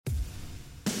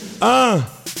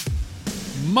Mama,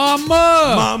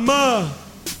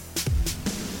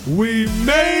 we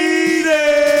made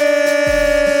it.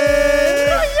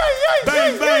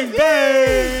 Bang, bang,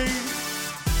 bang.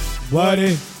 What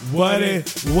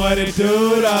it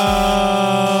do,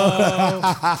 dawg?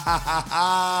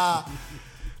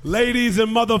 Ladies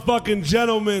and motherfucking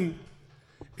gentlemen,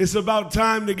 it's about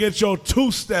time to get your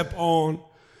two-step on.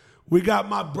 We got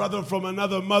my brother from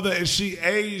another mother, and she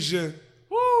Asian.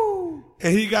 Woo!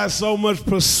 And he got so much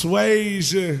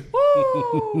persuasion.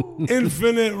 Woo!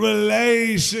 Infinite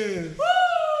relation.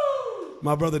 Woo!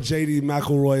 My brother JD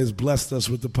McElroy has blessed us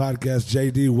with the podcast.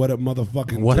 JD, what up,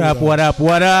 motherfucking? What up? What up?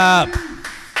 What up?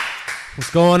 What's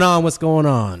going on? What's going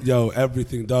on? Yo,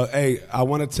 everything, dog. Hey, I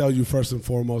want to tell you first and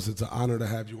foremost, it's an honor to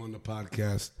have you on the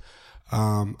podcast.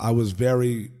 I was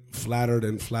very flattered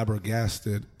and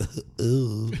flabbergasted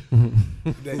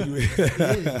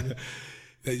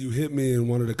that you hit me and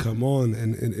wanted to come on,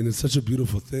 and it's such a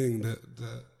beautiful thing that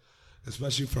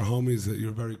especially for homies that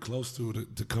you're very close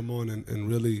to come on and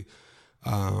really,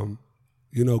 go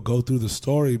through the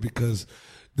story, because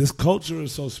this culture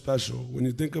is so special. When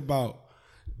you think about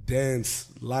dance,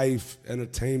 life,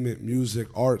 entertainment, music,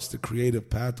 arts, the creative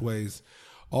pathways,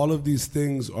 all of these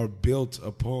things are built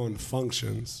upon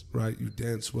functions, right? You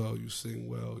dance well, you sing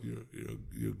well,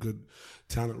 you're a good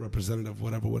talent representative,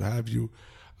 whatever, what have you.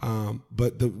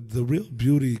 But the real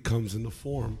beauty comes in the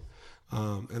form.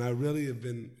 And I really have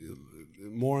been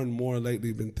more and more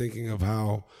lately been thinking of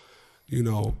how,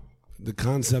 the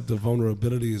concept of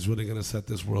vulnerability is really going to set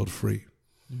this world free.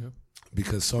 Yeah.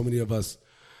 Because so many of us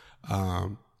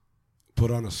put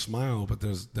on a smile, but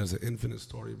there's an infinite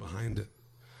story behind it.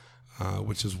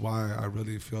 Which is why I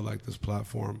really feel like this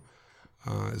platform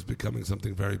is becoming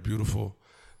something very beautiful.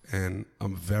 And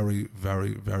I'm very,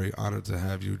 very, very honored to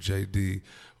have you, JD.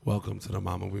 Welcome to the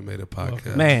Mama We Made It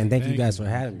podcast. Man, thank you guys for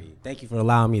having me. Thank you for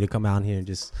allowing me to come out here and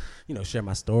just, share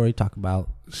my story, talk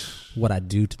about what I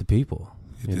do to the people.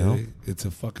 You know? It's a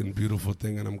fucking beautiful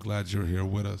thing, and I'm glad you're here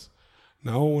with us.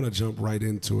 Now, I want to jump right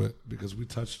into it because we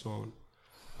touched on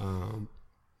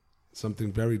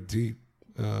something very deep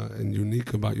and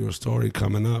unique about your story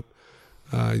coming up.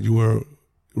 You were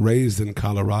raised in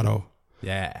Colorado.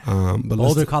 Yeah.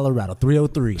 Boulder, Colorado,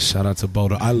 303. Shout out to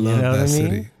Boulder. I love that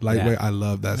city. Lightweight, yeah. I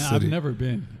love that city. I've never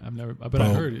been. But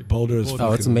I heard it. Boulder is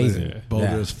fucking it's amazing. lit.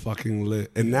 Boulder is fucking lit.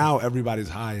 And now everybody's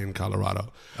high in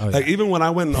Colorado. Oh, yeah. Even when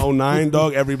I went in 2009,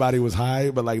 dog, everybody was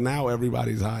high. But now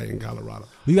everybody's high in Colorado.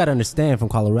 You got to understand, from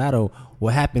Colorado,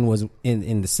 what happened was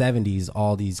in the 70s,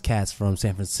 all these cats from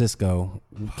San Francisco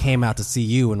came out to see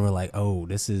you and were like, oh,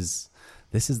 this is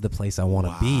the place I want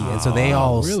to be. And so they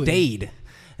all stayed.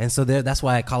 And so that's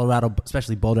why Colorado,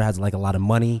 especially Boulder, has a lot of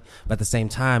money. But at the same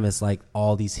time, it's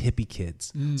all these hippie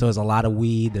kids. So there's a lot of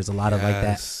weed. There's a lot of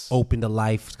that open to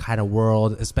life kind of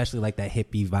world, especially that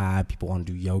hippie vibe. People want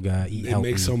to do yoga, eat healthy.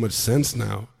 It makes so much sense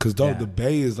now. Because the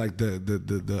Bay is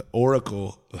the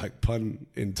oracle, pun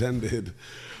intended,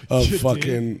 of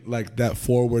fucking that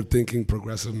forward thinking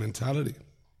progressive mentality,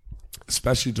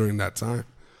 especially during that time.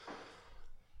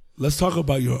 Let's talk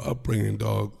about your upbringing,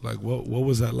 dog. What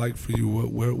was that like for you?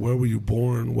 Where were you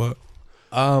born? What?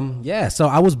 So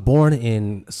I was born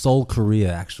in Seoul,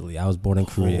 Korea, actually. I was born in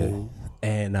Korea.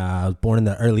 And I was born in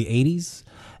the early 80s.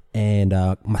 And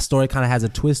my story kind of has a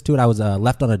twist to it. I was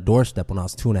left on a doorstep when I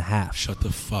was 2.5. Shut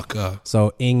the fuck up.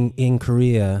 So in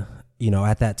Korea,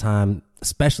 at that time,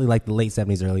 especially the late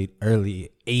 70s,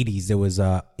 early 80s, there was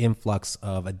an influx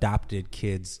of adopted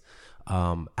kids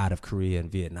out of Korea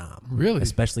and Vietnam. Really?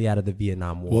 Especially out of the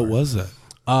Vietnam War. What was that?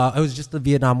 It was just the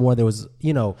Vietnam War. There was,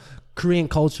 Korean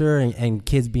culture and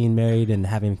kids being married and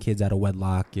having kids out of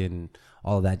wedlock and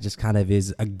all of that just kind of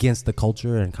is against the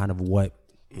culture and kind of what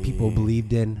people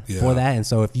believed in for that. And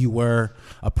so if you were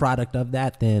a product of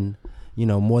that, then,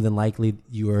 more than likely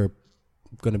you were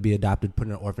going to be adopted, put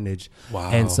in an orphanage.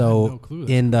 Wow. And so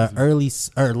in the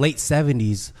late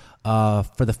 70s,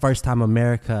 for the first time,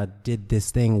 America did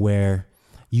this thing where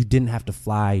you didn't have to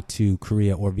fly to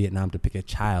Korea or Vietnam to pick a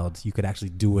child. You could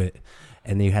actually do it.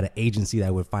 And they had an agency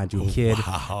that would find you a kid.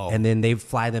 Wow. And then they'd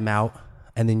fly them out.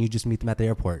 And then you just meet them at the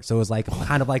airport. So it was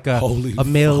kind of like a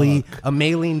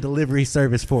mailing delivery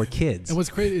service for kids. And what's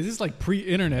crazy is this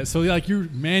pre-internet. So you're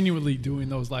manually doing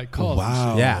those calls.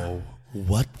 Wow. Yeah.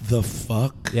 What the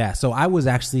fuck? Yeah, so I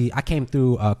came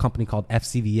through a company called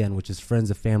FCVN, which is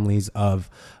Friends of Families of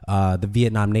the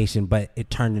Vietnam Nation, but it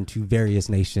turned into various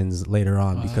nations later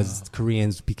on because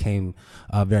Koreans became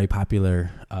a very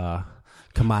popular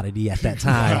commodity at that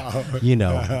time.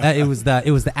 It was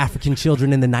the African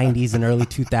children in the 90s and early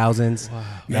 2000s. Wow.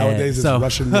 Nowadays it's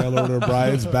Russian mail order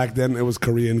brides. Back then it was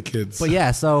Korean kids. But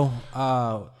yeah, so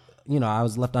I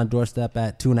was left on doorstep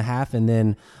at 2.5, and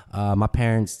then my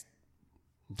parents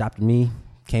adopted me,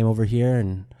 came over here,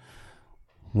 and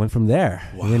went from there.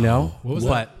 Wow. You know, What was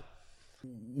but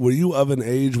Were you of an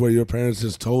age where your parents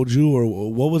just told you, or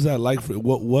what was that like?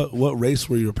 What race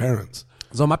were your parents?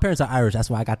 so my parents are Irish. That's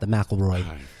why I got the McElroy.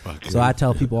 So I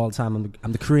tell people all the time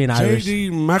I'm the Korean Irish.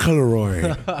 J.D.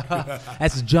 McElroy.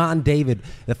 That's John David.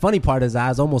 The funny part is I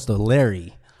was almost a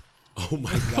Larry. Oh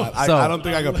my God! So- I don't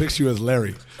think I can picture you as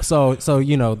Larry. So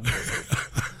you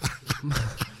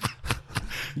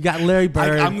got Larry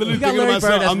Bird. I'm literally You got thinking to Larry myself,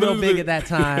 Bird. That's I'm real literally- big at that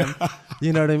time.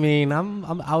 You know what I mean? I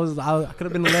could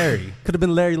have been Larry. Could have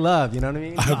been Larry Love. You know what I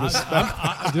mean?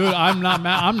 Dude, I'm not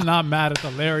mad. I'm not mad at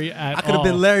the Larry at all. I could have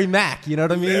been Larry Mack. You know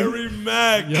what I mean? Larry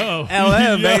Mack. Yo,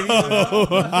 LM, baby.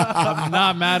 I'm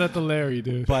not mad at the Larry,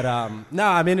 dude. But no,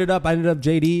 I ended up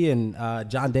JD and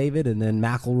John David, and then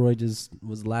McElroy just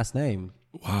was the last name.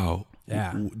 Wow.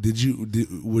 Yeah.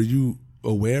 Were you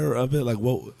aware of it? Like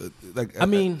what? Like I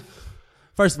mean,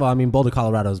 first of all, Boulder,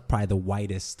 Colorado is probably the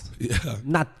whitest. Yeah.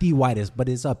 Not the whitest, but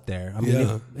it's up there. I mean,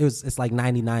 Yeah. it's like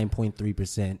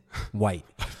 99.3% white.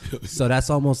 So that's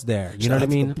almost there. You know what I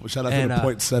mean? Shout out And, to the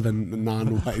 0.7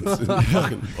 non-whites. in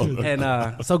fucking Boulder.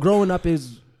 And so growing up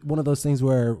is one of those things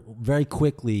where very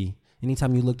quickly,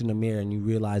 anytime you looked in the mirror and you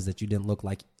realized that you didn't look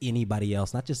like anybody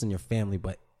else, not just in your family,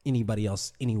 but anybody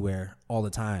else anywhere all the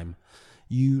time,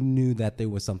 you knew that there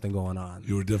was something going on.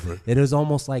 You were different. It was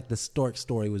almost like the Stork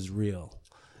story was real.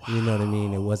 Wow. You know what I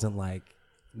mean? It wasn't like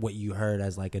what you heard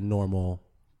as like a normal,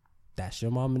 that's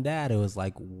your mom and dad. It was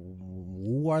like,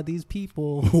 who are these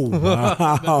people?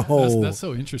 Wow. That's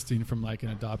so interesting from like an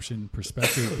adoption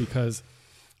perspective because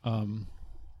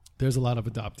there's a lot of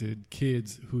adopted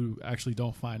kids who actually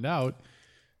don't find out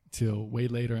till way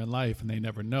later in life, and they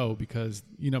never know because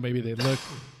maybe they look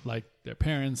like their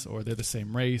parents or they're the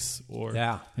same race or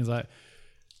things like.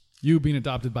 You being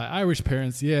adopted by Irish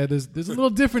parents, there's a little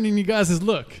different in you guys'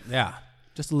 look. Yeah,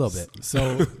 just a little bit.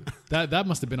 So that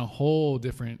must have been a whole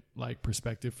different like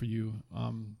perspective for you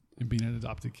in being an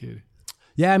adopted kid.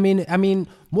 Yeah, I mean,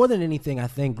 more than anything, I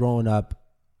think growing up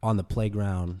on the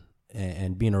playground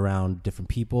and being around different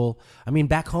people. I mean,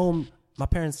 back home, my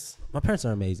parents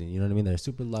are amazing. You know what I mean? They're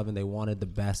super loving. They wanted the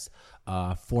best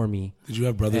for me. Did you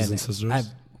have brothers and sisters? I have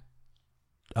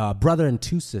brother and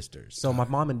 2 sisters. So my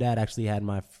mom and dad actually had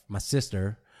my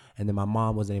sister, and then my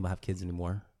mom wasn't able to have kids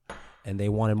anymore, and they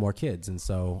wanted more kids. And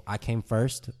so I came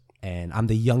first, and I'm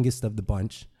the youngest of the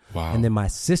bunch. Wow. And then my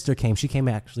sister came. She came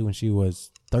actually when she was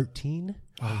 13.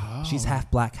 Wow. She's half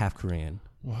black, half Korean.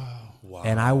 Wow.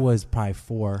 And I was probably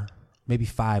 4, maybe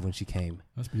 5 when she came.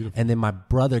 That's beautiful. And then my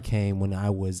brother came when I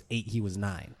was 8. He was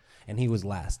 9, and he was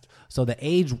last. So the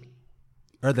age,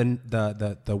 or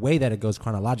the way that it goes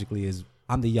chronologically is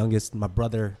I'm the youngest. My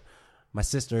brother, my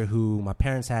sister, who my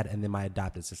parents had, and then my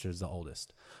adopted sister is the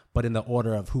oldest. But in the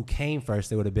order of who came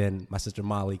first, it would have been my sister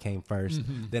Molly came first,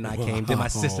 then I came, then my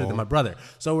sister, then my brother.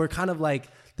 So we're kind of like,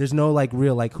 there's no like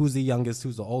real like who's the youngest,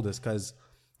 who's the oldest, because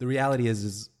the reality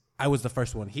is I was the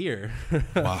first one here.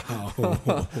 Wow.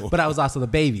 But I was also the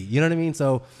baby. You know what I mean?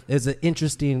 So there's an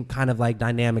interesting kind of like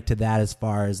dynamic to that as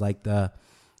far as like the,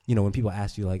 when people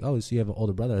ask you like, oh, so you have an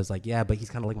older brother? It's like, yeah, but he's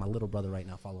kind of like my little brother right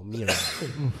now, following me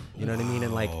around. You know what I mean?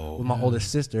 And like with my older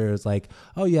sister, it's like,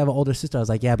 oh, you have an older sister? I was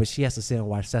like, yeah, but she has to sit and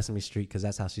watch Sesame Street because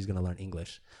that's how she's going to learn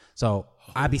English. So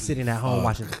I'd be sitting at home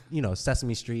watching,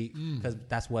 Sesame Street because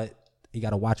that's what you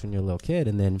got to watch when you're a little kid.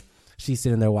 And then she's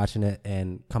sitting there watching it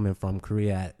and coming from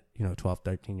Korea at, 12,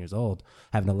 13 years old,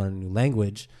 having to learn a new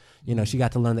language. She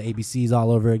got to learn the ABCs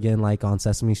all over again, like on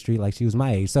Sesame Street, like she was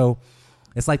my age. So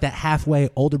it's like that halfway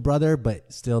older brother,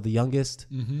 but still the youngest.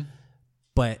 Mm-hmm.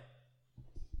 But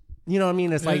you know what I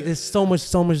mean? It's like there's so much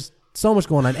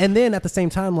going on. And then at the same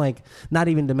time, like not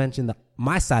even to mention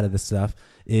my side of the stuff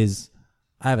is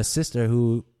I have a sister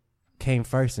who came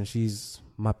first, and she's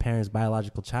my parents'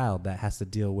 biological child that has to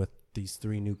deal with these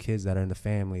 3 new kids that are in the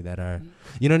family that are,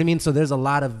 you know what I mean? So there's a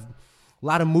lot of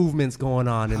movements going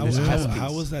on in this chess piece.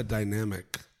 How was that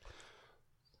dynamic?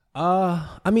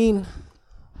 I mean,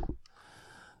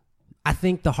 I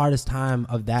think the hardest time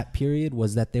of that period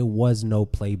was that there was no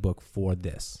playbook for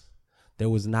this. There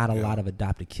was not a lot of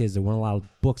adopted kids. There weren't a lot of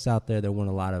books out there. There weren't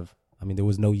a lot of, there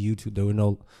was no YouTube. There was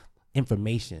no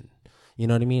information. You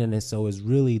know what I mean? And so it was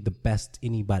really the best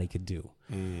anybody could do.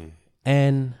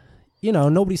 And,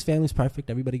 nobody's family's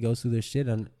perfect. Everybody goes through their shit.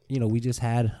 And, we just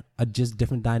had a just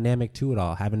different dynamic to it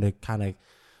all, having to kind of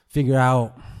figure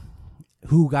out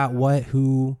who got what,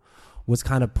 who was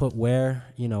kind of put where,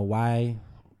 why.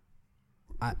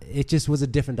 It just was a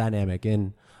different dynamic.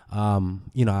 And,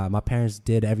 my parents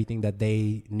did everything that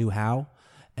they knew how.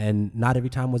 And not every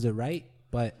time was it right.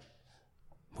 But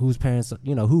whose parents,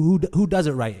 who does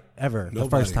it right ever the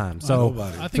first time. So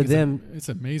Nobody. I think for them, it's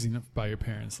amazing by your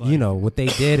parents. Like, what they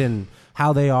did and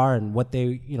how they are and what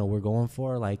they, were going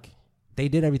for, like they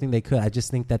did everything they could. I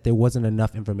just think that there wasn't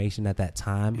enough information at that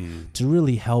time to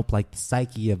really help like the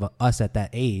psyche of us at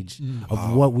that age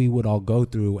of what we would all go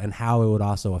through and how it would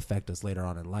also affect us later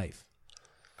on in life.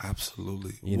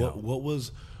 Absolutely.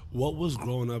 What was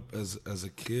growing up as a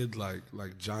kid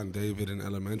like John David in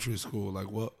elementary school? Like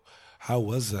how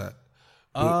was that?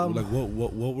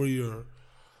 What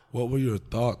were your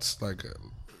thoughts? Like,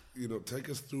 take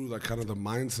us through like kind of the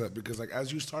mindset, because like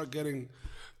as you start getting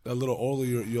a little older,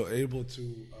 you're able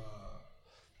to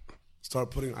start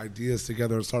putting ideas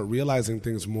together and start realizing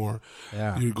things more.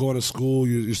 Yeah. You're going to school,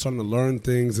 you're starting to learn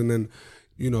things, and then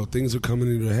things are coming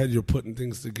in your head. You're putting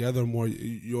things together more.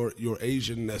 Your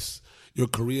Asianness, your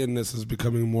Koreanness is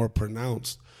becoming more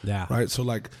pronounced. Yeah. Right. So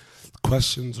like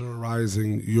questions are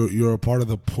arising. You're a part of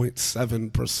the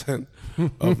 0.7%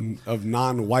 of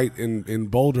non-white in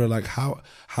Boulder. Like how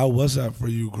was that for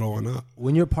you growing up?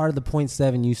 When you're part of the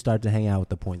 0.7, you start to hang out with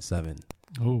the 0.7.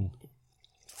 Oh,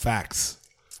 Facts.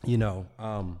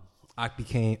 I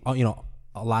became,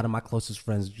 a lot of my closest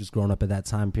friends just growing up at that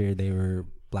time period, they were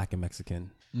Black and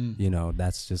Mexican.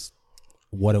 That's just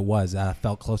what it was. I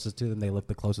felt closest to them. They looked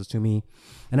the closest to me.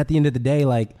 And at the end of the day,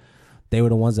 like, they were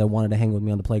the ones that wanted to hang with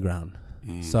me on the playground.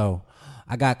 So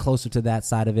I got closer to that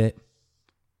side of it.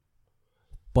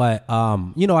 But,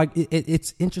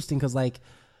 it's interesting because, like,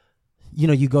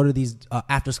 you go to these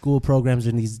after school programs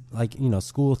and these, like,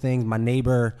 school things. My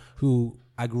neighbor who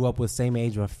I grew up with, same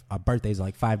age, our birthdays are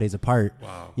like 5 days apart.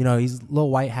 Wow. He's a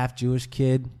little white, half Jewish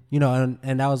kid,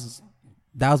 and that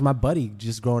was my buddy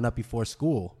just growing up before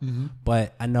school.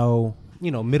 But I know,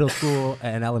 middle school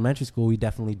and elementary school, we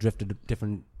definitely drifted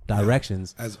different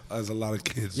directions. As a lot of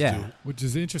kids Yeah. do. which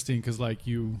is interesting because like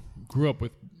you grew up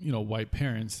with white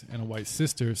parents and a white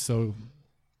sister. So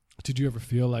did you ever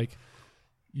feel like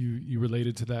you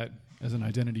related to that as an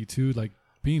identity too? Like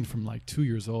being from like 2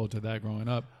 years old to that growing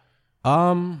up.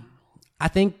 I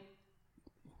think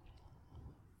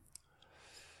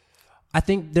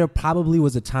there probably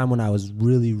was a time when I was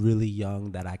really, really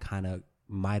young that I kind of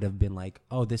might have been like,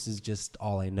 oh, this is just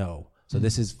all I know. So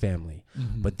this is family.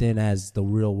 But then as the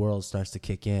real world starts to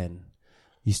kick in,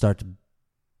 you start to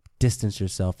distance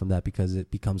yourself from that because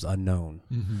it becomes unknown.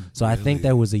 So I think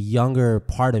there was a younger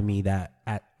part of me that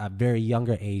at a very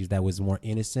younger age that was more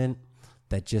innocent,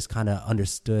 that just kind of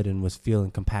understood and was feeling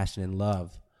compassion and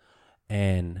love.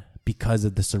 And because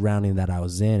of the surrounding that I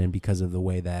was in and because of the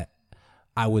way that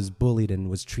I was bullied and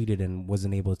was treated and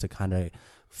wasn't able to kind of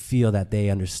feel that they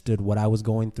understood what I was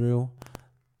going through,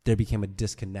 there became a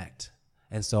disconnect.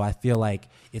 And so I feel like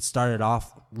it started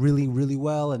off really, really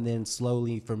well. And then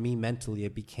slowly for me mentally,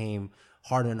 it became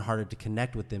harder and harder to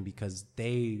connect with them because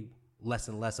they less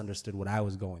and less understood what I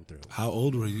was going through. How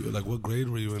old were you? Like what grade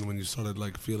were you in when you started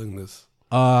like feeling this?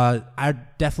 I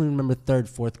definitely remember 3rd,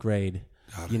 4th grade,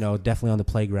 definitely on the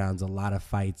playgrounds, a lot of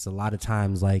fights, a lot of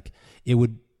times like it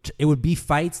would be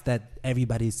fights that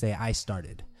everybody say I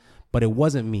started, but it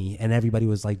wasn't me. And everybody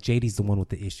was like, JD's the one with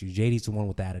the issue. JD's the one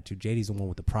with the attitude. JD's the one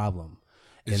with the problem.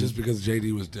 It's just because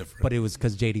JD was different. But it was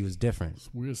because JD was different. It's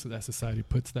weird so that society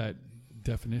puts that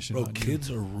definition on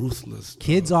kids are ruthless.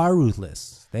 Kids are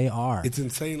ruthless. They are. It's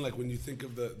insane, like when you think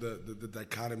of the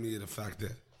dichotomy of the fact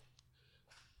that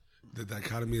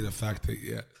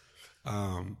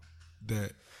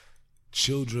that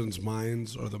children's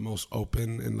minds are the most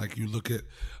open, and like you look at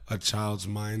a child's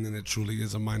mind and it truly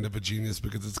is a mind of a genius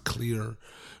because it's clear,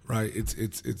 right?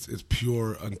 It's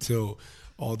pure until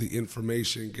all the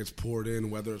information gets poured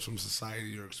in, whether it's from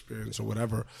society or experience or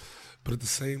whatever. But at the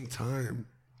same time,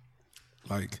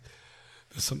 like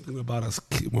there's something about us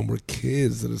when we're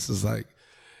kids that it's just like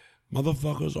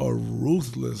motherfuckers are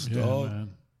ruthless, dog.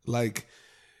 Man. Like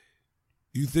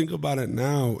you think about it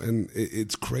now, and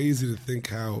it's crazy to think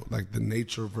how like the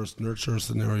nature versus nurture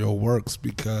scenario works,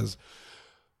 because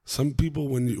some people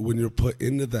when you're put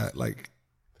into that, like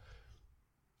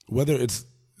whether it's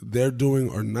they're doing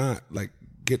or not, like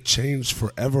get changed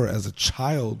forever as a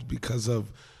child because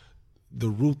of the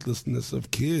ruthlessness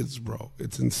of kids, bro.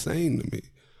 It's insane to me.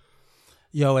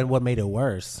 Yo, and what made it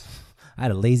worse, I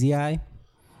had a lazy eye.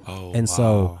 Oh, and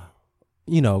so,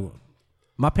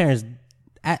 my parents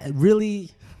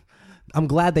really, I'm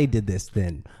glad they did this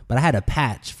then, but I had a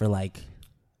patch for like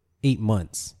 8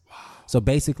 months. Wow. So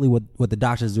basically what the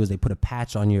doctors do is they put a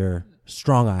patch on your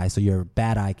strong eye so your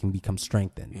bad eye can become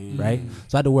strengthened, right?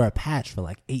 So I had to wear a patch for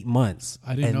like 8 months.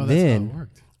 I didn't know that's how it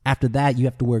worked. After that, you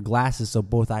have to wear glasses so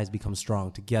both eyes become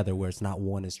strong together, where it's not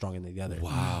one is stronger than the other.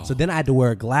 Wow. So then I had to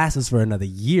wear glasses for another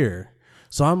year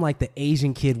So I'm like the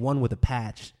Asian kid, one with a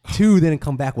patch, two didn't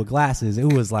come back with glasses.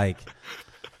 It was like,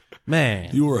 man,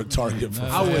 You were a target for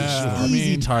I was Yeah,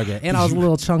 easy target, and I was a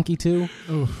little chunky too.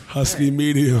 husky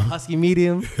medium. Husky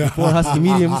medium, before husky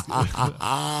mediums.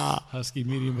 Husky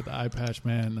medium with the eye patch,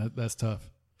 man. That's tough.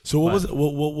 So what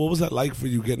was that like for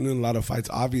you getting in a lot of fights?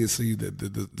 Obviously,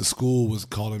 the school was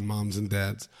calling moms and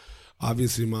dads.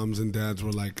 Obviously, moms and dads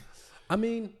were like, I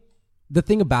mean, the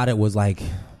thing about it was like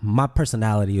my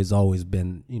personality has always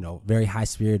been, very high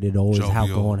spirited, always Jovial.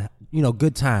 outgoing,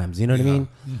 good times. You know what I mean?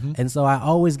 And so I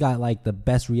always got like the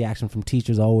best reaction from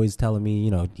teachers, always telling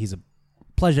me, he's a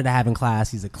pleasure to have in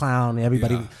class. He's a clown.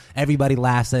 Everybody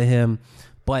laughs at him.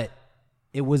 But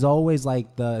it was always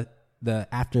like the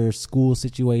after school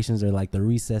situations or like the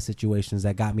recess situations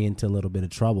that got me into a little bit of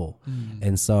trouble.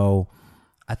 And so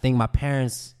I think my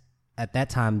parents at that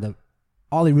time,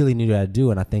 all they really knew how to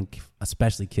do, and I think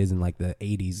especially kids in like the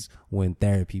 80s when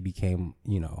therapy became,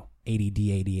 ADD,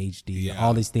 ADHD,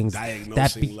 all these things.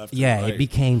 Diagnosing left and right. It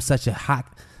became such a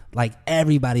hot, like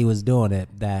everybody was doing it,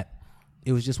 that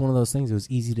it was just one of those things. It was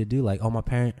easy to do. Like, oh,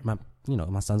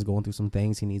 my son's going through some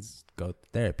things. He needs to go to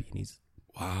therapy. He needs,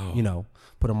 wow,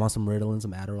 put him on some Ritalin,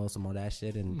 some Adderall, some all that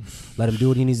shit, and let him do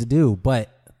what he needs to do. But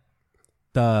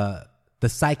the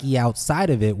psyche outside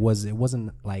of it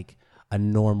wasn't like a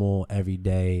normal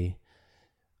everyday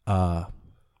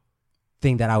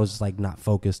thing that I was just like not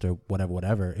focused or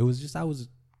whatever. It was just I was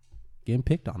getting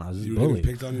picked on. I was just you were bullied.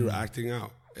 getting picked on. You were acting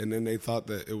out, and then they thought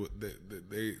that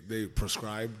they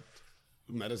prescribed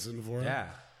medicine for it. Yeah,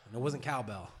 and it wasn't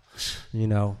cowbell.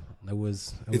 It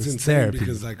was It's insane therapy.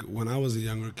 because like when I was a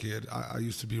younger kid, I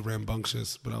used to be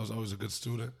rambunctious, but I was always a good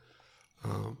student.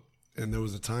 And there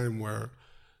was a time where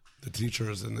the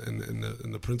teachers and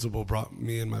the principal brought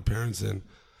me and my parents in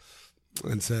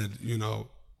and said,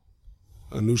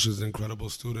 Anusha's an incredible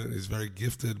student. He's very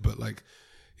gifted, but like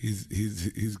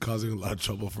he's causing a lot of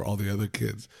trouble for all the other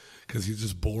kids because he's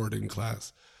just bored in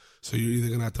class. So you're either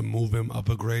gonna have to move him up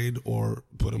a grade or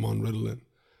put him on Ritalin.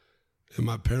 And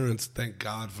my parents, thank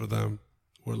God for them,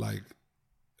 were like,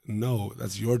 no,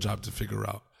 that's your job to figure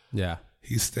out. Yeah.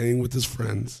 He's staying with his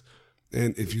friends.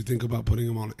 And if you think about putting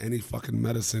him on any fucking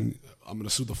medicine, I'm going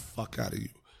to sue the fuck out of you.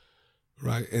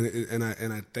 Right? And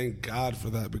I thank God for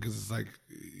that because it's like,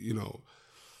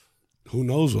 who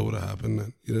knows what would have happened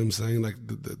then? You know what I'm saying? Like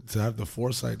to have the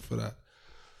foresight for that.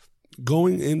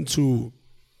 Going into,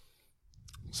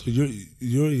 so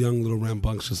you're a young little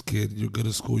rambunctious kid. You're good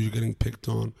at school. You're getting picked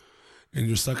on. And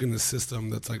you're stuck in a system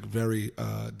that's like very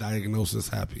diagnosis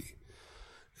happy.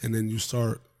 And then you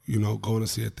start, going to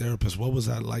see a therapist. What was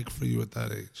that like for you at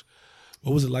that age?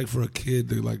 What was it like for a kid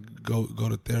to like go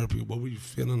to therapy? What were you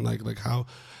feeling like? Like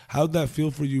how'd that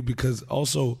feel for you? Because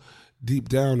also deep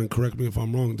down, and correct me if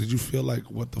I'm wrong, did you feel like,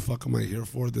 what the fuck am I here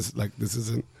for? This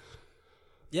isn't.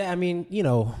 Yeah, I mean,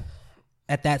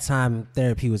 at that time,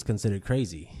 therapy was considered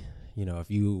crazy. If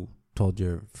you told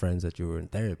your friends that you were in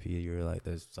therapy, you were like,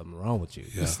 "There's something wrong with you."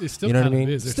 Yeah. It's still You know what I kind of mean?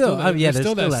 is. There's Still, there's there's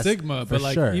still that still stigma, for but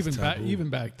like sure. even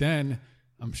back then,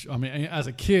 as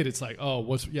a kid, it's like, oh,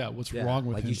 what's wrong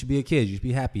with like him? you should be a kid, you should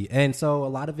be happy. And so a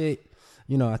lot of it,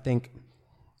 I think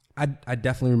I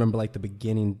definitely remember like the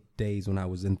beginning days when I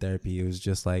was in therapy. It was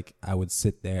just like I would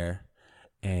sit there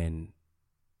and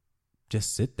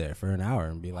just sit there for an hour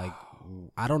and be like,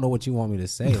 I don't know what you want me to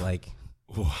say. Like,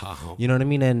 Wow. you know what I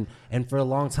mean? And for a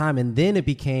long time, and then it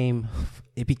became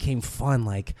fun.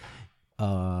 Like,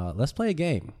 let's play a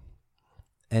game,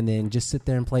 and then just sit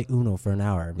there and play Uno for an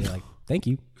hour and be like, thank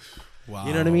you. Wow.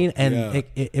 You know what I mean? And Yeah.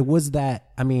 it was that.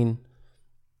 I mean,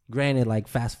 granted, like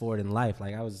fast forward in life,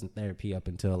 like I was in therapy up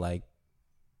until like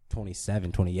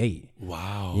 27, 28.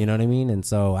 Wow. You know what I mean? And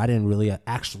so I didn't really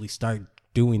actually start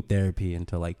doing therapy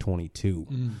until like 22.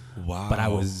 Wow. But I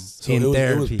was so in it was,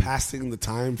 therapy. It was passing the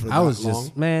time for that I was long?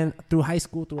 just, man, through high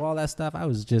school, through all that stuff, I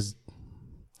was just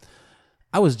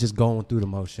going through the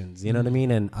motions. You know what I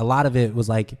mean? And a lot of it was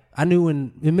like, I knew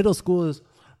in middle school is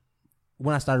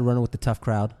when I started running with the tough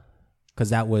crowd,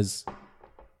 because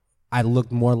I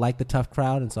looked more like the tough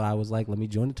crowd. And so I was like, let me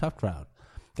join the tough crowd.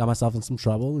 Got myself in some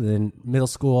trouble. And then middle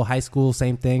school, high school,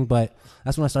 same thing. But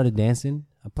that's when I started dancing.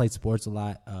 I played sports a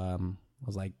lot. I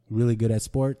was like really good at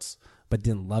sports, but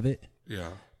didn't love it.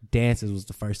 Yeah. Dances was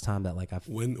the first time that like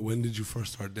When did you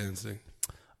first start dancing?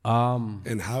 Um,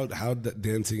 And how did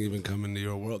dancing even come into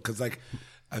your world? Because like,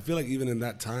 I feel like even in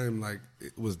that time, like,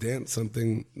 was dance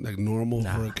something like normal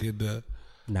for a kid to?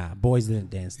 Nah, boys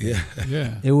didn't dance. Then. Yeah.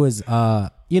 Yeah. It was,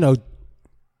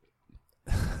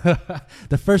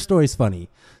 the first story is funny.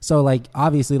 So like,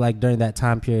 obviously like during that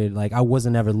time period, like I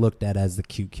wasn't ever looked at as the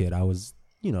cute kid. I was,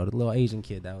 the little Asian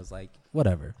kid that was like,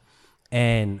 whatever.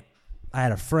 And I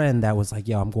had a friend that was like,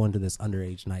 yo, I'm going to this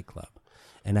underage nightclub.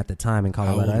 And at the time in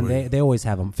Colorado, How old were and they always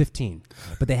have them 15,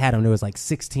 but they had them. There was like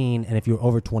 16, and if you were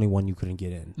over 21, you couldn't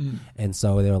get in. And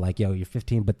so they were like, "Yo, you're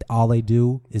 15," but all they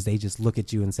do is they just look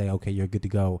at you and say, "Okay, you're good to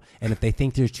go." And if they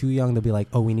think you're too young, they'll be like,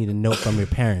 "Oh, we need a note from your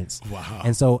parents." Wow.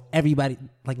 And so everybody,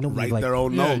 like nobody, Write like, their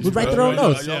own Yeah, notes. would write bro. their own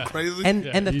notes. Y'all crazy? And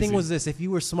Yeah, and the thing easy. was this: if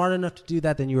you were smart enough to do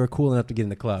that, then you were cool enough to get in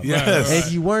the club. Yes. And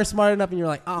if you weren't smart enough, and you're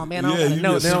like, "Oh man, I Yeah, don't got a you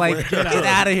note," get they're like, square. "Get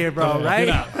out of here, bro!" Right?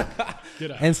 Get out.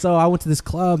 Get out. And so I went to this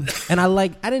club, and I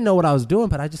didn't know what I was doing,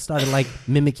 but I just started like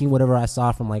mimicking whatever I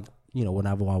saw from like, you know,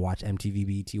 whenever I watch MTV,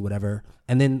 BET, whatever.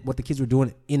 And then what the kids were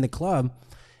doing in the club.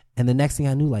 And the next thing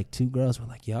I knew, like 2 girls were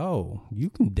like, yo, you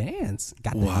can dance.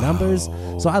 Got the numbers.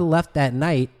 So I left that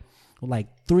night with like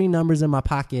 3 numbers in my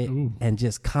pocket and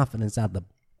just confidence out the,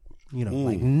 you know,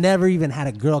 like never even had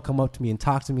a girl come up to me and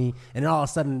talk to me. And then all of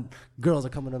a sudden, girls are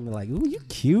coming up and like, ooh, you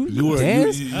cute. You were-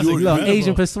 dance. you That's were- little incredible.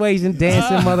 Asian persuasion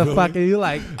dancing motherfucker. You're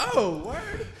like, oh,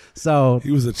 word. So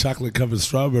He was a chocolate covered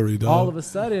strawberry, dog. all of a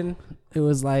sudden, it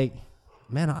was like,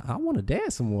 man, I want to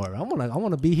dance some more. I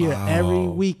want to be here every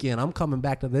weekend. I'm coming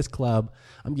back to this club.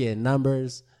 I'm getting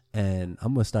numbers, and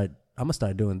I'm gonna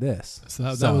start doing this. So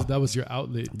that was your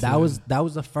outlet. That was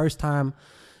the first time.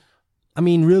 I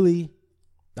mean, really,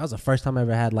 that was the first time I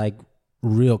ever had like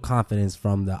real confidence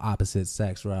from the opposite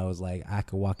sex, where I was like, I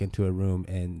could walk into a room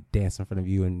and dance in front of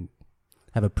you and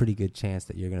have a pretty good chance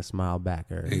that you're gonna smile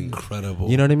back, or Incredible.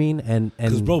 you know what I mean? And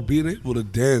Because, bro, being able to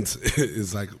dance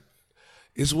is like,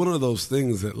 it's one of those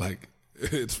things that, like,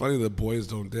 it's funny that boys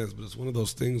don't dance, but it's one of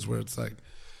those things where it's like,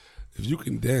 if you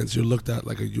can dance, you're looked at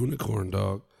like a unicorn,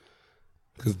 dog.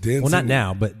 Because dancing. well, not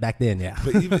now, but back then, yeah.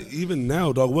 But even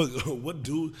now, dog, what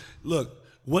dude, look,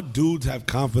 what dudes have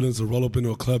confidence to roll up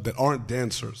into a club that aren't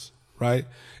dancers, right?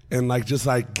 And like just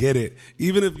like get it.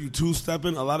 Even if you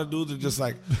 2-stepping, a lot of dudes are just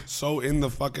like so in the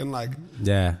fucking like,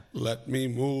 Yeah. let me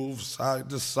move side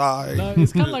to side. No,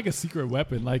 it's kind of like a secret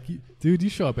weapon. Like, dude, you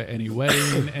show up at any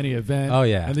wedding, any event. Oh,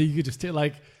 yeah. and then you could just take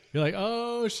like, you're like,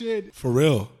 oh shit. For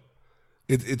real.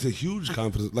 It's a huge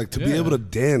confidence. Like to be Yeah. able to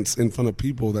dance in front of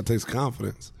people, that takes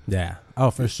confidence. Yeah. Oh,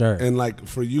 for sure. And like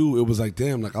for you, it was like,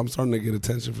 damn, like I'm starting to get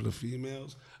attention from the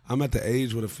females. I'm at the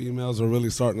age where the females are really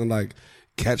starting to like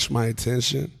catch my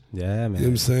attention. Yeah, man. You know what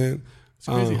I'm saying? It's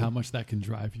crazy how much that can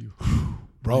drive you,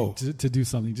 Bro. like, to do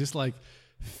something just like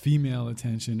female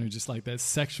attention or just like that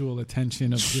sexual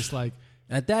attention of just like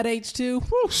At that age too.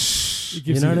 it You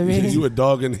gives know what I mean? You a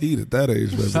dog in heat at that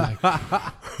age,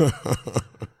 baby.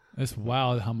 It's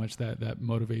wild how much that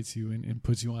motivates you and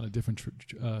puts you on a different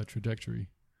trajectory.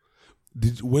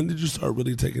 When did you start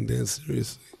really taking dance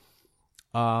seriously?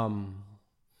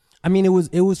 I mean, it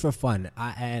was for fun.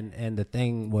 And the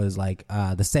thing was like,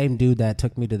 the same dude that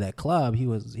took me to that club, he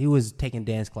was taking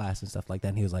dance class and stuff like that.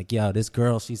 And he was like, yo, this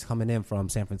girl, she's coming in from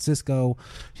San Francisco.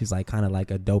 She's like kind of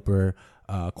like a doper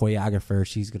choreographer.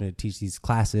 She's going to teach these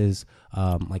classes,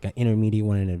 like an intermediate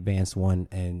one and an advanced one.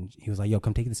 And he was like, yo,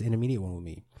 come take this intermediate one with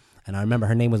me. And I remember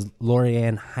her name was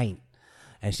Lorianne Heint,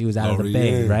 and she was out of the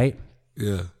Bay, Lorianne. right?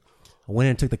 Yeah. I went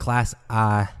and took the class.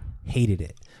 I hated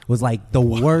it. Was like the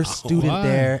worst student Why?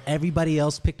 there. Everybody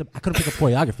else picked up. I couldn't pick up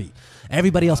choreography.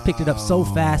 Everybody else picked it up so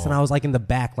fast, and I was like in the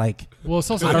back, like. Well,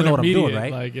 it's also I don't know what I'm doing, intermediate,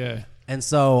 right? Like, yeah. And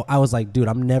so I was like, dude,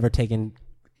 I'm never taking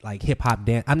like hip hop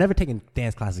dance. I'm never taking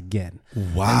dance class again.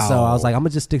 Wow. And so I was like, I'm gonna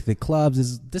just stick to the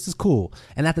clubs. This is cool.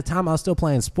 And at the time, I was still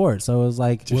playing sports, so it was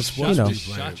like, Just you know,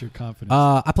 shot your confidence.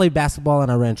 I played basketball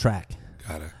and I ran track.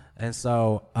 Got it. And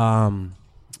so,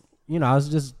 you know, I was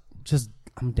just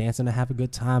I'm dancing to have a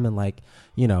good time, and like,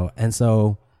 you know, and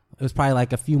so it was probably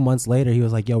like a few months later, he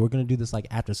was like, yo, we're going to do this like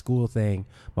after school thing.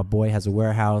 My boy has a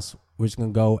warehouse. We're just going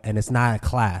to go, and it's not a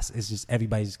class. It's just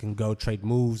everybody just can go trade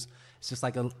moves. It's just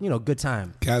like a, you know, good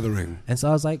time. Gathering. And so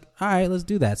I was like, all right, let's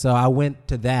do that. So I went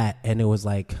to that, and it was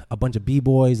like a bunch of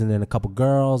B-boys and then a couple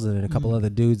girls and then a couple other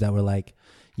dudes that were like,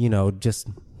 you know, just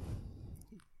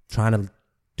trying to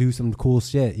do some cool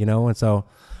shit, you know? And so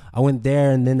I went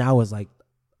there, and then I was like,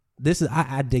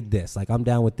 I dig this. Like, I'm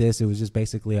down with this. It was just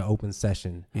basically an open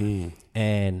session.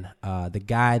 And the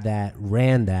guy that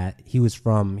ran that, he was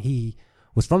from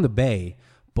the Bay,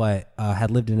 but had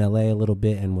lived in LA a little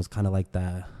bit and was kind of like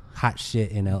the hot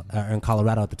shit in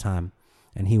Colorado at the time.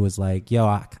 And he was like, yo,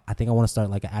 I think I want to start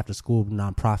like an after school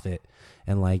nonprofit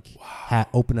and like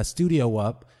open a studio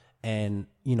up and,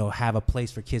 you know, have a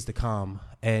place for kids to come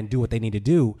and do what they need to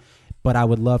do. But I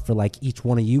would love for like each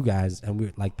one of you guys, and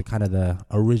we're like the kind of the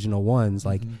original ones,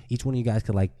 like each one of you guys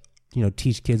could like, you know,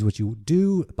 teach kids what you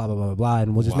do, blah, blah, blah, blah, blah.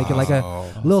 And we'll just make it like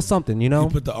a little something, you know? You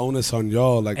put the onus on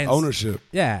y'all, like And- ownership.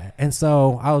 Yeah. And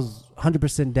so I was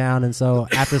 100% down. And so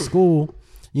after school,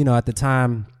 you know, at the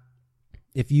time,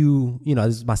 if you know,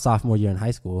 this is my sophomore year in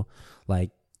high school,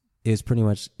 like it was pretty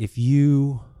much if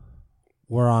you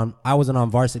were on, I wasn't on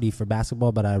varsity for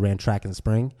basketball, but I ran track in the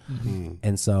spring.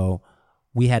 And so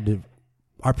we had to,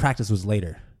 our practice was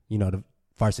later, you know, the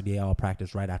varsity all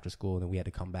practice right after school, and then we had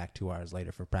to come back 2 hours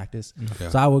later for practice. Yeah.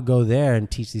 So I would go there and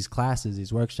teach these classes,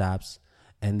 these workshops,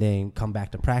 and then come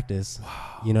back to practice.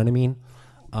 Wow. You know what I mean?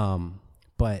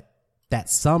 But that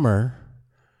summer,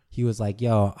 he was like,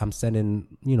 yo, I'm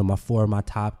sending, you know, four of my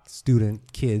top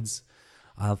student kids.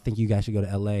 I think you guys should go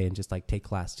to LA and just like take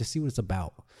class, just see what it's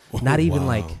about. Not even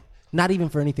like, not even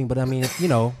for anything, but I mean, you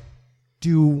know,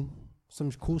 do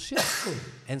some cool shit.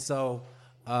 And so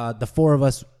the four of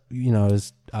us, you know, it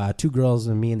was 2 girls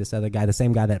and me and this other guy, the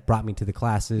same guy that brought me to the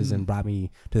classes and brought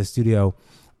me to the studio.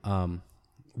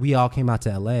 We all came out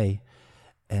to LA.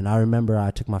 And I remember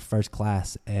I took my first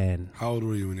class, and how old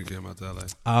were you when you came out to LA?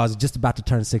 I was just about to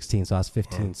turn 16, so I was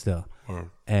 15 still.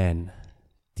 And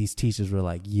these teachers were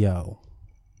like, yo,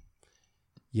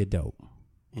 you're dope.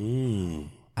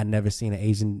 I'd never seen an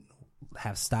Asian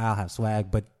have style, have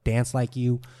swag, but dance like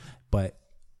you, but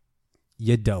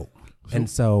you're dope. And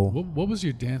so what was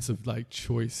your dance of like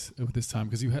choice at this time?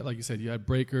 Because you had, like you said, you had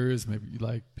breakers, maybe you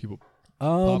like people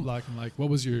pop lock, and like, what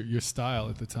was your style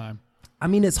at the time? I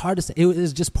mean, it's hard to say. It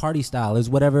was just party style. It was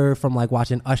whatever from like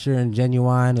watching Usher and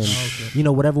Genuine and, you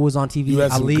know, whatever was on TV.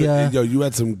 Aaliyah. You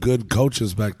had some good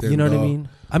coaches back then. You know what I mean?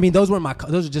 I mean, those weren't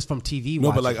those are just from TV.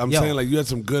 No, but like I'm saying, like you had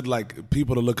some good like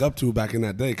people to look up to back in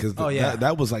that day, because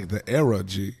that was like the era,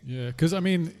 G. Yeah, because I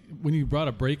mean, when you brought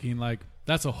up breaking, like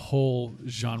that's a whole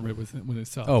genre within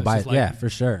itself. Oh, like, for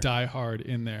sure. Die Hard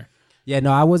in there. Yeah,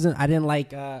 no, I didn't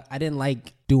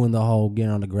like doing the whole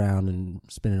getting on the ground and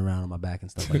spinning around on my back and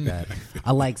stuff like that.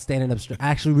 I like standing up straight.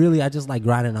 Actually, really, I just like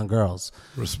grinding on girls.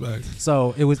 Respect.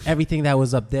 So it was everything that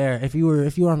was up there. If you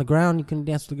were on the ground, you couldn't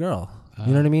dance with a girl.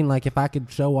 You know what I mean? Like if I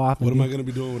could show off. What am I gonna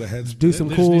be doing with a head? Do some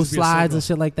cool slides and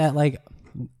shit like that. Like,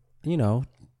 you know,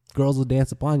 girls will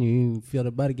dance upon you. You feel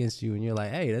their butt against you, and you're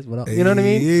like, "Hey, that's what you know what I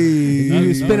mean?"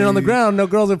 You spinning on the ground, no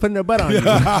girls are putting their butt on you. You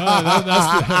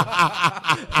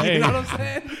know what I'm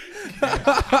saying?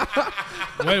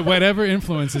 Whatever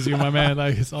influences you, my man,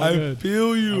 like it's all good. I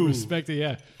feel you. I respect it.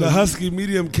 Yeah. The husky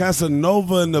medium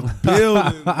Casanova in the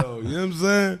building, though. You know what I'm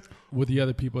saying? With the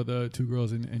other people, the 2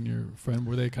 girls and your friend,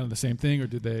 were they kind of the same thing, or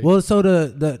did they? Well, so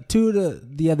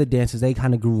the other dancers, they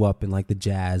kind of grew up in like the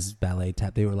jazz, ballet,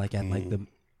 tap. They were like at like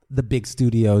the big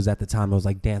studios at the time. It was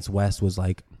like Dance West was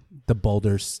like the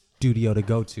Boulder studio to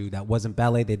go to. That wasn't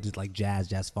ballet. They did like jazz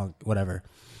funk, whatever.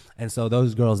 And so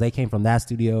those girls, they came from that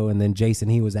studio, and then Jason,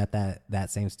 he was at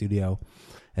that same studio.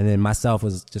 And then myself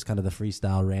was just kind of the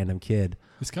freestyle random kid.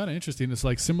 It's kind of interesting. It's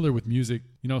like similar with music.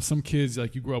 You know, some kids,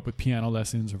 like you grow up with piano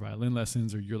lessons or violin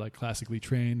lessons, or you're like classically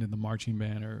trained in the marching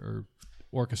band or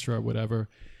orchestra or whatever.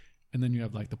 And then you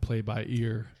have like the play by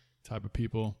ear type of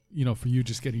people. You know, for you,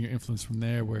 just getting your influence from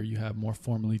there, where you have more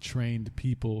formally trained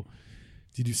people.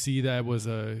 Did you see that was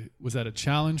that a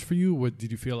challenge for you?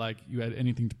 Did you feel like you had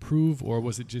anything to prove, or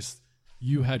was it just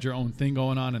you had your own thing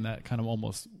going on and that kind of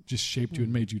almost just shaped you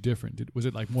and made you different? Was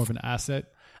it like more of an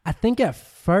asset? I think at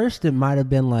first it might have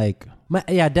been like,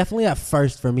 definitely at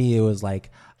first for me, it was like,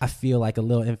 I feel like a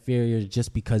little inferior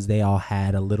just because they all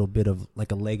had a little bit of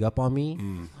like a leg up on me.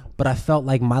 But I felt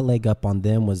like my leg up on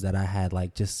them was that I had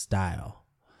like just style.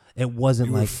 It wasn't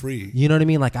you were like free. You know what I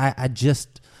mean? Like I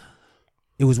just,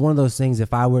 it was one of those things. If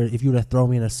you were to throw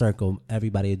me in a circle,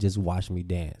 everybody would just watch me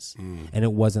dance. And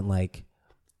it wasn't like,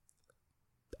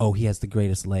 oh, he has the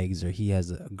greatest legs, or he has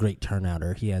a great turnout,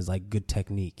 or he has like good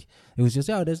technique. It was just,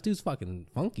 yo, this dude's fucking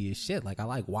funky as shit. Like I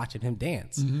like watching him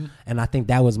dance. And I think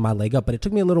that was my leg up. But it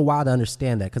took me a little while to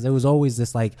understand that, because there was always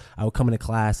this like, I would come into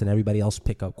class and everybody else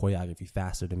pick up choreography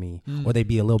faster than me, or they'd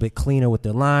be a little bit cleaner with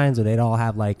their lines, or they'd all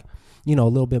have like, you know, a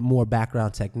little bit more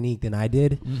background technique than I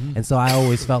did. And so I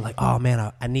always felt like, oh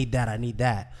man, I need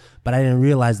that. But I didn't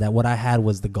realize that what I had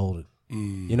was the golden.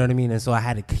 You know what I mean? And so I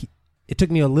had to it took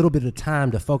me a little bit of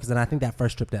time to focus. And I think that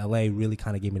first trip to LA really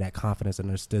kind of gave me that confidence and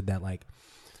understood that, like,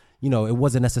 you know, it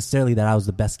wasn't necessarily that I was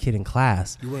the best kid in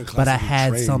class, but I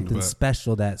had something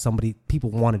special that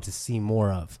people wanted to see more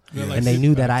of. Yeah, like, and they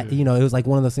knew that you know, it was like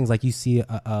one of those things, like you see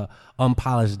a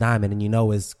unpolished diamond and you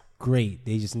know it's great.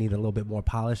 They just need a little bit more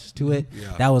polish to it.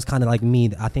 Yeah. That was kind of like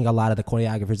me. I think a lot of the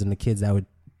choreographers and the kids that would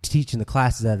teach in the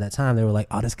classes at that time, they were like,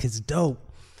 oh, this kid's dope,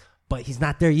 but he's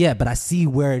not there yet, but I see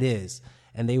where it is.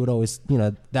 And they would always, you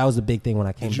know, that was a big thing when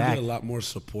I came back. Did you get a lot more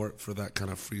support for that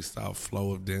kind of freestyle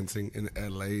flow of dancing in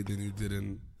LA than you did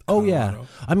in Colorado? Oh, yeah.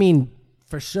 I mean,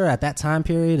 for sure, at that time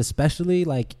period, especially,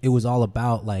 like, it was all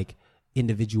about, like,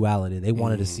 individuality. They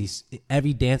wanted to see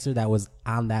every dancer that was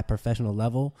on that professional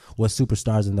level was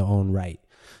superstars in their own right.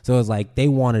 So it was like they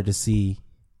wanted to see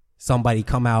somebody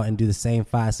come out and do the same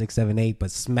 5, 6, 7, 8,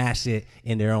 but smash it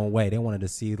in their own way. They wanted to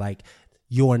see like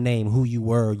your name, who you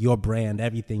were, your brand,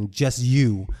 everything, just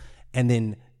you, and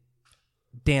then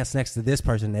dance next to this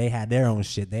person. They had their own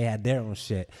shit.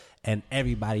 And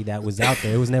everybody that was out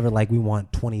there, it was never like we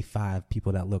want 25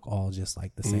 people that look all just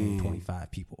like the same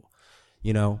 25 people.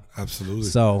 You know? Absolutely.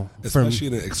 So especially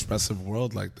in an expressive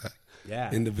world like that.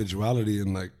 Yeah. Individuality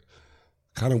and like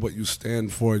kind of what you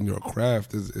stand for in your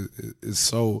craft is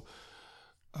so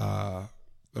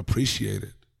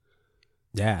appreciated.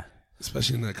 Yeah.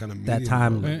 Especially in that kind of That medium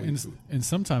time. world. And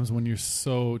sometimes when you're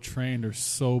so trained or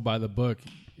so by the book,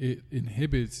 it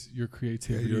inhibits your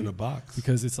creativity. Yeah, you're in a box.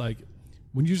 Because it's like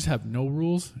when you just have no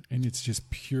rules and it's just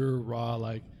pure raw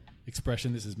like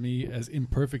expression, this is me, as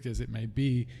imperfect as it may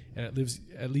be, and it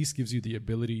at least gives you the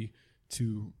ability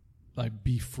to like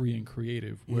be free and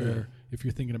creative. Where if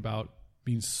you're thinking about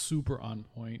being super on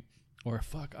point, or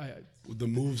the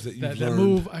moves that you've learned. That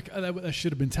move that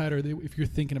should have been tighter. If you're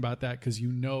thinking about that, because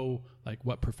you know like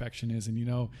what perfection is, and you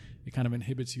know it kind of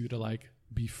inhibits you to like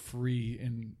be free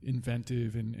and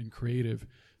inventive and creative.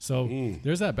 So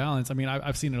there's that balance. I mean,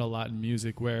 I've seen it a lot in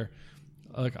music where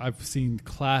like I've seen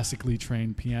classically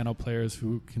trained piano players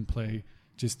who can play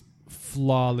just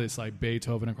flawless like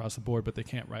Beethoven across the board, but they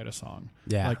can't write a song.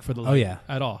 Yeah. Like for the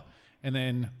at all. And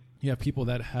then you have people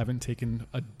that haven't taken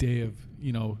a day of,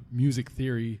 you know, music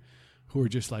theory who are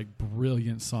just like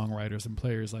brilliant songwriters and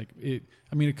players. Like it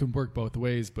can work both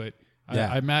ways, but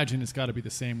I imagine it's got to be the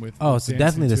same with it's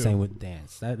definitely the too. same with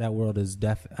dance. That world is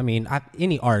I mean,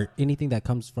 any art, anything that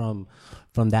comes from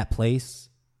that place,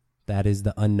 that is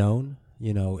the unknown.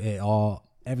 You know,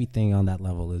 everything on that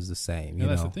level is the same. Yeah,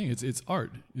 that's the thing. It's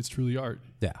art. It's truly art.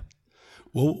 Yeah.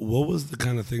 What was the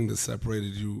kind of thing that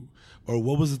separated you, or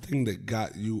what was the thing that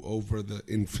got you over the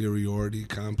inferiority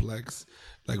complex?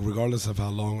 Like, regardless of how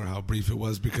long or how brief it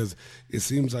was, because it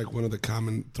seems like one of the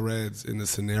common threads in the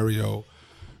scenario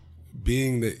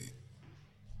being that,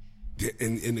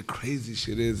 and the crazy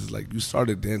shit is like you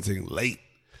started dancing late.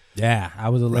 Yeah, I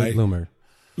was a late bloomer.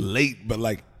 Late, but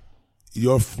like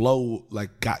your flow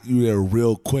like got you there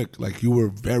real quick. Like you were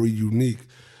very unique.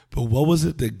 But what was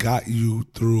it that got you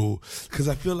through? Because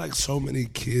I feel like so many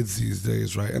kids these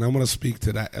days, right? And I want to speak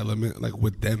to that element, like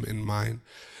with them in mind,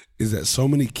 is that so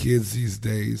many kids these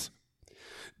days,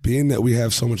 being that we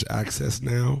have so much access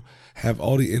now, have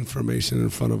all the information in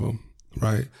front of them,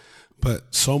 right? But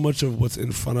so much of what's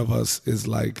in front of us is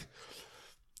like,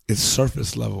 it's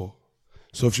surface level.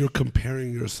 So if you're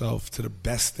comparing yourself to the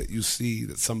best that you see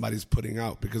that somebody's putting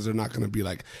out, because they're not going to be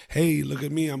like, hey, look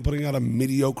at me, I'm putting out a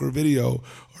mediocre video,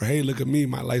 or hey, look at me,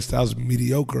 my lifestyle's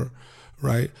mediocre,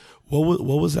 right? What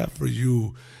was that for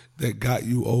you that got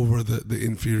you over the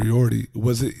inferiority?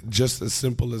 Was it just as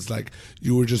simple as like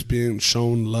you were just being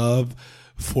shown love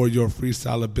for your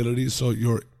freestyle ability, so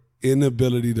your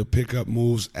inability to pick up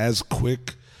moves as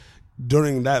quick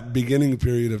during that beginning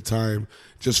period of time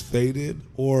just faded?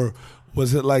 Or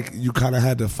was it like you kind of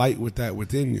had to fight with that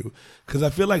within you? Because I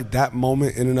feel like that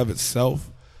moment in and of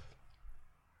itself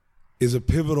is a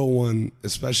pivotal one,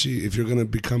 especially if you're going to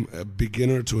become a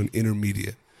beginner to an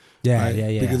intermediate. Yeah, right?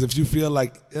 yeah. Because if you feel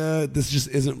like this just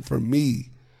isn't for me,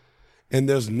 and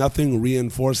there's nothing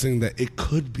reinforcing that it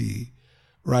could be,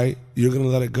 right, you're going to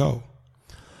let it go.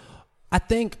 I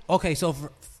think, okay, so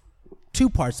for two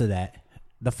parts of that.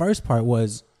 The first part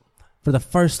was, for the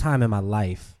first time in my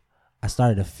life, I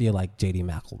started to feel like J.D.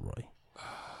 McElroy.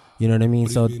 You know what I mean?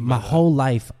 So my whole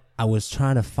life, I was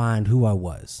trying to find who I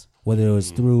was, whether it was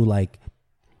through like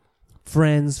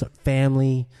friends,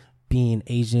 family, being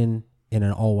Asian in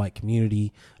an all-white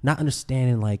community, not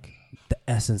understanding like the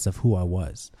essence of who I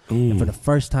was. And for the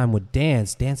first time with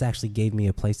dance actually gave me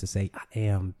a place to say,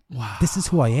 this is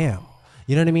who I am.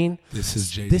 You know what I mean? This is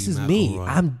J.D. This is me.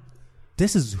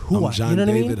 This is who I'm John you know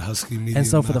what David, I mean? Husky Medium And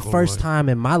so for the McElroy. first time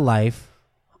in my life,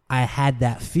 I had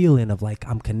that feeling of like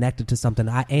I'm connected to something.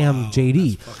 I am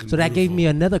JD. So that gave me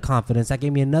another confidence. That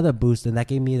gave me another boost, and that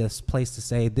gave me this place to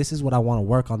say, this is what I want to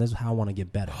work on. This is how I want to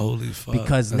get better. Holy fuck.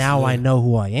 Because now I know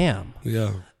who I am.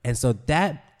 Yeah. And so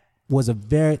that was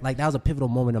that was a pivotal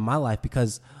moment in my life,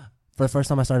 because for the first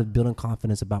time I started building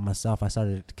confidence about myself. I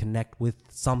started to connect with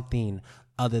something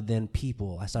other than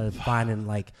people. I started finding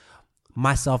like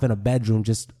myself in a bedroom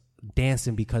just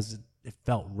dancing because it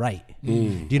felt right. Do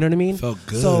you know what I mean? Felt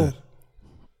good. So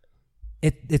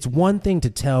it's one thing to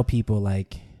tell people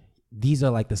like, these are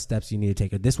like the steps you need to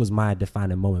take. Or this was my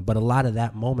defining moment. But a lot of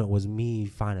that moment was me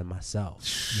finding myself.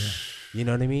 You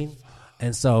know what I mean?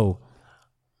 And so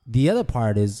the other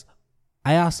part is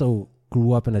I also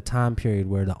grew up in a time period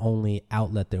where the only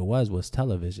outlet there was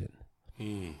television.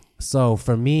 So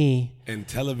for me, and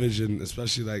television,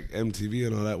 especially like MTV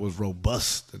and all that, was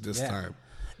robust at this time.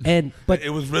 But it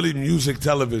was really music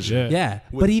television.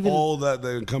 But even all that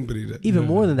accompanied it. Even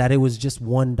more than that, it was just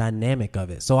one dynamic of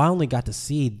it. So I only got to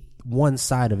see one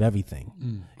side of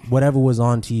everything. Whatever was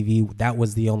on TV, that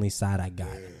was the only side I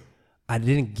got. I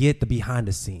didn't get the behind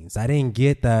the scenes. I didn't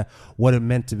get what it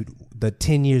meant to the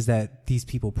 10 years that these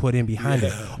people put in behind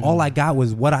it. All I got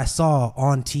was what I saw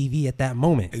on TV at that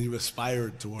moment. And you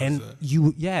aspired towards and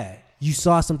that. You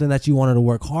saw something that you wanted to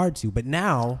work hard to. But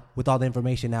now, with all the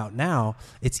information out now,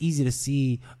 it's easy to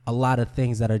see a lot of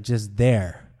things that are just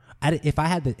there. If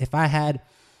I had,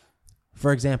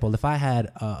 for example,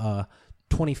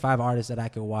 25 artists that I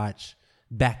could watch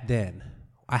back then,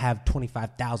 I have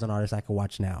 25,000 artists I could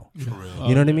watch now. For real.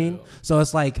 You know what I mean? So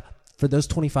it's like, for those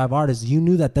 25 artists, you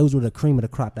knew that those were the cream of the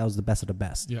crop. That was the best of the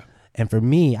best. Yeah. And for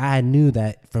me, I knew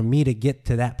that for me to get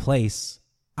to that place,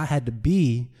 I had to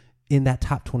be in that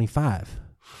top 25.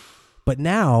 But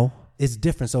now it's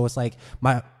different. So it's like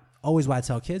always what I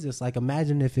tell kids, it's like,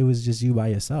 imagine if it was just you by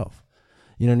yourself.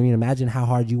 You know what I mean? Imagine how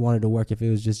hard you wanted to work if it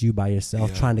was just you by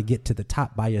yourself, trying to get to the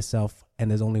top by yourself, and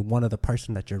there's only one other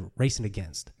person that you're racing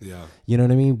against. Yeah. You know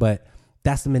what I mean? But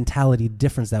that's the mentality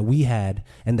difference that we had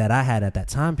and that I had at that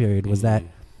time period was that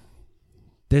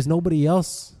there's nobody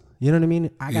else. You know what I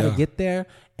mean? I got to get there.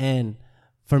 And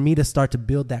for me to start to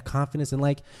build that confidence and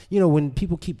when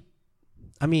people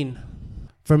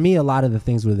for me, a lot of the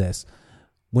things were this.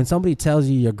 When somebody tells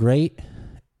you you're great,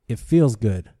 it feels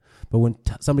good. But when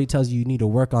somebody tells you need to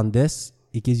work on this,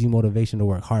 it gives you motivation to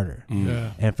work harder.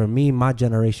 Yeah. And for me, my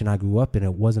generation I grew up in,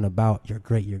 it wasn't about you're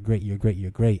great, you're great, you're great,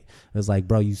 you're great. It was like,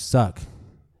 bro, you suck.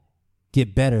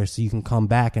 Get better so you can come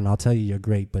back and I'll tell you you're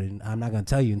great, but I'm not going to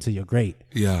tell you until you're great.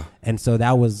 Yeah. And so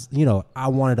that was, I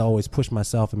wanted to always push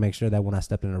myself and make sure that when I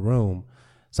stepped in a room,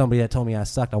 somebody that told me I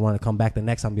sucked, I wanted to come back the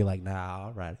next time and be like, nah,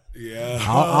 all right. Yeah.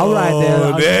 All right,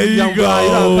 then. There you go. Guy, you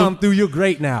don't come through. You're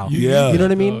great now. Yeah. You know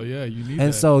what I mean? Oh, yeah, you need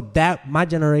and that. so my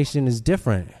generation is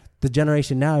different. The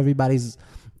generation now, everybody's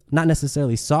not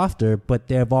necessarily softer, but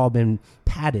they've all been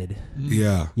padded.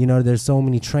 Yeah. There's so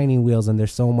many training wheels and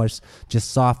there's so much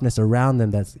just softness around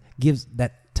them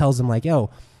that tells them like, yo,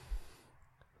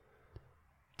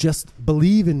 just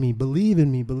believe in me, believe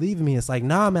in me, believe in me. It's like,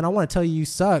 nah, man, I want to tell you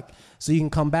suck so you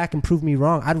can come back and prove me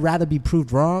wrong. I'd rather be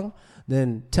proved wrong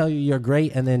than tell you you're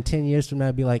great and then 10 years from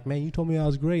now be like, man, you told me I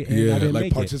was great and I didn't like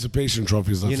make participation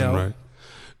trophies left and right.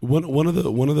 One of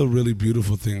the really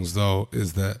beautiful things though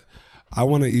is that I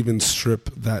want to even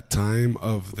strip that time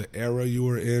of the era you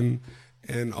were in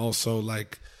and also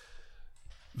like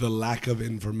the lack of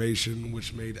information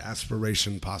which made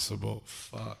aspiration possible.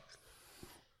 Fuck.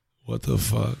 What the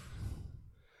fuck?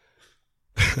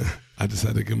 I just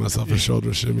had to give myself a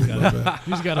shoulder shimmy. You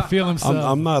just got to feel himself.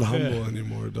 I'm not humble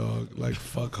anymore, dog. Like,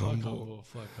 fuck humble.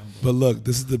 But look,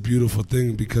 this is the beautiful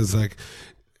thing because, like,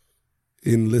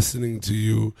 in listening to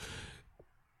you,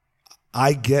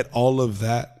 I get all of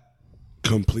that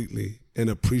completely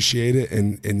and appreciate it.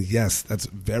 And yes, that's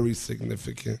very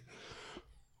significant.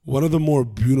 One of the more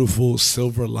beautiful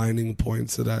silver lining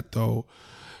points of that, though,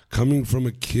 coming from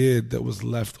a kid that was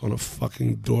left on a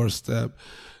fucking doorstep,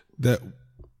 that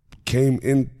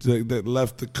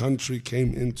left the country,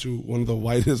 came into one of the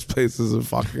whitest places in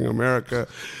fucking America.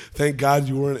 Thank God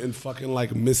you weren't in fucking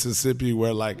like Mississippi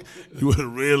where like you would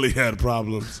have really had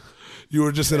problems. You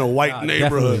were just in a white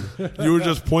neighborhood. You were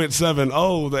just 0.7.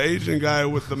 Oh, the Asian guy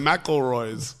with the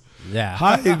McElroys. Yeah.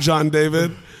 Hi, John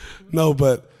David. No,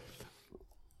 but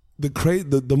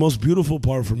the most beautiful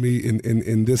part for me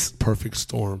in this perfect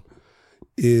storm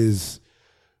is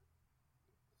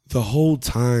the whole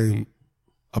time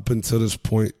up until this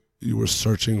point you were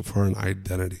searching for an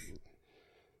identity,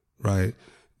 right?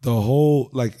 The whole,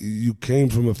 like, you came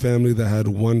from a family that had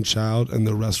one child and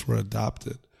the rest were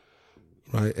adopted,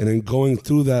 right? And then going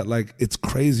through that, like, it's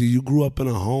crazy. You grew up in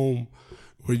a home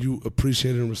where you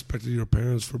appreciated and respected your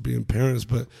parents for being parents,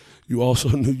 but you also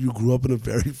knew you grew up in a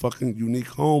very fucking unique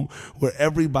home where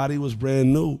everybody was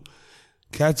brand new.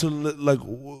 Cats are like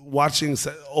watching,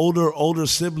 older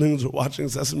siblings are watching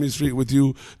Sesame Street with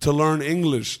you to learn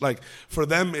English. Like, for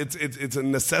them, it's a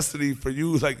necessity. For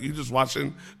you, like, you just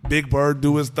watching Big Bird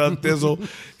do his Thug Thizzle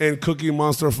and Cookie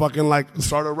Monster fucking like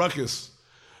start a ruckus,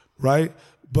 right?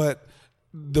 But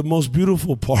the most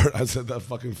beautiful part, I said that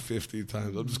fucking 50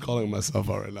 times. I'm just calling myself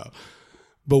out right now.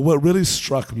 But what really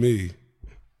struck me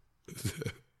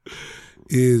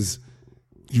is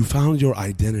you found your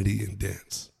identity in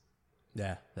dance.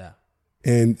 Yeah.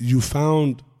 And you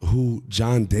found who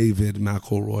John David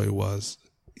McElroy was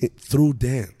through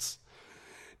dance.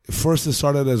 First, it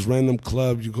started as random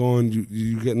club. You go on,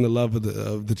 you get in the love of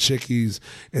the chickies,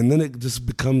 and then it just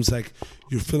becomes like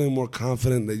you're feeling more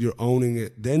confident that you're owning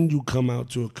it. Then you come out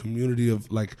to a community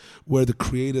of like where the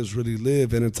creatives really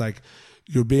live, and it's like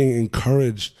you're being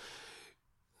encouraged.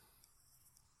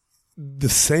 The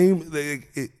same,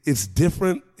 it's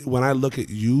different when I look at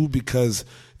you because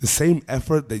the same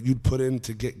effort that you'd put in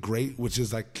to get great, which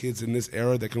is like kids in this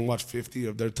era that can watch 50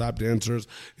 of their top dancers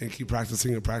and keep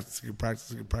practicing and practicing and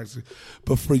practicing and practicing.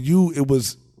 But for you, it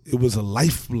was a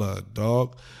lifeblood,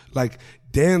 dog. Like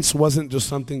dance wasn't just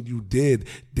something you did.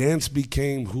 Dance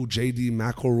became who J.D.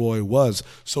 McElroy was.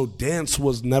 So dance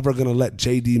was never going to let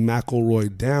J.D.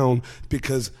 McElroy down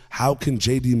because how can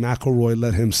J.D. McElroy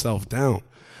let himself down?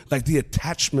 Like the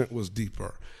attachment was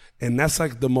deeper. And that's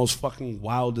like the most fucking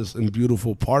wildest and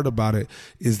beautiful part about it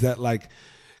is that like,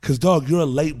 cause dog, you're a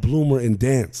late bloomer in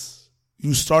dance.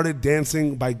 You started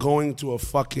dancing by going to a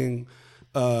fucking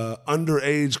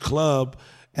underage club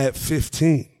at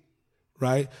 15,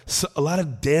 right? So a lot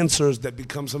of dancers that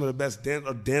become some of the best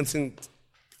are dancing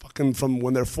fucking from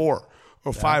when they're 4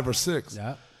 or 5 or 6.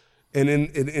 Yeah. And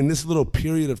in this little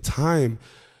period of time,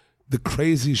 the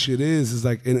crazy shit is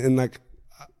like, and like,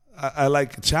 I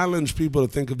like challenge people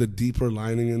to think of the deeper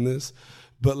lining in this,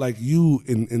 but like you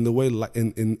in the way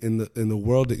in the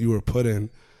world that you were put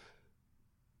in,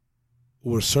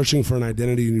 were searching for an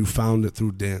identity and you found it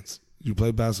through dance. You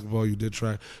played basketball, you did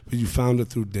track, but you found it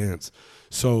through dance.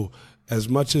 So as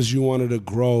much as you wanted to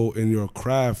grow in your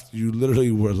craft, you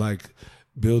literally were like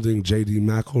building J.D.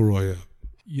 McElroy up.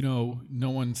 You know,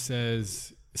 no one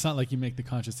says it's not like you make the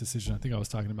conscious decision. I think I was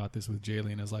talking about this with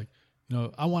Jayleen. It's like, you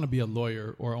know, I want to be a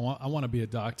lawyer, or I want to be a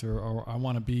doctor, or I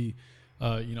want to be,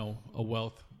 you know, a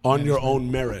wealth on management. your own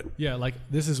merit. Yeah, like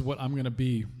this is what I'm going to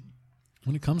be.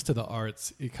 When it comes to the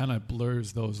arts, it kind of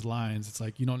blurs those lines. It's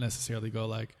like you don't necessarily go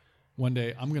like, one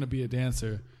day I'm going to be a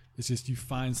dancer. It's just you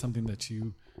find something that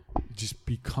you just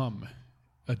become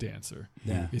a dancer.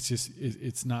 Yeah. It's just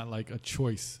it's not like a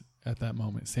choice at that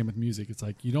moment. Same with music. It's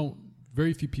like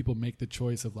very few people make the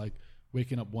choice of like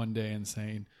waking up one day and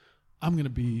saying, I'm going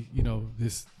to be, you know,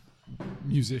 this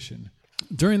musician.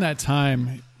 During that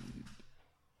time,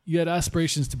 you had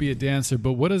aspirations to be a dancer,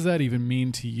 but what does that even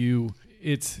mean to you?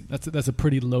 That's a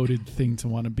pretty loaded thing to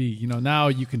want to be. You know, now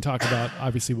you can talk about,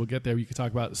 obviously we'll get there, you can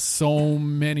talk about so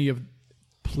many of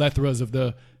plethoras of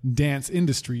the dance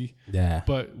industry. Yeah.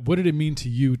 But what did it mean to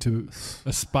you to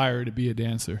aspire to be a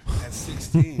dancer? At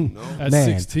 16, no? At Man.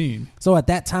 16. So at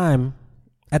that time,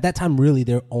 really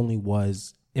there only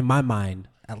was, in my mind,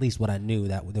 at least what I knew,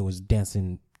 that there was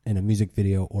dancing in a music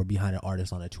video or behind an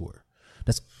artist on a tour.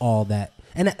 That's all that.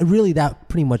 And that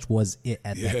pretty much was it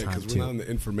at that time, Yeah, because we're not in the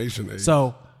information age.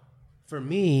 So for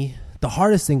me, the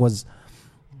hardest thing was,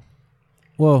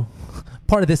 well,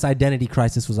 part of this identity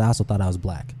crisis was I also thought I was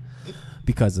black.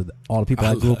 Because of all the people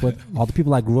I grew up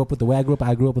with, the way I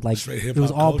grew up with, like, Straight it was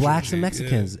hip-hop all culture blacks shit, and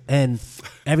Mexicans. yeah. And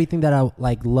everything that I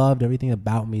like loved, everything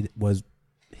about me was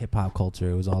hip hop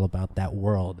culture. It was all about that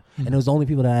world. And it was the only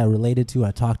people that I related to, I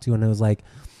talked to, and it was like,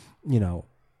 you know,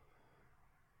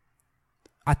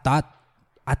 I thought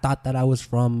that I was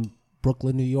from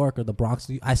Brooklyn, New York, or the Bronx.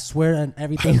 I swear, and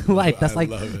everything like that's like,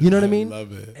 you know what I mean?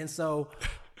 Love it. And so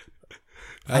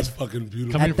That's fucking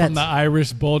beautiful. Coming from the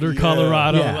Irish Boulder,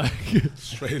 Colorado. Yeah. Like,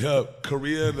 Straight up.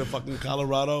 Korea, the fucking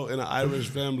Colorado, and an Irish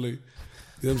family. You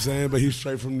know what I'm saying? But he's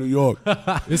straight from New York.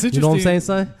 it's interesting. You know what I'm saying,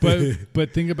 son?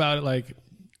 But think about it, like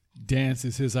dance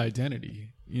is his identity,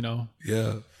 you know?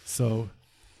 Yeah. So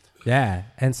Yeah.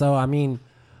 And so, I mean,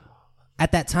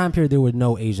 at that time period, there were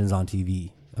no Asians on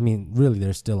TV. I mean, really,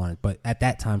 there still aren't. But at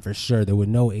that time, for sure, there were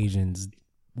no Asians,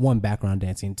 one, background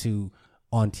dancing, two,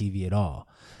 on TV at all.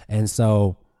 And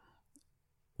so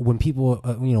when people,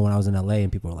 you know, when I was in LA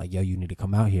and people were like, yo, you need to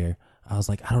come out here, I was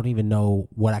like, I don't even know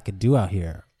what I could do out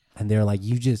here. And they're like,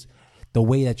 the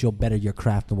way that you'll better your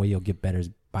craft, the way you'll get better is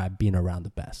by being around the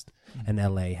best. And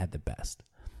LA had the best.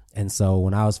 And so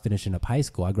when I was finishing up high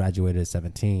school, I graduated at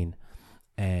 17.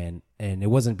 And it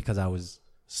wasn't because I was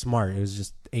smart. It was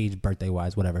just age, birthday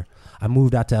wise, whatever. I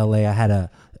moved out to LA.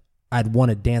 I'd won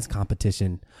a dance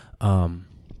competition.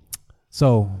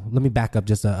 So let me back up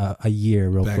just a year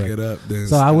real quick. Back it up. Then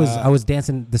So I was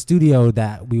dancing. The studio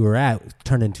that we were at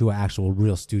turned into an actual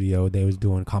real studio. They was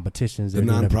doing competitions. The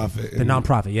nonprofit. The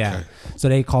nonprofit, yeah. Okay. So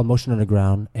they called Motion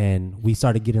Underground, and we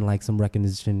started getting like some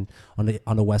recognition on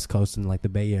the West Coast and like the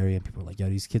Bay Area. And people were like, "Yo,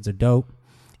 these kids are dope."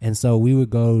 And so we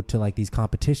would go to like these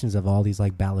competitions of all these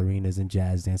like ballerinas and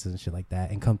jazz dancers and shit like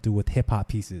that, and come through with hip hop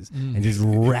pieces and just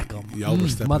wreck them. Y'all were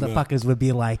stepping up. Motherfuckers would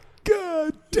be like, "Good."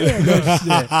 damn that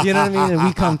shit. You know what I mean? And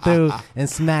we come through and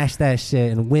smash that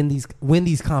shit and win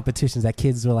these competitions that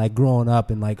kids are like growing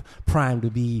up and like primed to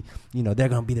be, you know, they're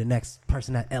gonna be the next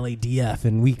person at LADF,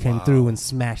 and we came through and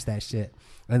smashed that shit.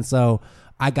 And so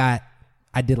I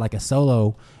did like a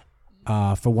solo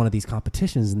for one of these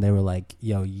competitions, and they were like,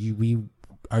 yo, we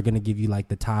are going to give you like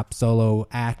the top solo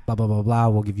act, blah, blah, blah, blah.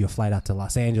 We'll give you a flight out to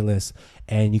Los Angeles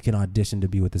and you can audition to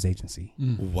be with this agency.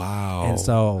 Wow. And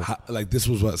so like this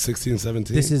was what, 16,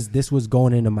 17? This was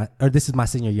going into this is my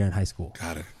senior year in high school.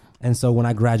 Got it. And so when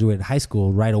I graduated high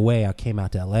school, right away, I came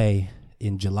out to LA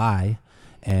in July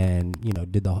and, you know,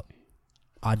 did the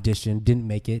audition, didn't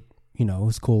make it, you know, it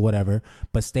was cool, whatever,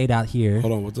 but stayed out here.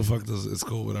 Hold on. What the fuck does it's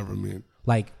cool, whatever mean?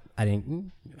 Like, I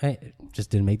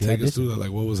just didn't make the audition. Take us through that. Like,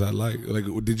 what was that like? Like,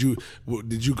 did you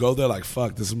go there like,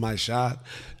 fuck, this is my shot?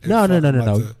 No.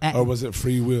 Or was it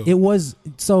free will? It was,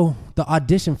 so the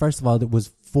audition, first of all, it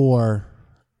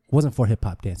wasn't for hip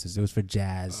hop dancers. It was for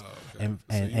jazz. Okay.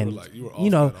 And you were you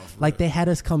know, off like they had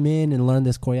us come in and learn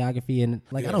this choreography, and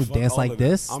like, I don't dance like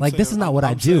this. Like, this is not what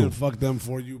I do. Saying fuck them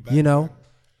for you. Back you know?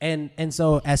 then. And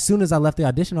so as soon as I left the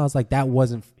audition, I was like,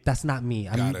 that's not me.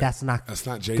 I mean, that's not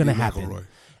JD gonna happen. McElroy.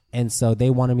 And so they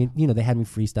wanted me, you know, they had me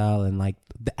freestyle, and like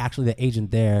the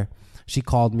agent there, she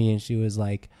called me and she was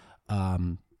like,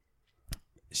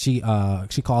 she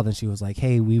called and she was like,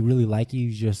 hey, we really like you,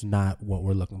 you're just not what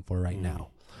we're looking for right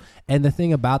now. And the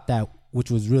thing about that, which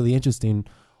was really interesting,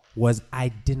 was I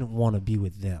didn't want to be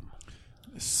with them.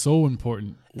 So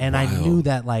important. And I knew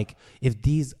that like if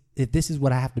this is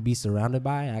what I have to be surrounded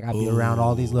by, I gotta be around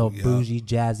all these little bougie,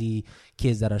 jazzy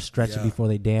kids that are stretching before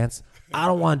they dance. I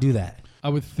don't want to do that. I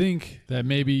would think that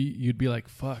maybe you'd be like,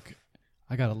 fuck,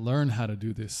 I got to learn how to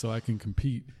do this so I can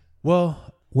compete.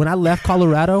 Well, when I left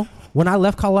Colorado,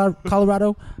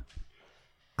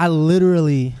 I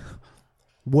literally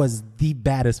was the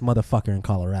baddest motherfucker in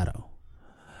Colorado.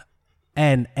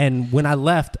 And when I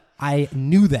left, I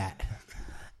knew that.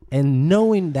 And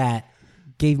knowing that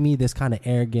gave me this kind of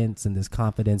arrogance and this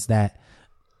confidence that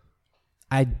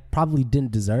I probably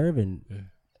didn't deserve. And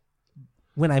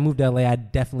when I moved to LA, I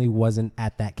definitely wasn't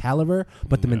at that caliber,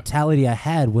 but the mentality I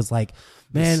had was like,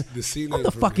 man, I'm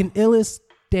the fucking illest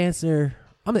dancer.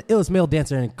 I'm the illest male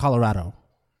dancer in Colorado,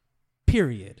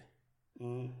 period.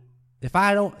 If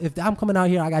I'm coming out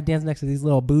here, I got dancing next to these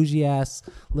little bougie ass,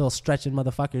 little stretching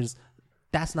motherfuckers.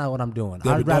 That's not what I'm doing.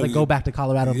 I'd rather go back to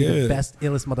Colorado and be the best,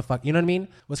 illest motherfucker. You know what I mean?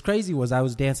 What's crazy was I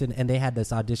was dancing and they had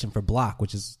this audition for Block,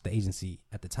 which is the agency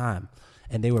at the time.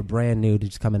 And they were brand new,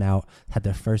 just coming out, had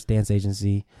their first dance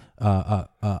agency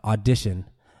audition.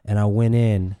 And I went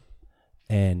in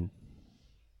and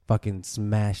fucking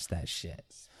smashed that shit,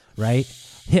 right?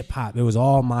 Hip hop, it was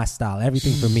all my style,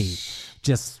 everything for me.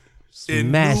 Just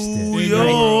smashed it. In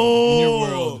your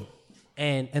world.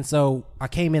 And so I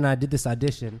came in, I did this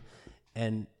audition,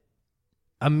 and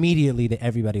immediately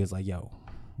everybody was like, yo,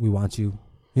 we want you.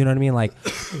 You know what I mean? Like,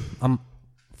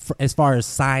 as far as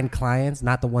signed clients,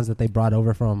 not the ones that they brought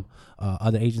over from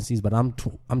other agencies, but I'm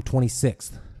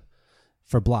 26th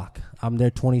for Block. I'm their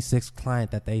 26th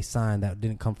client that they signed that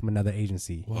didn't come from another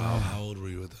agency. Wow. How old were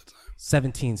you at that time?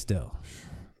 17 still.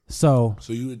 So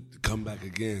you would come back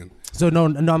again. So no,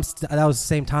 that was the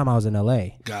same time I was in LA.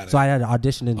 Got it. So I had an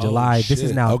audition in July. Shit. This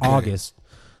is now Okay. August.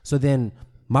 So then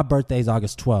my birthday is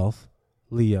August 12th.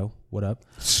 Leo, what up?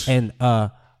 And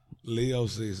Leo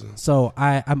season. so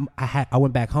I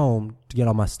went back home to get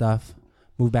all my stuff,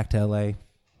 moved back to LA,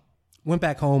 went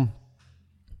back home,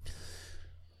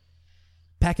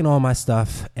 packing all my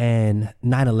stuff, and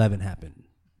 9/11 happened.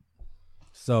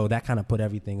 So that kind of put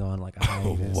everything on like a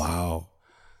hiatus. Wow.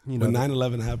 You know, When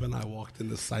 9/11 happened, I walked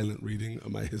into silent reading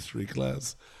of my history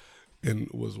class and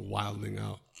was wilding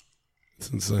out.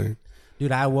 It's insane.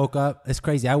 dude, I woke up. It's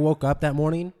crazy. I woke up that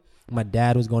morning. My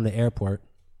dad was going to the airport.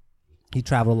 He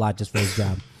traveled a lot just for his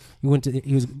job.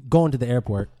 He was going to the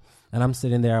airport, and I'm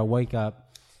sitting there. I wake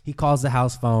up. He calls the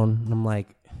house phone, and I'm like,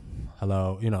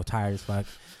 hello, tired as fuck.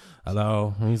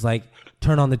 Hello. And he's like,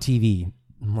 turn on the TV.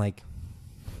 I'm like,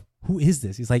 who is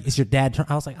this? He's like, it's your dad.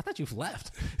 I was like, I thought you've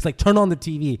left. He's like, turn on the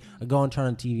TV. I go and turn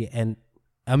on the TV, and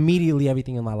immediately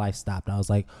everything in my life stopped. I was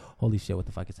like, holy shit, what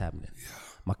the fuck is happening? Yeah.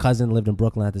 My cousin lived in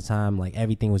Brooklyn at the time. Like,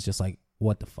 everything was just like,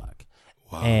 what the fuck?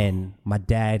 Wow. And my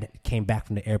dad came back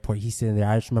from the airport. He's sitting there.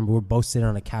 I just remember we're both sitting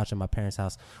on the couch at my parents'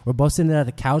 house. We're both sitting there at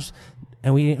the couch,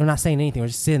 and we're not saying anything. We're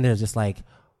just sitting there just like,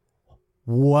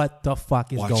 what the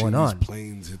fuck is going on? These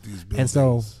planes hit these buildings.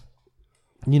 And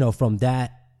so, from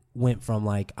that, went from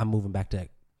like, I'm moving back to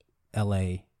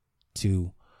LA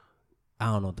to, I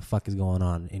don't know what the fuck is going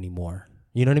on anymore.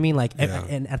 You know what I mean? Like,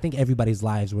 and I think everybody's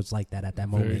lives was like that at that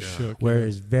moment. Shook, where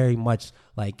it's very much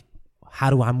like, how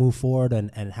do I move forward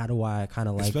and how do I kind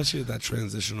of like, especially at that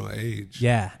transitional age.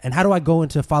 yeah, and how do I go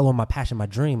into following my passion, my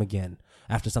dream again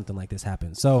after something like this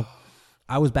happens? So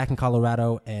I was back in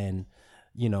Colorado, and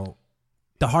you know,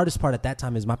 the hardest part at that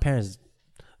time is my parents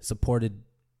supported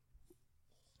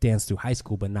dance through high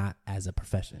school, but not as a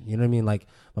profession. You know what I mean? Like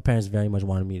my parents very much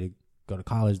wanted me to go to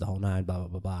college, the whole nine, blah blah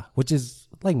blah blah, which is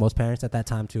like most parents at that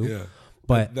time too. Yeah,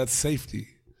 but that's safety.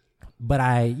 But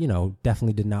I, you know,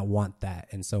 definitely did not want that.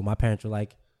 And so my parents were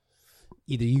like,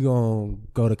 either you gonna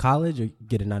go to college or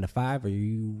get a 9-to-5 or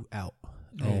you out.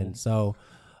 Oh. And so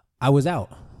I was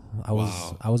out. I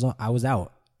was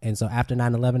out. And so after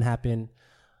 9/11 happened,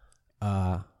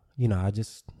 you know, I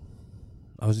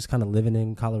was just kind of living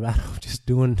in Colorado, just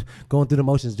going through the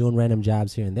motions, doing random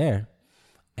jobs here and there.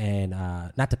 And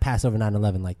not to pass over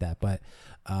 9/11 like that, but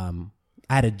I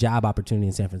had a job opportunity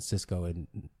in San Francisco in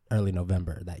early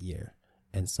November that year.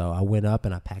 And so I went up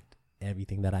and I packed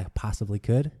everything that I possibly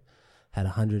could. Had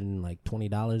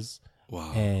 $120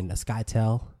 and a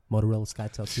SkyTel, Motorola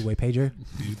SkyTel 2-way pager.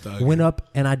 Went up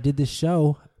and I did this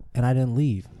show and I didn't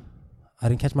leave. I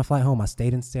didn't catch my flight home. I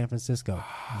stayed in San Francisco.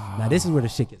 Now this is where the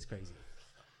shit gets crazy.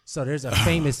 So there's a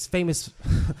famous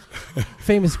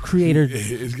creator,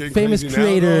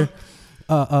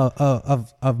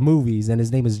 of movies, and his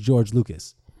name is George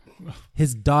Lucas.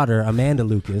 His daughter, Amanda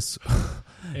Lucas.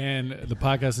 And the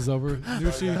podcast is over.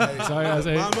 Nushi, sorry, I was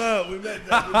Mama, we made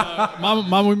that.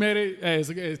 Mama, we made it. Hey, it's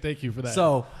okay. Thank you for that.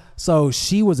 So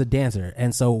she was a dancer,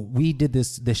 and so we did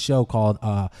this show called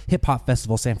Hip Hop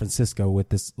Festival San Francisco with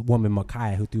this woman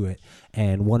Makaya who threw it,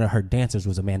 and one of her dancers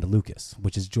was Amanda Lucas,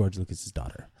 which is George Lucas's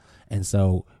daughter. And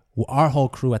so our whole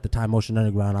crew at the time, Motion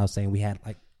Underground, I was saying we had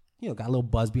like, you know, got a little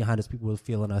buzz behind us. People were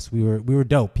feeling us. We were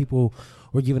dope. People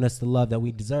were giving us the love that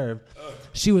we deserved.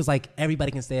 She was like,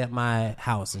 everybody can stay at my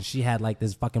house. And she had like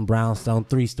this fucking brownstone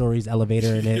 3 stories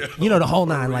elevator in it. You know, the whole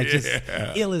nine, like just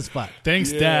ill as fuck.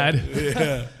 Thanks, Dad.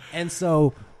 Yeah. And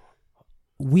so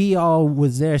we all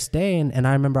was there staying. And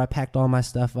I remember I packed all my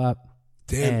stuff up.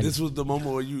 Damn, this was the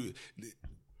moment where you...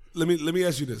 Let me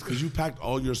ask you this, because you packed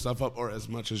all your stuff up, or as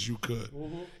much as you could.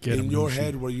 In your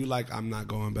head, were you like, I'm not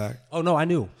going back? Oh no, I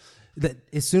knew that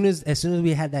as soon as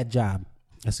we had that job,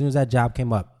 as soon as that job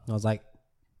came up, I was like,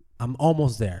 I'm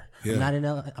almost there. Yeah. I'm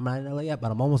not in LA yet, but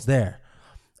I'm almost there.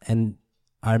 And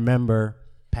I remember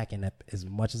packing up as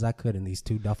much as I could in these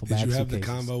 2 duffel bags. Did you have suitcases.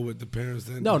 the combo with the parents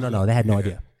then? No. They had no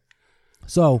idea.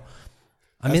 So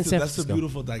I'm in San Francisco. That's the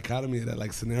beautiful dichotomy of that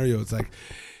like scenario. It's like.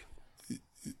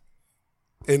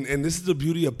 And this is the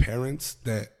beauty of parents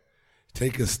that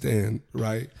take a stand,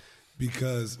 right?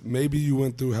 Because maybe you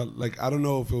went through hell, like, I don't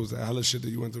know if it was the hella shit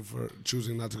that you went through for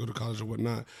choosing not to go to college or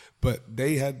whatnot, but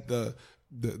they had the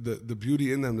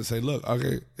beauty in them to say, look,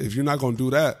 okay, if you're not going to do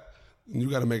that, you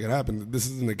got to make it happen. This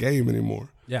isn't a game anymore.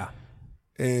 Yeah.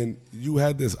 And you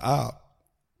had this op,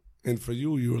 and for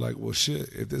you were like, well, shit,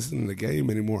 if this isn't a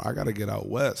game anymore, I got to get out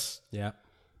west. Yeah.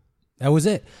 That was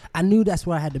it. I knew that's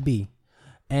where I had to be.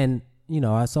 And you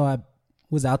know, I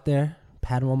was out there,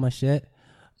 patting on my shit.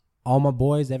 All my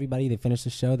boys, everybody, they finished the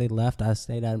show. They left. I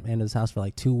stayed at Amanda's house for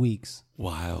like 2 weeks.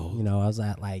 Wow. You know, I was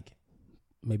at like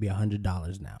maybe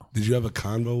 $100 now. Did you have a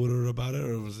convo with her about it,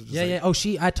 or was it just yeah. Oh,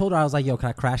 I told her, I was like, yo, can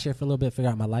I crash here for a little bit, figure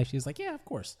out my life? She was like, yeah, of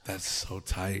course. That's so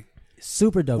tight.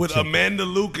 Super dope. With chick. Amanda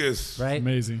Lucas. Right?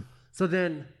 Amazing. So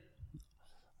then,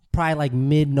 probably like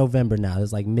mid-November now. It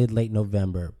was like mid-late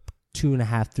November,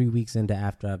 2.5, 3 weeks into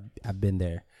after I've been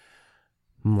there.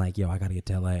 I'm like, yo, I got to get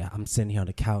to LA. I'm sitting here on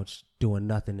the couch doing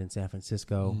nothing in San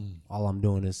Francisco. All I'm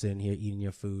doing is sitting here eating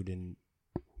your food, and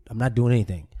I'm not doing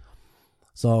anything.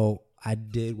 So I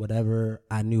did whatever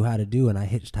I knew how to do, and I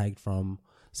hitchhiked from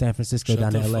San Francisco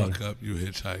down to LA. Shut the fuck up, you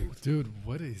hitchhiked. Dude,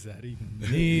 what does that even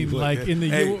mean? Like in the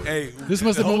hey, this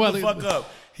must have been hold the fuck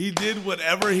up. He did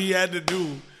whatever he had to do,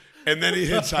 and then he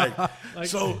hitchhiked. Like,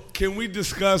 so can we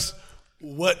discuss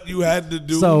what you had to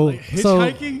do? So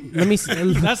hitchhiking? Let me.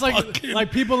 That's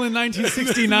like people in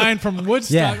 1969 from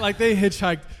Woodstock. Yeah. Like they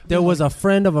hitchhiked. There was a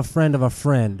friend of a friend of a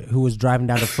friend who was driving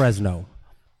down to Fresno,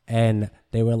 and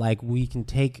they were like, "We can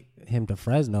take him to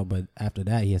Fresno, but after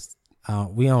that,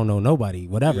 we don't know nobody,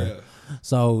 whatever." Yeah.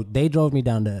 So they drove me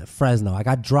down to Fresno. I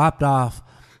got dropped off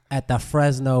at the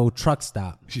Fresno truck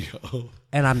stop, Yo.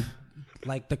 and I'm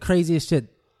like the craziest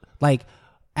shit. Like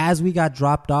as we got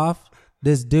dropped off,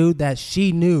 this dude that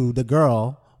she knew, the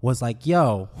girl, was like,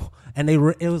 yo. And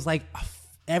it was like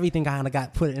everything kind of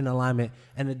got put in alignment.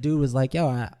 And the dude was like, yo,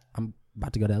 I'm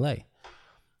about to go to LA.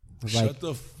 Shut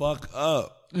the fuck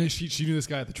up. And she knew this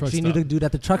guy at the truck stop. She knew the dude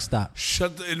at the truck stop.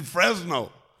 In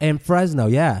Fresno. In Fresno,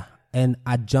 yeah. And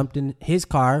I jumped in his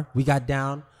car. We got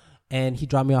down, and he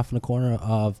dropped me off in the corner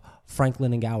of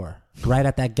Franklin and Gower, right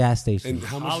at that gas station. And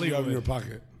how much do you have in your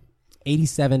pocket?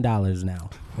 $87 now.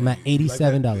 I'm at $87,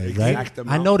 Like that right? exact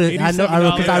amount? I know that.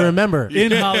 Because I remember.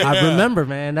 In Hollywood. I remember,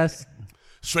 man. That's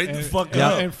Straight the fuck and,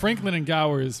 up. and Franklin and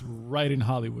Gower is right in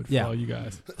Hollywood for all you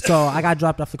guys. so. I got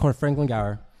dropped off the corner of Franklin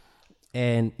Gower,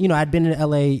 and I'd been in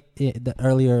LA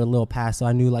earlier a little past, so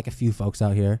I knew like a few folks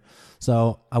out here.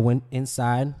 So I went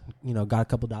inside, got a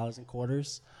couple dollars in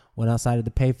quarters, went outside of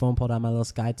the payphone, pulled out my little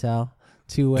SkyTel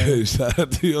two-way. Hey, shout out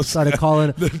to your Started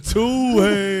calling. the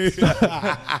two-way.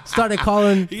 Started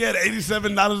calling. He had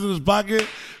 $87 in his pocket,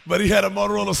 but he had a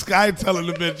Motorola SkyTel in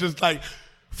the bit, just like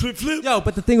flip. Yo,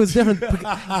 but the thing was different.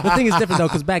 The thing is different though,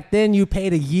 because back then you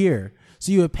paid a year,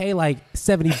 so you would pay like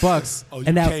 $70, Oh, you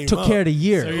and that came took up. care of the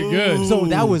year. So you're good. So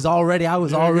that was already. I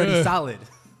was already good. solid.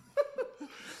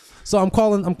 So I'm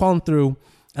calling through,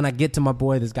 and I get to my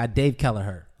boy, this guy Dave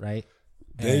Kelleher, right?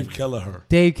 Dave Kelleher.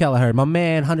 Dave Kelleher, my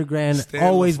man, 100 grand, Stanley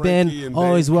always Frankie been, and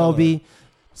always Dave will Kelleher. be.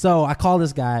 So I call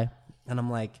this guy, and I'm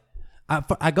like,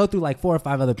 I go through like 4 or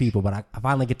 5 other people, but I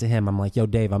finally get to him. I'm like, yo,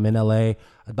 Dave, I'm in LA.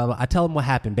 Blah, blah. I tell him what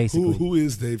happened, basically. Who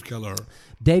is Dave Kelleher?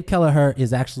 Dave Kelleher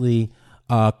is actually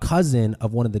a cousin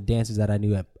of one of the dancers that I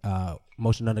knew at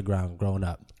Motion Underground growing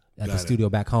up at the studio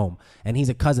back home. And he's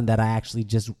a cousin that I actually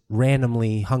just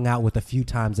randomly hung out with a few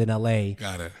times in LA.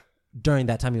 Got it. During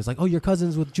that time, he was like, oh, you're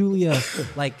cousins with Julia.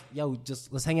 Like, yo,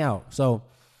 just let's hang out. So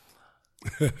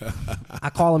I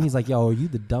call him. He's like, yo, are you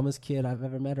the dumbest kid I've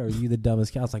ever met, or are you the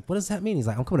dumbest kid? I was like, what does that mean? He's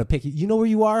like, I'm coming to pick you. You know where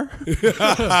you are? He's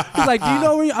like, do you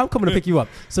know where you are? I'm coming to pick you up.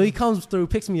 So he comes through,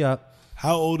 picks me up.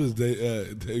 How old is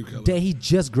Dave Kelleher? He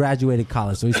just graduated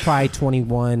college, so he's probably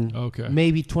 21, Okay.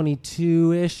 maybe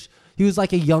 22-ish. He was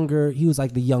like the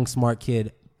young smart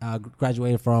kid,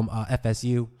 graduated from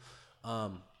FSU.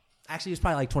 Actually, he was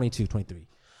probably like 22, 23.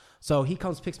 So he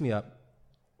comes, picks me up.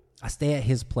 I stay at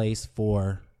his place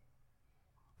for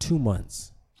 2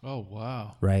 months, Oh,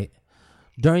 wow. right?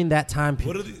 During that time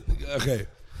What period. are the, okay.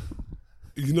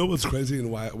 You know what's crazy and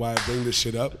why I bring this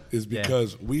shit up is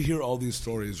because we hear all these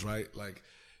stories, right? Like,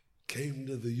 came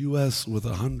to the U.S. with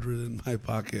 100 in my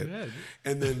pocket,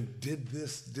 and then did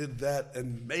this, did that,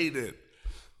 and made it.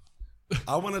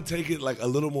 I want to take it like a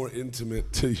little more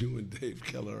intimate to you and Dave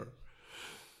Kelleher,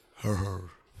 her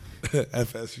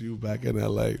FSU back in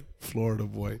L.A., Florida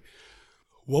boy.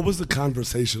 What was the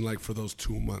conversation like for those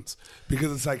 2 months?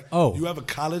 Because it's like, you have a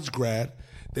college grad,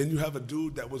 then you have a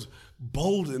dude that was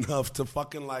bold enough to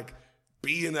fucking like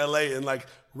be in LA and like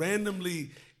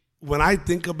randomly, when I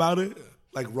think about it,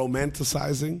 like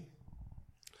romanticizing,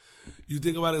 you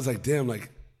think about it, it's like, damn, like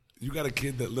you got a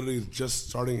kid that literally is just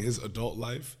starting his adult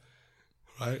life,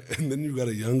 right? And then you got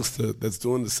a youngster that's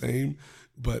doing the same,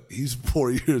 but he's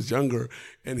 4 years younger,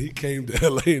 and he came to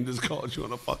LA and just called you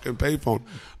on a fucking payphone.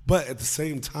 But at the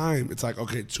same time, it's like,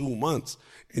 okay, 2 months,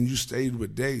 and you stayed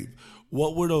with Dave.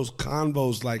 What were those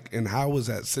convos like, and how was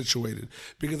that situated?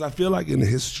 Because I feel like in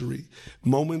history,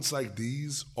 moments like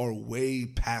these are way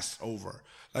passed over.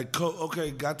 Like,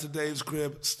 okay, got to Dave's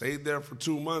crib, stayed there for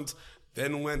 2 months,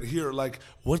 then went here. Like,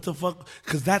 what the fuck?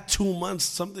 Because that 2 months,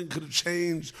 something could have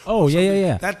changed. Oh,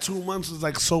 yeah. That 2 months is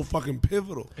like so fucking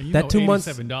pivotal. And you That know 2 months-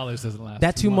 $87 doesn't last.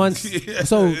 That 2 months. Yeah.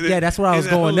 So, yeah, that's where I was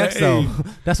In going LA. next, though.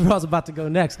 That's where I was about to go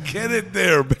next. Get it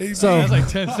there, baby. So- That's like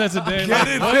 10 cents a day. Get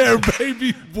it there,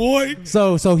 baby boy.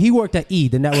 So he worked at E,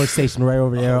 the network station right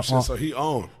over there. Oh, shit, so he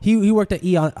owned. He worked at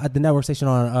E at the network station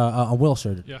on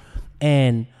Wilshire. Yeah.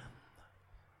 And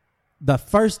the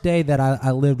first day that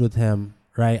I lived with him,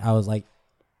 right, I was like,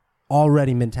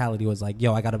 already mentality was like,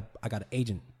 yo, I got an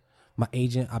agent. My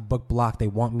agent, I booked block. They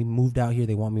want me moved out here.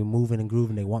 They want me moving and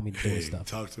grooving. They want me doing stuff.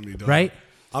 Talk to me, dog. Right?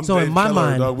 I'm So Dave in my Kelleher,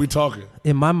 mind- dog, we talking.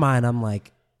 In my mind, I'm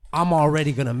like, I'm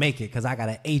already gonna make it because I got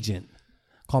an agent.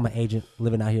 Call my agent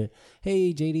living out here.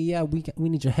 Hey JD, yeah, we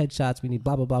need your headshots. We need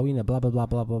blah blah blah. We need blah blah blah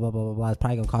blah blah blah blah blah blah. It's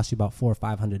probably gonna cost you about $400 or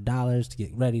 $500 to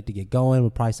get ready to get going. We'll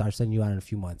probably start sending you out in a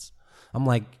few months. I'm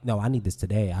like, no, I need this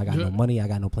today. I got no money. I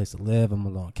got no place to live. I'm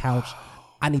on a couch.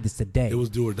 I need this today. It was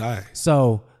do or die.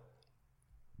 So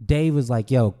Dave was like,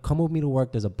 yo, come with me to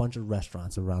work. There's a bunch of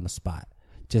restaurants around the spot.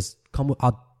 Just come.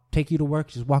 I'll take you to work.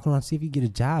 Just walk around, see if you get a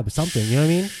job or something. You know what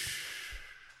I mean?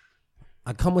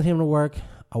 I come with him to work.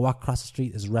 I walk across the street.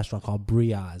 There's a restaurant called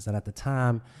Briaz. And at the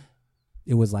time,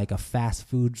 it was like a fast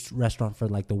food restaurant for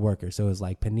like the workers. So it was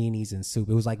like paninis and soup.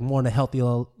 It was like more on the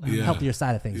healthier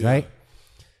side of things, right?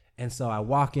 And so I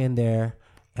walk in there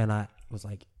and I was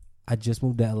like, I just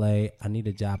moved to LA. I need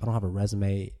a job. I don't have a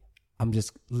resume. I'm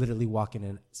just literally walking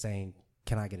in saying,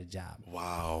 can I get a job?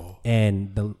 Wow.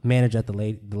 And the manager at the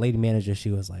lady manager,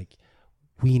 she was like,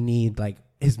 we need like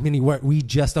as many work. We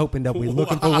just opened up. We're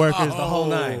looking for workers the whole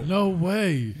night. No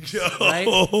way. Yo,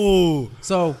 Right?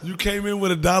 So you came in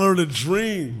with $1 to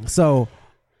dream. So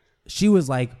she was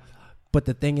like, but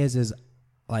the thing is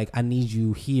like, I need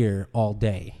you here all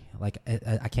day. Like,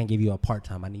 I can't give you a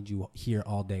part-time. I need you here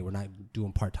all day. We're not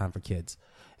doing part-time for kids.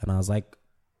 And I was like,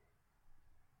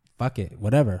 fuck it,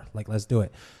 whatever. Like, let's do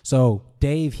it. So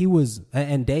Dave,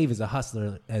 and Dave is a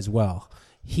hustler as well.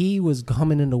 He was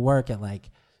coming into work at like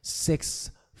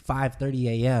 5:30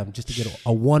 a.m. just to get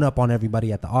a one-up on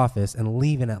everybody at the office and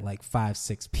leaving at like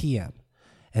 6 p.m.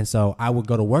 And so I would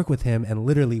go to work with him and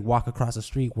literally walk across the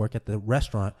street, work at the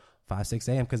restaurant 6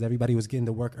 a.m. because everybody was getting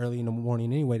to work early in the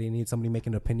morning anyway. They need somebody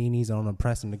making the paninis on the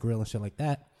press and the grill and shit like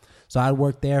that. So I'd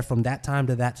work there from that time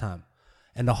to that time.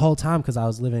 And the whole time, because I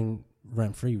was living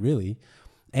rent-free, really,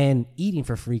 and eating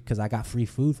for free because I got free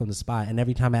food from the spot. And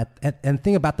every time and the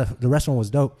thing about the restaurant was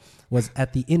dope was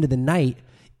at the end of the night,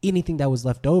 anything that was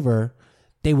left over,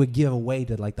 they would give away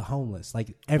to like the homeless. Like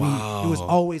it was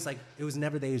always like, it was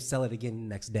never they would sell it again the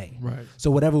next day. Right.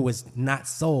 So whatever was not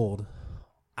sold,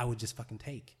 I would just fucking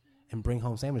take and bring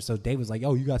home sandwiches. So Dave was like,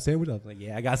 "Oh, you got sandwiches?" I was like,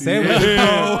 "Yeah, I got sandwiches."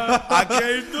 Yeah. I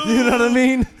came through. You know what I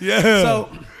mean? Yeah. So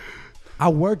I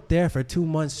worked there for 2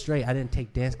 months straight. I didn't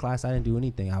take dance class. I didn't do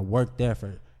anything. I worked there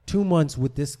for 2 months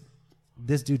with this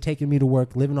dude taking me to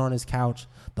work, living on his couch,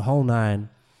 the whole nine,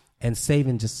 and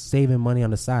saving money on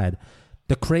the side.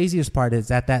 The craziest part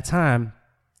is at that time,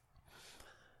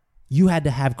 you had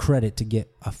to have credit to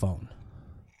get a phone.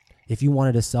 If you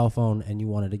wanted a cell phone and you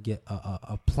wanted to get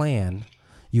a plan,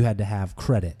 you had to have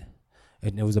credit.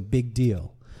 And it was a big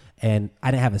deal. And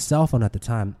I didn't have a cell phone at the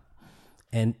time.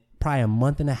 And probably a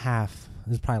month and a half,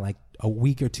 this is probably like a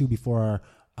week or two before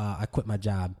I quit my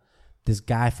job, this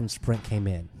guy from Sprint came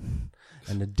in.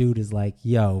 And the dude is like,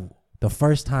 yo, the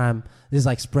first time, this is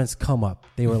like Sprint's come up.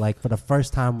 They were like, for the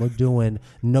first time, we're doing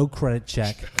no credit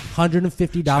check,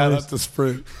 $150. Shout out to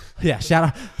Sprint. Yeah, shout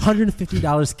out,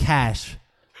 $150 cash.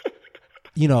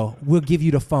 You know, we'll give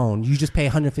you the phone. You just pay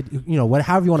 $150, you know,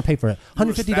 however you want to pay for it.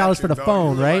 $150 for the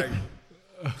phone, right?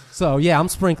 Like, so, yeah, I'm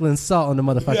sprinkling salt on the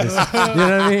motherfuckers. You know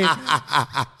what I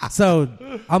mean?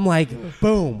 So, I'm like,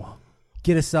 boom,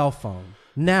 get a cell phone.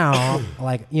 Now,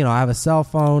 like, you know, I have a cell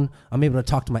phone. I'm able to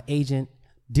talk to my agent,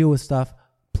 deal with stuff,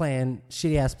 playing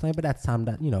shitty-ass plan. But at the time,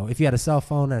 that, you know, if you had a cell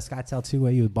phone and a SkyTel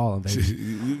two-way, you was balling, baby.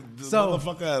 The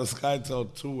motherfucker had a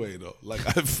SkyTel two-way, though. Like,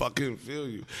 I fucking feel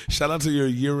you. Shout out to your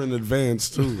year in advance,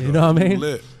 too. You know what I mean?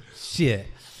 Lit. Shit.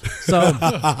 So,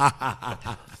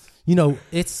 you know,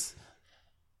 it's,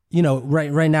 you know,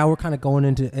 right now we're kind of going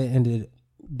into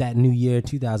that new year,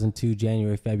 2002,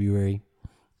 January, February.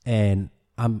 And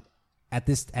I'm at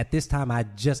this time, I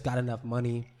just got enough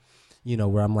money, you know,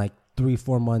 where I'm like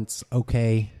 3-4 months,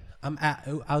 okay.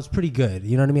 I was pretty good.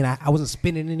 You know what I mean? I wasn't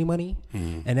spending any money,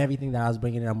 and everything that I was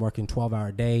bringing in, I'm working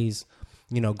 12-hour days,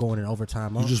 you know, going in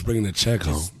overtime. You're just bringing the check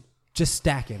home. Just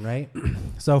stacking, right?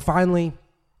 So finally,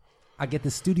 I get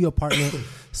this studio apartment,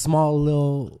 small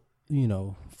little, you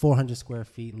know, 400 square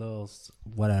feet, little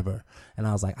whatever. And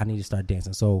I was like, I need to start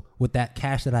dancing. So with that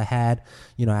cash that I had,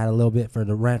 you know, I had a little bit for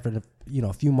the rent for the, you know,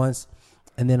 a few months.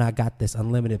 And then I got this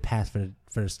unlimited pass for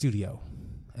the studio.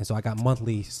 And so I got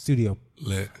monthly studio.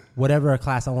 Lit. Whatever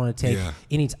class I want to take,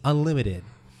 it's unlimited.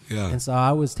 Yeah. And so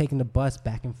I was taking the bus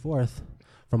back and forth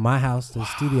from my house to the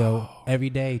studio every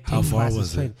day. How far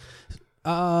was it?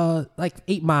 Like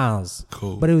 8 miles.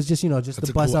 Cool. But it was just, you know, just That's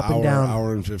the bus cool up and down.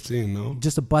 Hour and 15, no?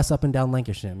 Just a bus up and down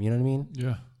Lancashire. You know what I mean?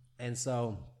 Yeah. And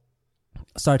so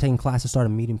I started taking classes, started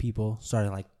meeting people,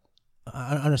 started like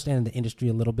understanding the industry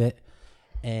a little bit.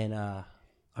 And I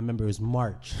remember it was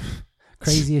March.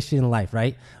 Craziest shit in life,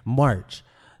 right? March.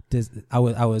 I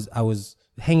was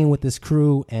hanging with this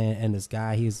crew and this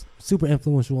guy. He's super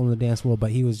influential in the dance world, but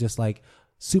he was just like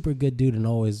super good dude and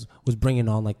always was bringing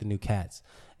on like the new cats.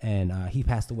 And he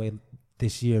passed away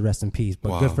this year, rest in peace.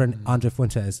 But good friend Andre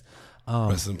Fuentes,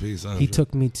 rest in peace, Andre. He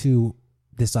took me to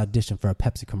this audition for a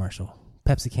Pepsi commercial,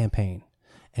 Pepsi campaign,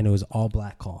 and it was all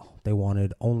black call. They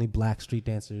wanted only black street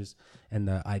dancers, and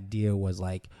the idea was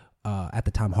like, at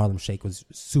the time Harlem Shake was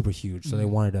super huge, so they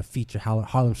wanted to feature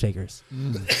Harlem Shakers.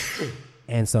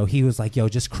 And so he was like, yo,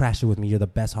 just crash it with me. You're the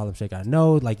best Harlem Shaker I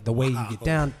know. Like the way you get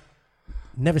down.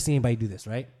 Never seen anybody do this,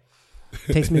 right?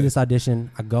 Takes me to this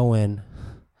audition. I go in.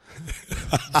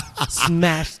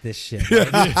 Smash this shit.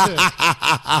 Right?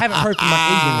 I haven't heard from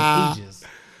my agent in ages.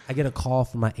 I get a call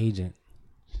from my agent.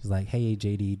 She's like, hey,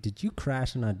 JD, did you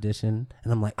crash an audition?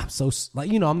 And I'm like, I'm so,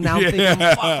 like, you know, I'm now thinking,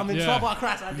 fuck, I'm in trouble. I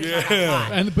crashed an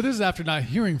audition. But this is after not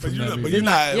hearing from them. But you're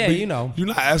not, you know. You're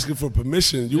not asking for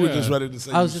permission. You were just ready to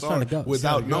say I was just trying to go.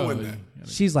 without knowing that.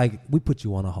 She's like, we put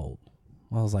you on a hold.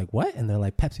 I was like, what? And they're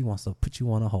like, Pepsi wants to put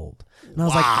you on a hold. And I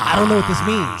was like, I don't know what this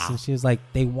means. And she was like,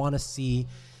 they want to see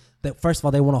that. First of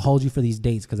all, they want to hold you for these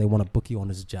dates because they want to book you on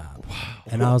this job. Wow.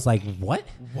 And I was like, what?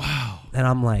 Wow. And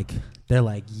I'm like, they're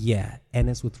like, yeah. And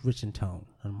it's with Rich and Tone.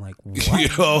 I'm like,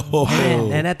 what? Yo.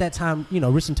 And at that time, you know,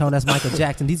 Rich and Tone, that's Michael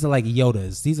Jackson. These are like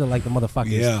Yodas. These are like the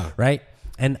motherfuckers. Yeah. Right?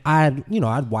 And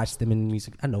I'd watched them in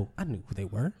music. I knew who they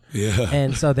were. Yeah.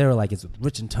 And so they were like, it's with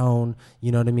Rich and Tone.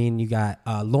 You know what I mean? You got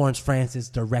Lawrence Francis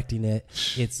directing it.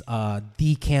 It's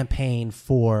the campaign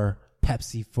for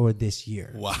Pepsi for this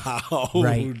year. Wow.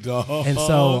 Right. Dog. And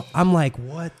so I'm like,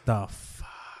 what the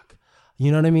fuck?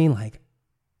 You know what I mean? Like,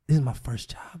 this is my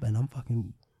first job and I'm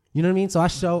fucking, you know what I mean? So I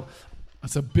show.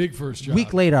 That's a big first job.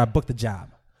 Week later, I booked the job.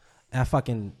 And I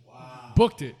fucking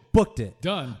Booked it. booked it.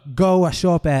 Done. Go. I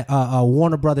show up at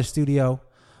Warner Brothers studio.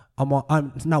 I'm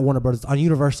not Warner Brothers, on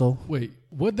Universal. Wait,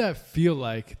 what'd that feel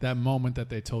like, that moment that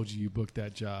they told you booked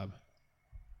that job?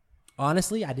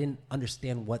 Honestly, I didn't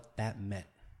understand what that meant.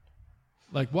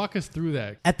 Like, walk us through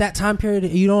that. At that time period, I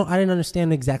didn't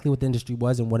understand exactly what the industry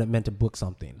was and what it meant to book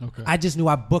something. Okay. I just knew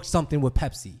I booked something with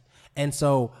Pepsi. And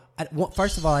so,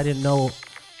 first of all, I didn't know.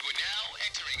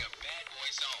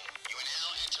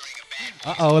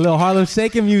 Uh-oh, a little Harlem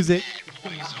Shaking music.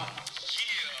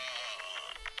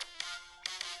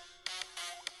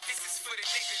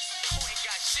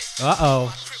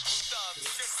 Uh-oh.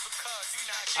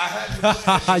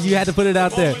 You had to put it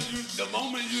out there. The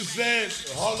moment you said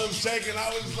Harlem Shaking, I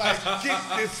was like, get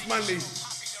this money.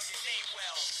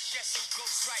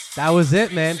 That was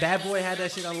it, man. Bad Boy had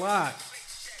that shit unlocked.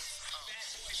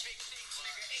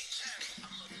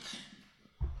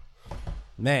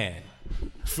 Man.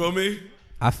 Feel me?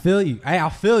 I feel you. Hey, I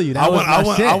feel you. That was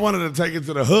my shit. I wanted to take it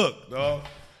to the hook, dog.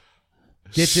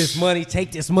 Get this money.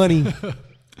 Take this money. All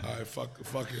right, fuck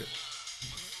it.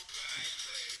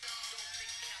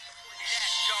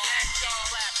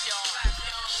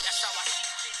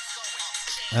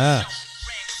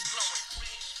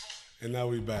 And now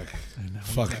we back.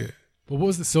 Fuck it. But what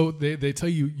was the, so they tell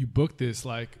you booked this,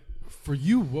 like, for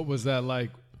you, what was that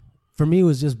like? For me, it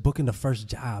was just booking the first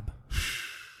job.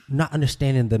 Not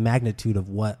understanding the magnitude of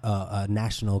what a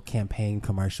national campaign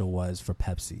commercial was for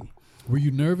Pepsi. Were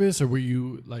you nervous or were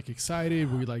you like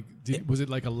excited? Were you like, was it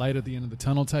like a light at the end of the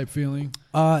tunnel type feeling?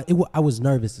 I was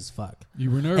nervous as fuck.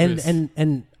 You were nervous,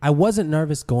 and I wasn't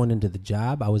nervous going into the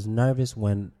job. I was nervous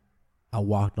when I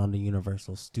walked on the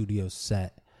Universal Studios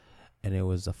set, and it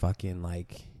was a fucking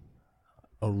like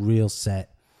a real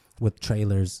set with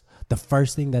trailers. The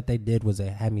first thing that they did was they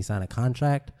had me sign a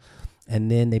contract.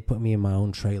 And then they put me in my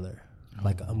own trailer,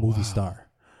 like a movie star.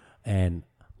 And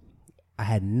I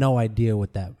had no idea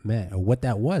what that meant or what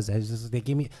that was. It's just, they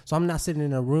gave me, so I'm not sitting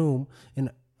in a room in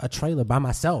a trailer by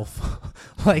myself.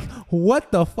 Like,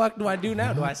 what the fuck do I do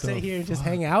now? Do I sit here and just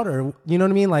hang out, or you know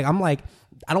what I mean? Like, I'm like,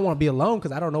 I don't want to be alone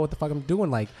because I don't know what the fuck I'm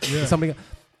doing. Like, somebody.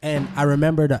 And I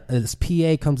remember this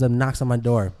PA comes up, knocks on my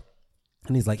door,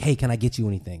 and he's like, "Hey, can I get you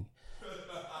anything?"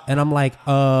 And I'm like,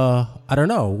 I don't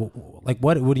know. Like,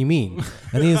 what do you mean?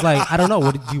 And he's like, I don't know.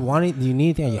 What do you want? Do you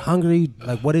need anything? Are you hungry?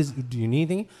 Like, do you need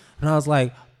anything? And I was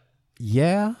like,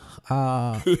 yeah.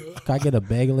 Can I get a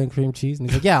bagel and cream cheese? And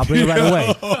he's like, yeah, I'll bring it right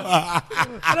away.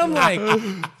 And I'm like,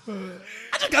 I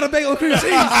just got a bagel and cream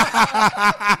cheese.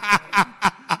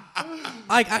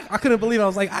 Like, I couldn't believe it. I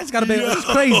was like, I just got a bagel. It's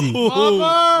crazy.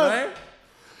 Right?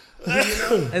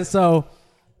 And so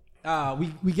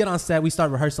we get on set, we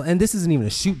start rehearsal, and this isn't even a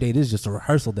shoot day, this is just a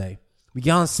rehearsal day. We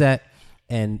get on set,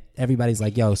 and everybody's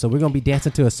like, yo, so we're going to be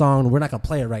dancing to a song, we're not going to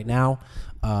play it right now,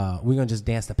 we're going to just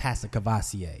dance to Pass the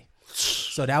Cavassier.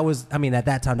 So that was, I mean, at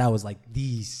that time, that was like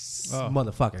the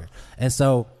motherfucker. And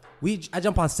so I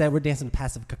jump on set, we're dancing to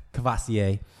Pass the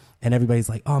Cavassier, and everybody's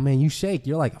like, oh man, you shake,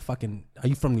 you're like a fucking, are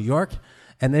you from New York?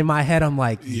 And in my head, I'm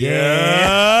like,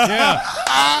 yeah.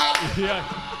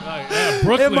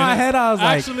 Brooklyn. In my head, I was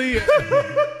actually,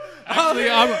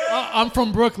 I'm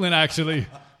from Brooklyn, actually.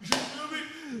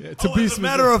 As a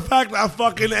matter of fact, I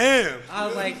fucking am. I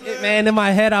was like, man, in my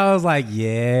head, I was like,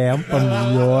 yeah, I'm from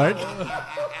New York.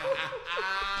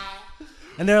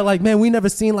 And they're like, man, we never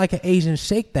seen like an Asian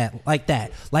shake that. Like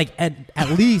at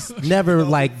least never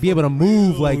like be able to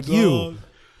move like you.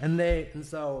 And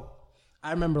so I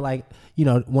remember like, you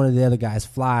know, one of the other guys,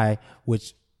 Fly,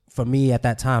 which for me at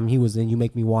that time, he was in You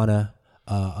Make Me Wanna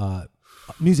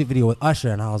music video with Usher.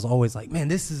 And I was always like,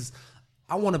 man,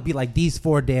 I want to be like these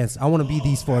four dance. I want to be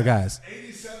these four guys.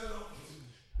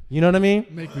 You know what I mean?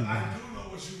 Make me wanna.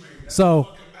 So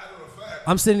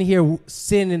I'm sitting here,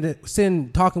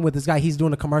 talking with this guy. He's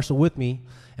doing a commercial with me,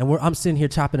 and I'm sitting here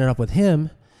chopping it up with him.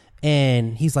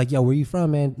 And he's like, yo, where you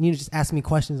from, man? You know, just ask me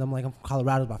questions. I'm like, I'm from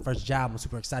Colorado. It's my first job. I'm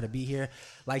super excited to be here.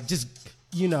 Like, just,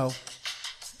 you know,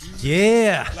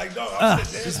 yeah. Like, dog,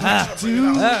 this is what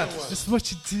you do. This is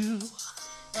what you do.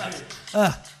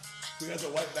 We got the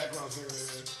white background singer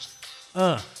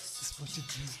right This is what you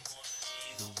do.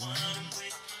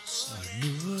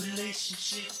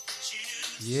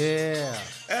 Yeah.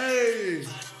 Hey.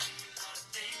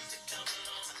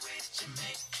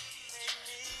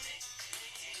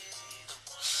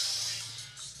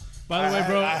 By the way,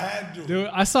 bro, I had to. dude,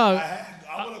 I I saw.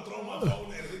 want to throw my phone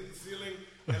and hit the ceiling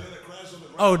and let it crash on the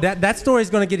ground. Oh, that story's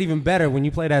going to get even better when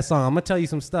you play that song. I'm going to tell you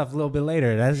some stuff a little bit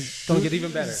later. That's going to get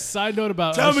even better. Side note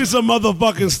about Tell Usher. me some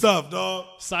motherfucking stuff, dog.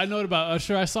 Side note about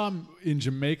Usher. I saw him in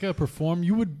Jamaica perform.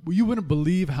 You wouldn't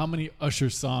believe how many Usher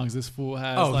songs this fool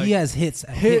has. Oh, like, he has hits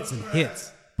and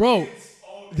hits. bro.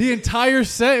 The entire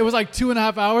set, it was like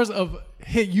 2.5 hours of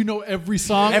hit. You know every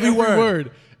song, Every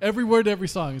word. every word, every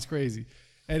song. It's crazy.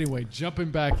 Anyway,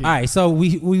 jumping back in. All right, so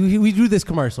we do this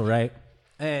commercial, right?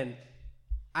 And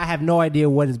I have no idea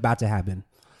what is about to happen.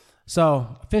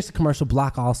 So I finish the commercial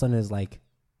block. All of a sudden is like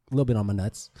a little bit on my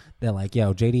nuts. They're like,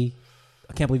 yo, JD,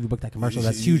 I can't believe you booked that commercial.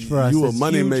 That's huge for us. You a That's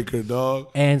money huge. maker, dog.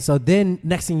 And so then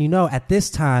next thing you know, at this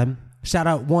time, shout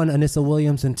out 1, Anissa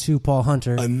Williams, and 2, Paul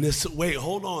Hunter. Wait,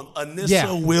 hold on.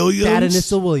 Anissa Williams? That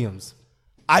Anissa Williams.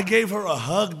 I gave her a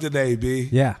hug today, B.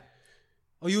 Yeah.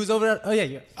 Oh, you was over there? Oh,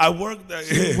 yeah. I worked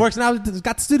there. Works now,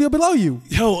 got the studio below you.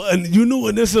 Yo, and you knew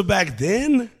Anissa back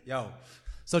then? Yo.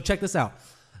 So check this out.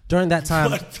 During that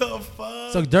time. What the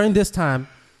fuck? So during this time,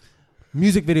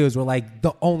 music videos were like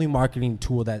the only marketing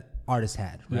tool that artists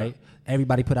had, right? Yeah.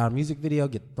 Everybody put out a music video,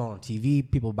 get thrown on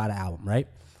TV, people buy the album, right?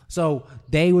 So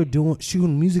they were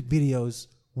shooting music videos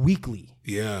weekly.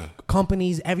 Yeah.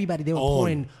 Companies, everybody, they were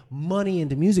pouring money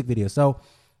into music videos. So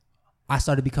I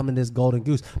started becoming this golden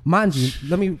goose. Mind you,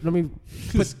 let me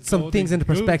put some things into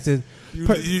perspective. You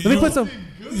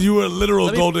were a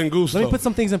literal golden goose. Let me put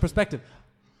some things in perspective.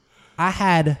 I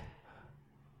had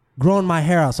grown my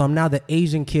hair out, so I'm now the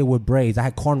Asian kid with braids. I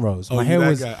had cornrows. My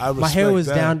hair was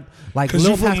down like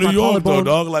little past my collarbone.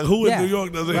 Though, dog. Like who in New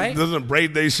York doesn't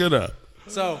braid they shit up?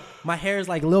 So my hair is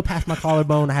like a little past my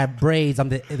collarbone. I have braids. I'm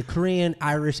the Korean,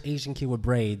 Irish, Asian kid with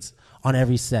braids on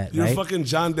every set. You're right? fucking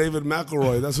John David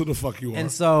McElroy. That's who the fuck you are.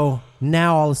 And so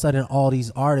now all of a sudden, all these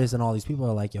artists and all these people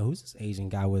are like, "Yo, who's this Asian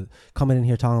guy with coming in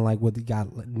here talking like with he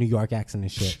got New York accent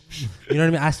and shit?" You know what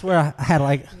I mean? I swear I had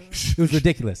like it was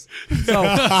ridiculous. So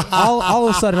all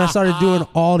of a sudden, I started doing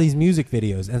all these music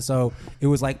videos, and so it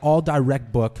was like all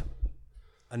direct book.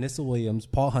 Anissa Williams,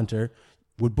 Paul Hunter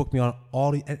would book me on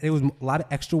all the. It was a lot of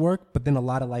extra work, but then a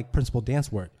lot of like principal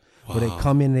dance work where they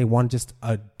come in and they want just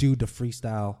a dude to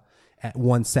freestyle at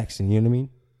one section. You know what I mean?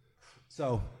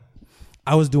 So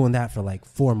I was doing that for like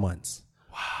 4 months,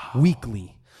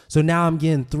 weekly. So now I'm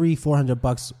getting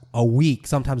 $300-400 a week.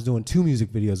 Sometimes doing 2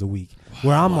 music videos a week.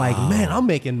 Where I'm like, man, I'm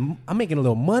making a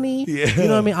little money. Yeah. You know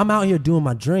what I mean? I'm out here doing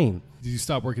my dream. Did you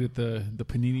stop working at the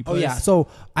Panini place? Oh yeah. So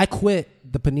I quit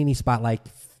the Panini spot like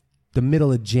the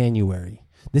middle of January.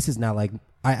 This is now like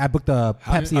I booked a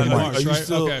Pepsi in March. Are you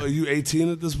still? Okay. Are you 18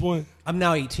 at this point? I'm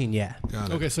now 18. Yeah.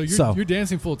 Okay, so you're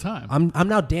dancing full time. I'm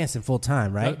now dancing full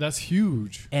time, right? That's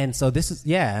huge. And so this is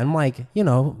I'm like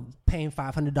paying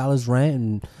 $500 rent,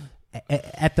 and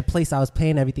at the place I was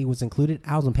paying everything was included.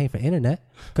 I wasn't paying for internet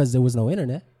because there was no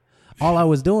internet. All I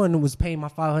was doing was paying my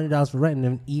 $500 for rent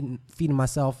and eating, feeding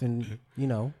myself, and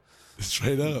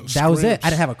straight up. That was it. I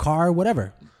didn't have a car,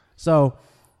 whatever. So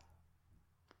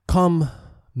come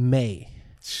May.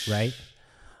 Right,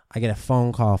 I get a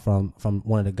phone call from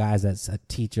one of the guys that's a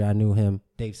teacher. I knew him,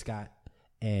 Dave Scott,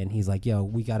 and he's like, "Yo,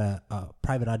 we got a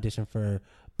private audition for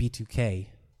B2K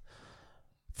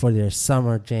for their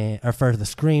summer jam or for the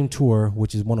Scream tour,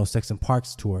 which is 106 and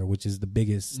Parks tour, which is the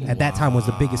biggest at that time was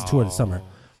the biggest tour of the summer.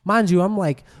 Mind you, I'm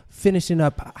like finishing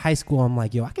up high school. I'm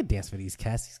like, yo, I could dance for these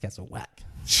cats. These cats are whack.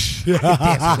 I could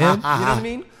dance for them. You know what I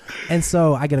mean? And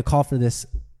so I get a call for this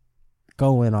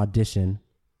go in audition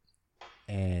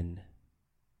and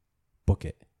book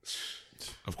it.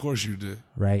 Of course you did.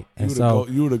 Right? And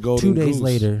you were the golden 2 days goose.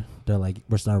 later, they're like,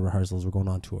 we're starting rehearsals. We're going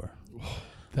on tour.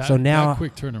 That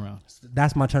quick turnaround.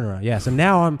 That's my turnaround. Yeah. So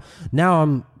now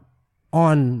I'm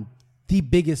on the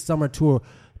biggest summer tour.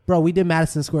 Bro, we did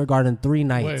Madison Square Garden 3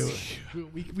 nights.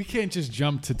 Wait. We can't just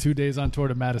jump to 2 days on tour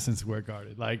to Madison Square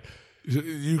Garden. Like,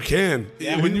 you can.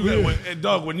 Yeah, when you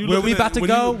we're about to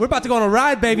go on a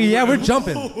ride, baby. Yeah, we're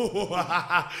jumping.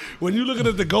 When you're looking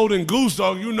at the Golden Goose,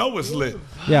 dog, you know it's lit.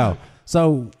 Yo,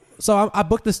 so I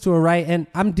booked this tour, right? And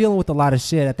I'm dealing with a lot of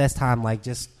shit at this time, like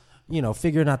just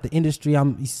figuring out the industry.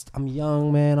 I'm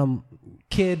young, man. I'm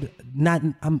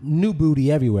new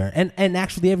booty everywhere. And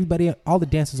actually everybody, all the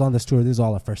dancers on this tour, this is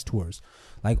all our first tours.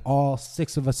 Like all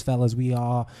 6 of us fellas, we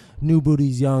all new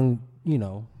booties, young,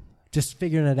 just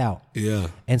figuring it out. Yeah.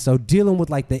 And so dealing with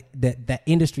like that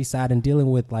industry side and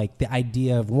dealing with like the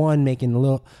idea of making a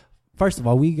little. First of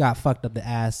all, we got fucked up the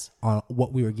ass on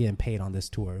what we were getting paid on this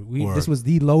tour. This was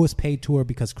the lowest paid tour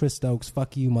because Chris Stokes,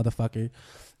 fuck you, motherfucker,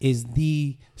 is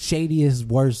the shadiest,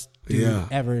 worst dude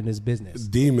ever in this business.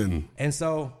 Demon. And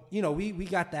so, we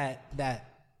got that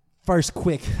first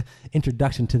quick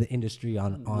introduction to the industry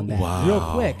on that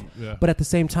real quick. Yeah. But at the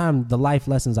same time, the life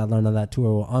lessons I learned on that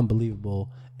tour were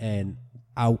unbelievable. And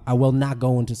I will not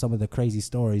go into some of the crazy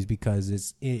stories because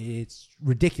it's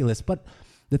ridiculous. But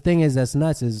the thing is that's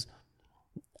nuts is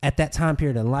at that time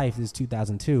period in life, this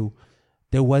 2002,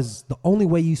 there was the only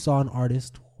way you saw an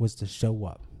artist was to show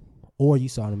up or you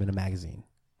saw them in a magazine.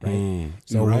 Right.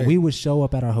 So when we would show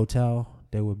up at our hotel,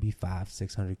 there would be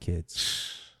 500-600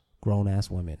 kids, grown ass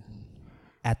women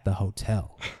at the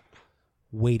hotel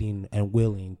waiting and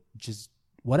willing, just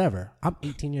whatever. I'm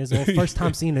 18 years old. First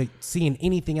time seeing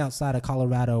anything outside of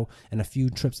Colorado and a few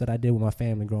trips that I did with my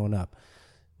family growing up.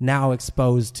 Now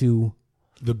exposed to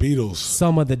the Beatles,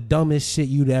 some of the dumbest shit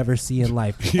you'd ever see in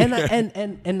life.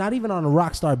 And not even on a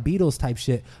rock star Beatles type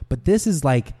shit, but this is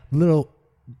like little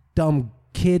dumb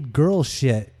kid girl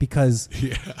shit because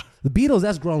the Beatles,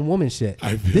 that's grown woman shit.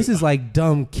 This is like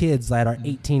dumb kids that are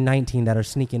 18, 19 that are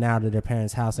sneaking out of their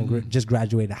parents' house and just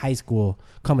graduated high school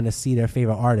coming to see their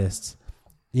favorite artists.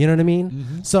 You know what I mean?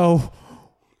 Mm-hmm. So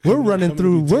we're running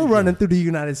through the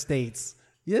United States.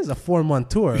 Yeah, it's a 4-month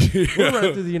tour. We're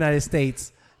running through the United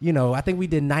States. I think we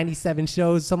did 97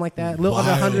 shows, something like that. A little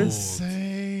under 100.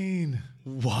 Insane.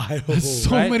 Wild. That's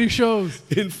so many shows.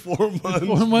 In 4 months. In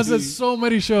 4 months, that's so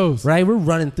many shows. Right? We're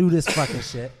running through this fucking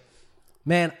shit.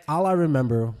 Man, all I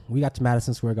remember, we got to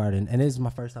Madison Square Garden, and this is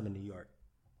my first time in New York.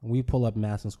 We pull up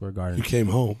Madison Square Garden. You came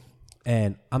home.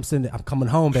 And I'm sitting there, I'm coming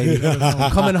home, baby.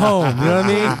 I'm coming home. You know what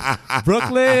I mean?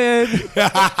 Brooklyn.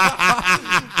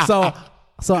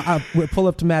 So I would pull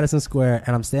up to Madison Square,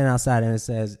 and I'm standing outside, and it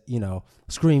says,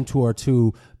 Scream Tour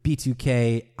 2,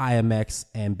 B2K, IMX,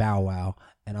 and Bow Wow.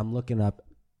 And I'm looking up,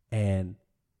 and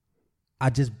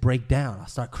I just break down. I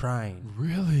start crying.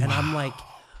 Really? And I'm like,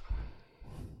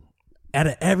 out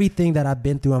of everything that I've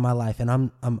been through in my life, and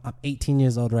I'm 18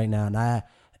 years old right now, and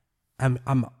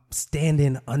I'm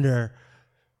standing under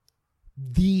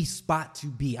the spot to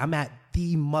be. I'm at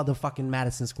the motherfucking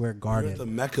Madison Square Garden. You're at the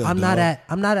Mecca. I'm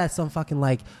not at some fucking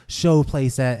like show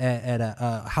place at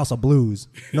a House of Blues.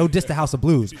 No diss to House of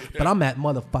Blues, but I'm at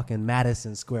motherfucking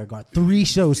Madison Square Garden. 3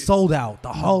 shows sold out,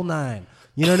 the whole 9.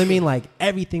 You know what I mean? Like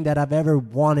everything that I've ever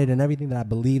wanted and everything that I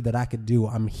believed that I could do,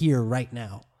 I'm here right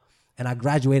now. And I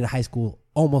graduated high school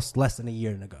almost less than a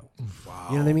year ago. Wow.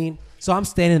 You know what I mean? So I'm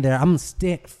standing there. I'm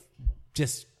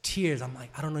just tears. I'm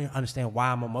like, I don't understand why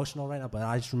I'm emotional right now, but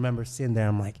I just remember sitting there.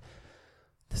 I'm like,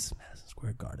 this is Madison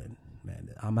Square Garden, man.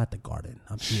 I'm at the Garden.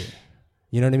 I'm here.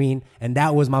 You know what I mean? And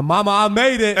that was my mama. I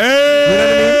made it.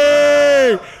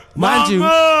 Hey! You know what I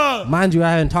mean? Mind you,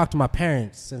 I haven't talked to my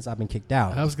parents since I've been kicked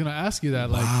out. I was going to ask you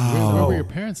that. Like, where were your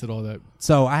parents at all that?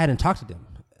 So I hadn't talked to them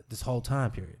this whole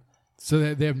time period.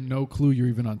 So they have no clue you're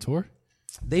even on tour?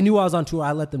 They knew I was on tour.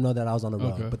 I let them know that I was on the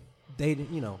road. Okay. But they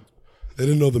didn't, They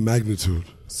didn't know the magnitude.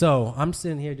 So I'm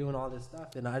sitting here doing all this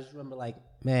stuff, and I just remember like,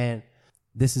 man,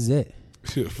 this is it.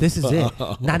 This is it.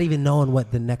 Not even knowing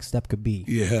what the next step could be.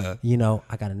 Yeah.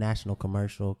 I got a national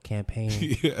commercial campaign.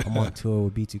 Yeah. I'm on tour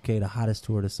with B2K, the hottest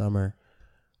tour of the summer.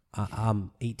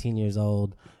 I'm 18 years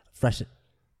old, fresh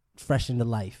into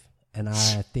life, and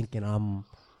I thinking I'm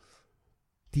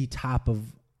the top of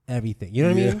everything. You know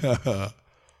what I mean?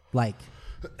 Like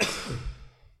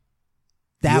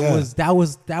that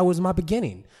was my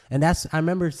beginning. And I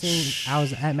remember I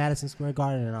was at Madison Square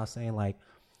Garden, and I was saying like,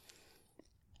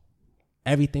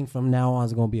 everything from now on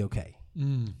is going to be okay.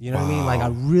 You know what I mean? Like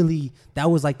that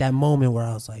was like that moment where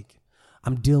I was like,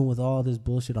 I'm dealing with all this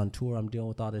bullshit on tour. I'm dealing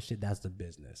with all this shit. That's the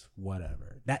business.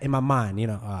 Whatever. That in my mind,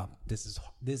 this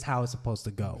is how it's supposed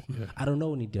to go. Yeah. I don't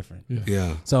know any different.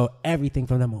 Yeah. So everything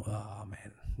from them, oh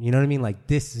man, you know what I mean? Like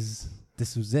this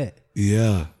was it.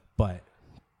 Yeah. But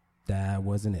that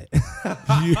wasn't it. That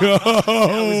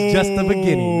was just the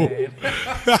beginning, man.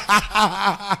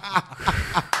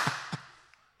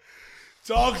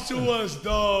 Talk to us,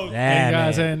 dog. Yeah, hey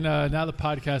guys, man. And now the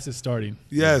podcast is starting.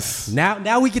 Yes.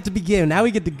 Now we get to begin. Now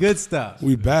we get the good stuff.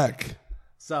 We back.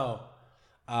 So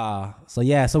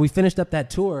we finished up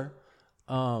that tour.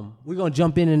 We're gonna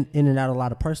jump in and out a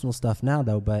lot of personal stuff now,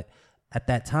 though. But at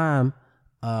that time,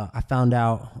 I found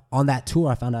out on that tour,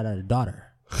 I found out I had a daughter.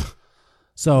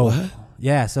 So,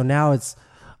 yeah, so now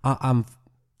I'm,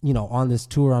 on this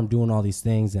tour, I'm doing all these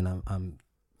things and I'm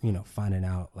finding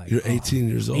out like. You're 18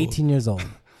 years old. 18 years old.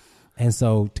 And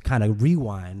so to kind of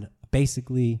rewind,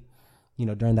 basically,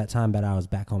 during that time that I was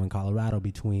back home in Colorado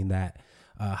between that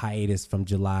hiatus from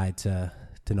July to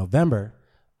November,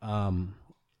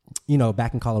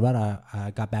 back in Colorado,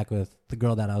 I got back with the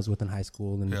girl that I was with in high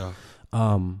school and,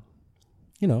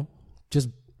 just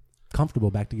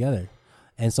comfortable back together.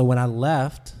 And so when I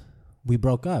left, we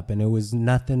broke up and it was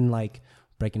nothing like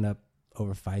breaking up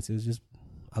over fights. It was just,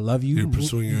 I love you. You're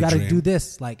pursuing your You got to dream. do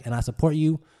this, and I support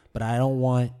you, but I don't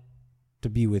want to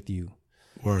be with you.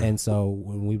 Word. And so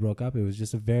when we broke up, it was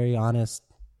just a very honest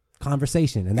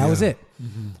conversation, and that was it.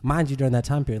 Mm-hmm. Mind you, during that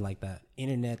time period, like the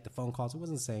internet, the phone calls, it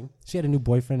wasn't the same. She had a new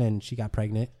boyfriend and she got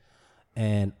pregnant,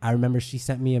 and I remember she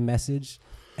sent me a message,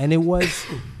 and it was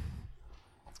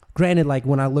granted, like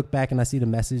when I look back and I see the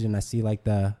message and I see like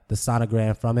the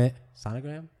sonogram from it,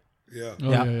 sonogram. Yeah. Oh,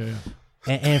 yeah.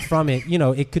 And from it,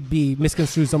 it could be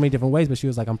misconstrued so many different ways, but she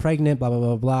was like, I'm pregnant, blah, blah,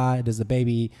 blah, blah. There's a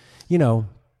baby,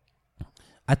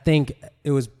 I think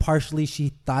it was partially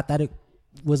she thought that it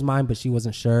was mine, but she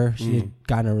wasn't sure. She had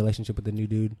gotten a relationship with a new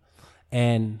dude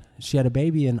and she had a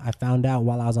baby. And I found out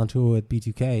while I was on tour with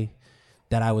B2K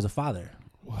that I was a father.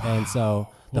 Wow. And so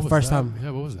the first time.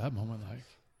 Yeah, what was that moment like?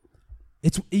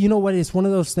 It's, it's one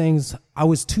of those things. I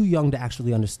was too young to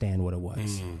actually understand what it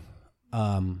was.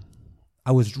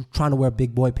 I was trying to wear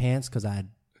big boy pants because I'm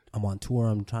on tour.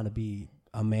 I'm trying to be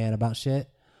a man about shit.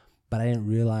 But I didn't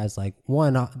realize, like,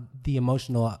 one, the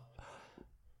emotional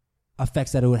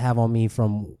effects that it would have on me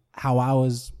from how I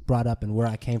was brought up and where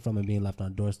I came from and being left on a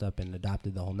doorstep and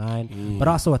adopted the whole nine. But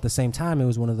also at the same time, it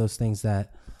was one of those things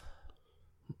that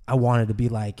I wanted to be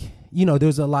like, there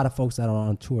was a lot of folks that are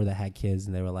on tour that had kids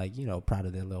and they were like, proud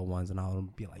of their little ones. And I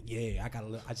would be like, yeah,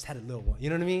 I just had a little one. You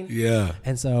know what I mean? Yeah.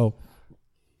 And so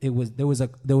there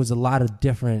was a lot of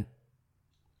different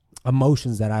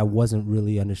emotions that I wasn't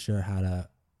really unsure how to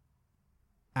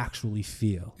actually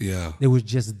feel. Yeah. It was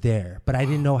just there, but I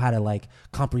didn't know how to like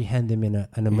comprehend them in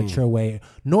a mature way,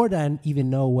 nor did I even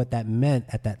know what that meant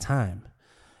at that time.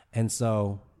 And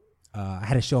so I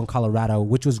had a show in Colorado,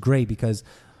 which was great because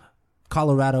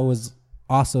Colorado was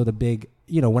also the big,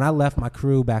 when I left my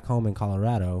crew back home in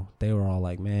Colorado, they were all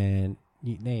like, man,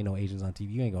 there ain't no Asians on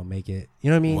TV. You ain't gonna make it. You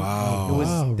know what I mean?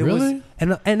 Wow. Really?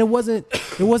 And it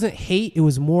wasn't hate. It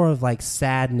was more of like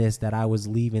sadness that I was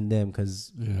leaving them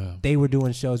because they were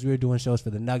doing shows. We were doing shows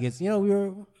for the Nuggets. We were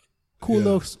a cool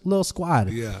little squad.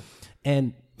 Yeah.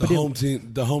 And the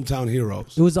hometown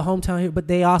heroes. It was the hometown hero, but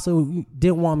they also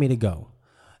didn't want me to go,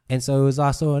 and so it was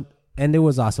also. And there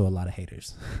was also a lot of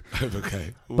haters.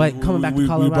 Okay. But coming back to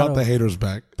Colorado. We brought the haters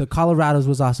back. The Colorados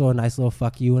was also a nice little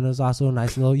fuck you. And it was also a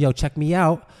nice little, yo, check me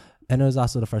out. And it was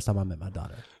also the first time I met my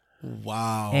daughter.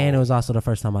 Wow. And it was also the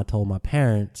first time I told my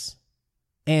parents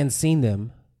and seen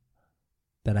them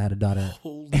that I had a daughter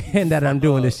and that I'm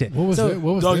doing this shit. What was their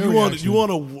reaction? You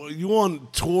on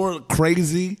tour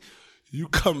crazy? You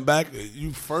come back,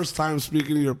 you first time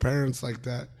speaking to your parents like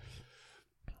that.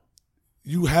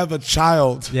 You have a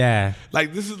child. Yeah.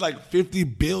 Like, this is like 50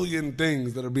 billion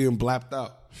things that are being blapped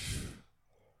out.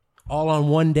 All on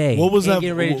one day. What was that?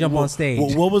 Getting ready to jump on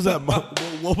stage. What was that?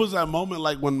 What was that moment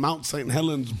like when Mount St.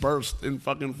 Helens burst in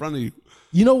fucking front of you?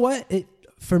 You know what?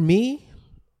 For me,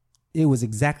 it was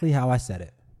exactly how I said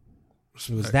it.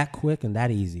 Respect. It was that quick and that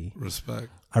easy. Respect.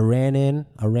 I ran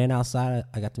outside.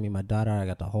 I got to meet my daughter. I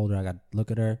got to hold her. I got to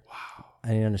look at her. Wow. I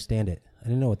didn't understand it. I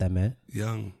didn't know what that meant.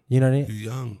 Young. You know what I mean?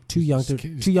 You're young. Too young to get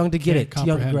it. Too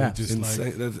young to grasp.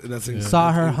 Insane. That's insane.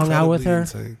 Saw her, hung out with her,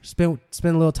 insane. spent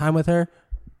a little time with her.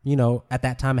 At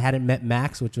that time I hadn't met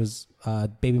Max, which was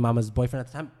baby mama's boyfriend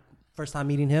at the time. First time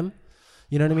meeting him.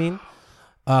 You know what I mean?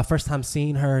 First time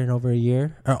seeing her in over a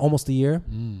year or almost a year.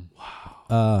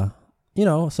 Wow.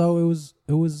 So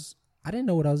it was. I didn't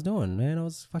know what I was doing, man. I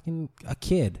was fucking a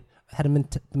kid. I had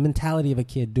the mentality of a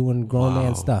kid doing grown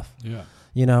man stuff. Yeah.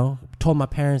 Told my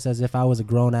parents as if I was a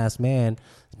grown ass man,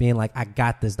 being like, I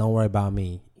got this. Don't worry about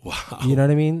me. Wow. You know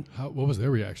what I mean? What was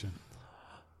their reaction?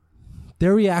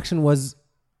 Their reaction was,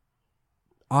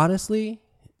 honestly,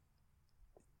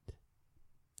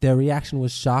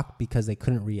 shock because they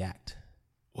couldn't react.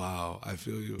 Wow. I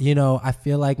feel you. I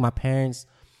feel like my parents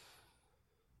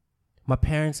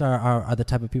are the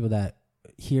type of people that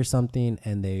hear something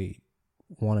and they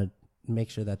want to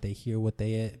make sure that they hear what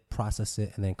they process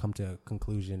it and then come to a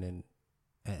conclusion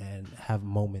and have a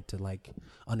moment to like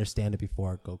understand it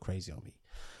before it go crazy on me.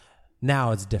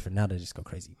 Now it's different. Now they just go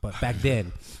crazy. But back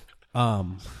then,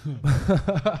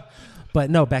 But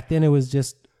no, back then it was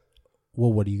just,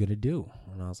 well, what are you gonna do?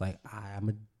 And I was like,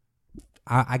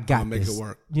 I got make this. it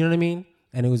work. You know what I mean?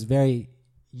 And it was very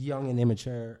young and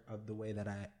immature of the way that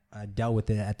I dealt with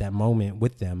it at that moment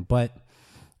with them. But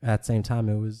at the same time,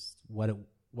 it was what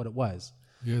it was.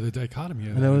 Yeah, the dichotomy.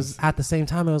 And it was at the same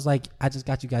time, it was like, I just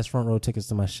got you guys front row tickets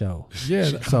to my show.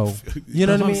 Yeah. So you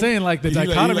know what I mean? I'm saying, like the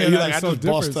dichotomy Like, of that is I so just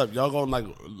bossed different. up. Y'all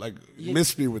gonna like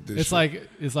miss me with this.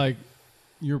 It's like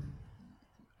you're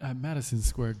at Madison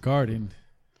Square Garden,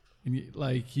 and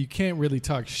you can't really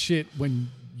talk shit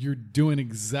when you're doing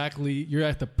you're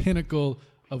at the pinnacle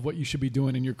of what you should be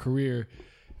doing in your career.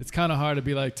 It's kind of hard to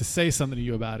be like to say something to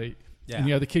you about it. Yeah. And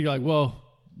you have the kid. You're like, well,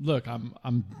 look, I'm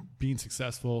being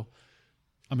successful.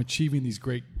 I'm achieving these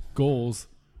great goals.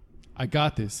 I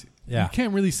got this. Yeah. You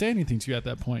can't really say anything to you at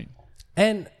that point.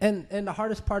 And the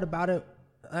hardest part about it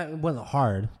wasn't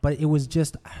hard, but it was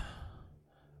just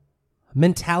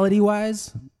mentality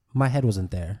wise, my head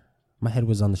wasn't there. My head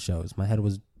was on the shows. My head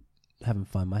was having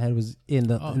fun. My head was in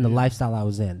the lifestyle I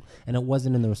was in, and it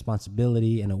wasn't in the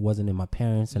responsibility, and it wasn't in my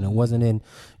parents, and it wasn't in,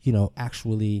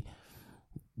 actually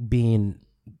being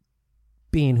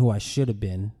who I should have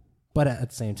been. But at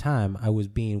the same time, I was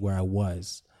being where I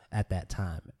was at that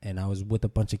time, and I was with a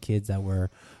bunch of kids that were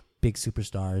big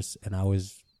superstars, and I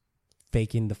was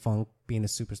faking the funk, being a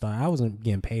superstar. I wasn't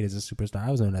getting paid as a superstar. I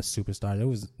wasn't a superstar. There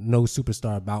was no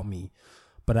superstar about me,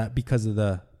 but because of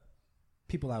the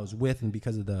people I was with and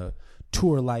because of the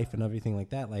tour life and everything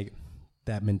like that, like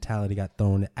that mentality got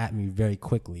thrown at me very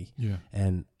quickly. Yeah.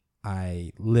 And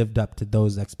I lived up to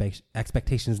those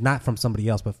expectations, not from somebody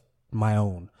else, but my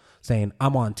own, saying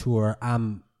I'm on tour,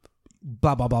 I'm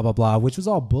blah, blah, blah, blah, blah, which was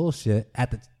all bullshit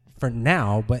for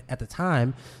now. But at the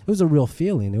time, it was a real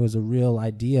feeling. It was a real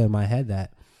idea in my head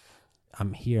that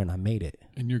I'm here and I made it.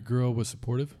 And your girl was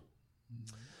supportive?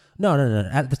 No.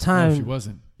 At the time, No, she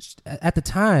wasn't. At the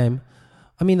time,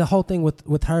 I mean, the whole thing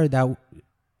with her, that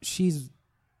she's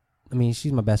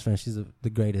my best friend. She's the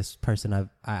greatest person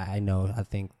I know. I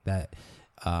think that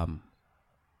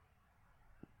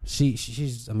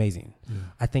she's amazing. Yeah.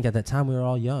 I think at that time we were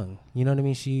all young. You know what I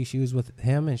mean? She was with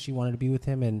him and she wanted to be with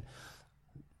him, and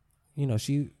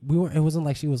it wasn't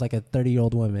like she was like a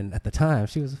 30-year-old woman at the time.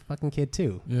 She was a fucking kid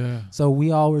too. Yeah. So we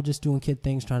all were just doing kid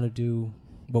things, trying to do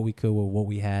what we could with what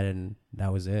we had, and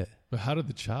that was it. But how did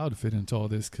the child fit into all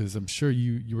this? Because I'm sure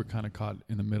you were kind of caught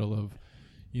in the middle of,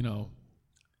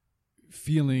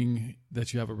 feeling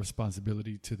that you have a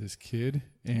responsibility to this kid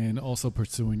and also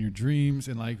pursuing your dreams.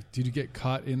 And did you get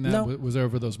caught in that? No. Was there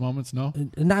ever those moments? No?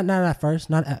 Not at first.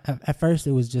 Not at first.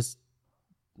 It was just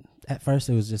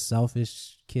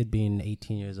selfish kid being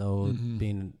 18 years old,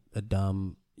 being a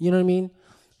dumb, you know what I mean?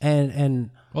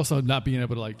 And also not being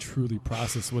able to truly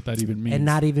process what that even means. And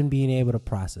not even being able to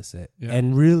process it. Yeah.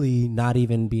 And really not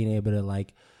even being able to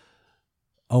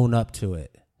own up to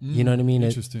it. You know what I mean?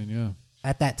 Interesting, yeah.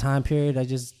 At that time period, I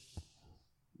didn't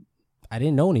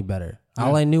know any better. Yeah.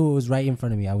 All I knew was right in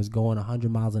front of me. I was going 100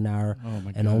 miles an hour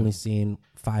and only seeing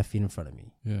 5 feet in front of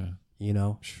me. Yeah.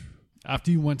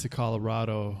 After you went to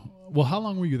Colorado, well, how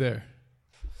long were you there?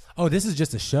 Oh, this is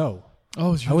just a show.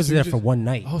 Oh, I was there for one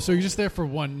night. Oh, so you're just there for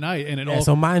one night, and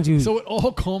so mind you, so it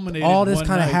all culminated. All this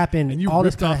kind of happened. And you all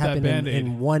this ripped kind of off that happened Band-Aid.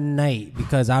 in one night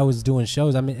because I was doing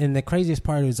shows. I mean, and the craziest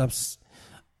part is I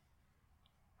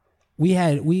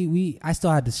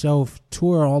still had the show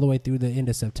tour all the way through the end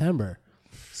of September.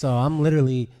 So I'm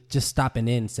literally just stopping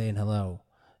in, saying hello,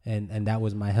 and that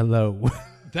was my hello.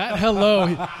 That hello,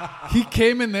 he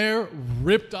came in there,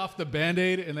 ripped off the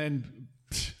Band-Aid, and then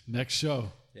next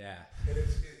show. Yeah. And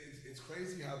it's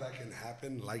crazy how that can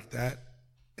happen like that.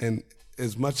 And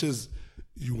as much as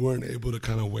you weren't able to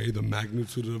kind of weigh the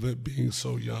magnitude of it being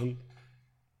so young,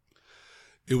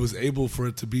 it was able for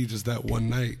it to be just that one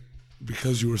night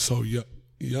because you were so young.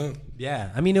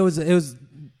 Yeah. I mean, it was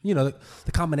the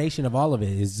combination of all of it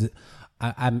is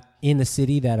I'm in the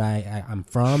city that I'm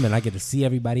from, and I get to see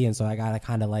everybody, and so I got to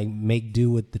kind of make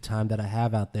do with the time that I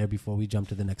have out there before we jump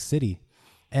to the next city.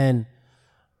 And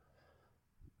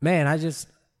man, I didn't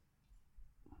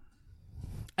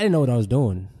know what I was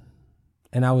doing.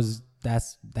 And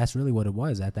that's really what it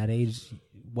was at that age.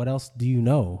 What else do you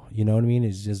know? You know what I mean?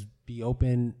 It's just be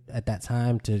open at that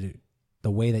time to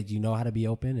the way that you know how to be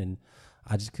open. And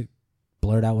I just could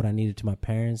blurt out what I needed to my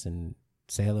parents and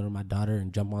say hello to my daughter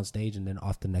and jump on stage and then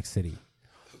off the next city.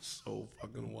 That's so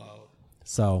fucking wild.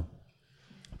 So,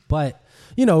 but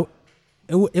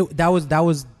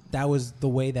that was the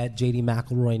way that J.D.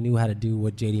 McElroy knew how to do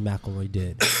what J.D. McElroy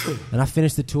did. And I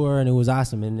finished the tour and it was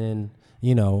awesome. And then,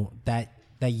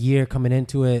 that year coming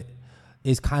into it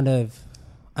is kind of,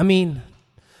 I mean,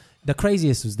 the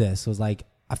craziest was this. It was like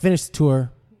I finished the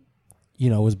tour,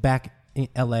 was back in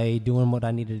LA doing what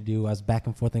I needed to do. I was back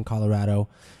and forth in Colorado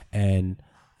and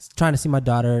trying to see my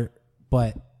daughter,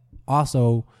 but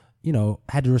also,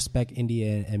 had to respect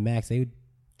India and Max. They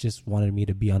just wanted me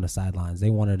to be on the sidelines. They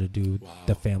wanted to do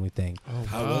the family thing. Oh,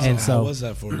 how was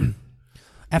that for you?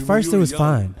 At first, it was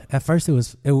fine. At first, it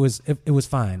was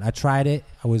fine. I tried it.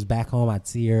 I was back home. I'd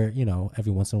see her,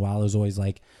 every once in a while. It was always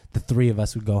like the three of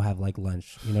us would go have like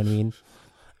lunch. You know what I mean?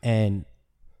 And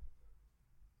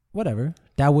whatever.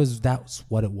 That's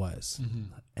what it was. Mm-hmm.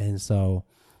 And so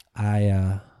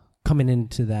I coming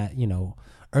into that,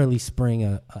 early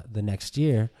spring the next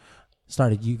year,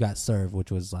 started You Got Served,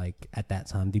 which was like at that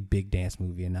time the big dance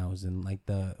movie, and I was in like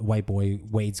the white boy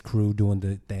Wade's crew doing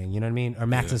the thing. You know what I mean? Or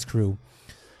Max's crew.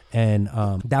 And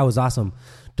that was awesome.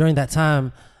 During that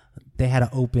time, they had an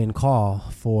open call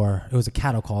it was a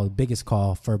cattle call, the biggest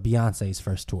call for Beyonce's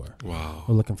first tour. Wow.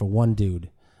 We're looking for one dude.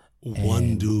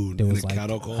 One dude. There was in a like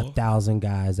cattle call? 1,000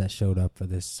 guys that showed up for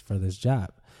this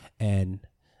job. And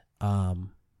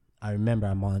I remember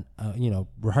I'm on,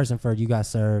 rehearsing for You Got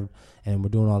Served, and we're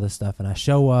doing all this stuff. And I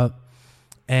show up,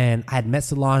 and I had met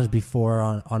Solange before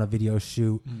on a video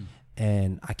shoot.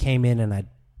 And I came in and I,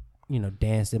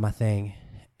 danced, did my thing.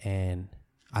 And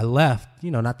I left,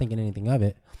 not thinking anything of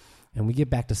it. And we get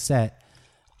back to set.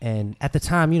 And at the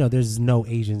time, there's no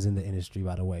Asians in the industry,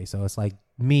 by the way. So it's like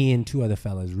me and two other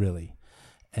fellas, really.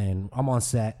 And I'm on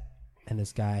set, and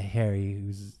this guy, Harry,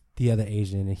 who's the other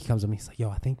Asian, and he comes to me, he's like, yo,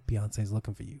 I think Beyonce's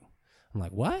looking for you. I'm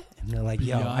like, what? And they're like,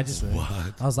 yo,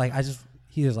 he was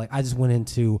like, I just went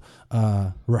into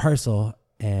rehearsal,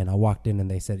 and I walked in,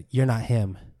 and they said, you're not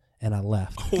him. And I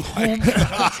left. Oh my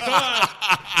God.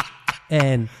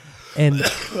 And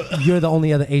you're the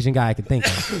only other Asian guy I could think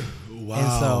of. Wow. And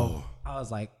so I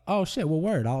was like, oh shit, well,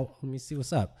 word. Let me see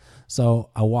what's up. So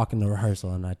I walk in the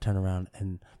rehearsal and I turn around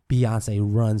and Beyonce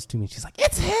runs to me. She's like,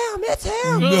 it's him.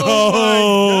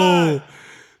 No.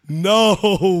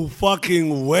 No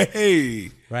fucking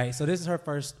way. Right. So this is her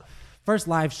first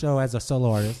live show as a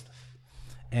solo artist,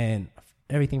 and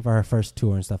everything for her first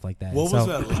tour and stuff like that. What was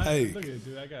that like? Look at it,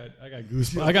 dude. I got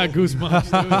goosebumps. I got goosebumps,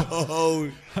 dude.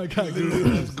 Oh, I got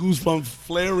goosebumps. Goosebumps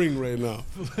flaring right now.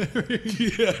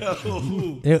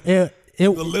 Yeah.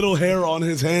 The little hair on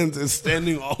his hands is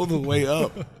standing all the way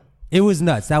up. It was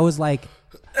nuts. That was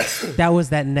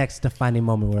that next defining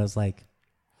moment where I was like,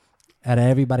 out of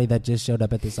everybody that just showed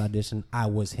up at this audition, I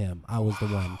was him. I was the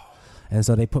one. And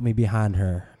so they put me behind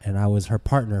her, and I was her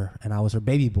partner, and I was her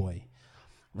baby boy.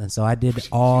 And so I did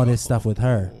all this stuff with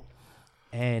her.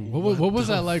 And what was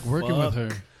that like working with her?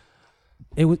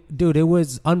 It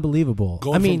was unbelievable.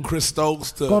 Going from Chris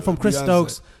Stokes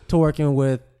to working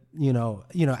with,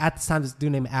 at the time, this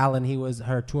dude named Alan, he was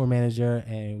her tour manager,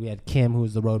 and we had Kim, who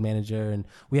was the road manager, and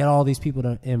we had all these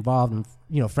people involved. And,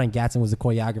 Frank Gatson was the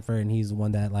choreographer, and he's the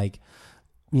one that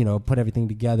put everything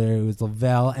together. It was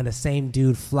Lavelle, and the same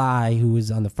dude, Fly, who was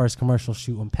on the first commercial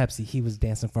shoot on Pepsi, he was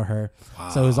dancing for her. Wow.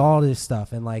 So it was all this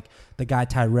stuff. And the guy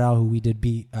Tyrell, who we did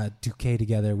Duque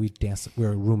together, we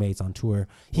were roommates on tour.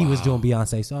 He was doing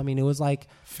Beyonce. So, it was like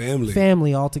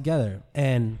family all together.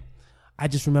 And I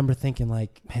just remember thinking man,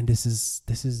 this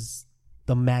is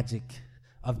the magic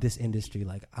of this industry.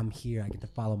 I'm here. I get to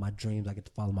follow my dreams. I get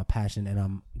to follow my passion. And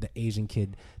I'm the Asian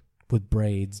kid with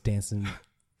braids dancing,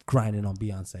 grinding on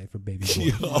Beyonce for Baby Boy.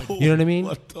 Yo, you know what I mean?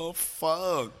 What the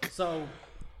fuck? So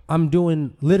I'm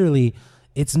doing literally,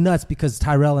 it's nuts because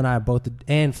Tyrell and I both,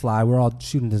 and Fly, we're all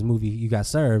shooting this movie, You Got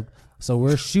Served. So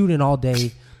we're shooting all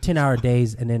day, 10-hour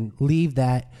days, and then leave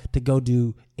that to go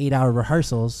do 8-hour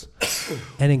rehearsals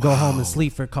and then go home and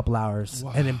sleep for a couple hours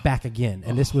and then back again.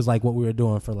 And this was what we were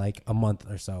doing for a month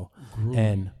or so. Groovy.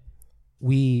 And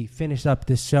we finished up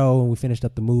this show and we finished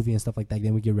up the movie and stuff like that.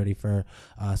 Then we get ready for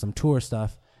some tour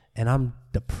stuff. And I'm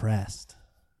depressed.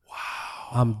 Wow.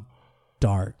 I'm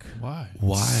dark. Why?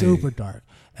 Super dark.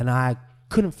 And I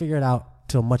couldn't figure it out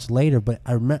till much later. But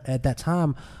I remember at that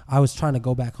time, I was trying to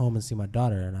go back home and see my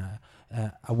daughter.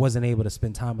 And I wasn't able to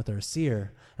spend time with her or see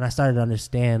her. And I started to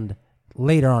understand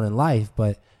later on in life.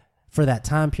 But for that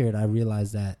time period, I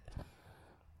realized that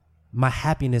my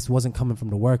happiness wasn't coming from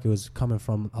the work. It was coming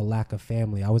from a lack of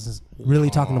family. I wasn't really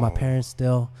talking to my parents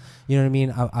still. You know what I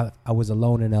mean? I was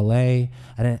alone in LA.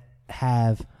 I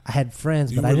had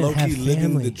friends, but I didn't have family.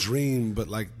 Living the dream, but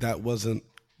that wasn't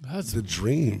the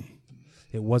dream.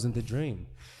 It wasn't the dream.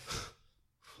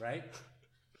 Right?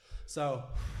 So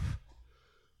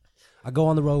I go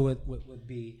on the road with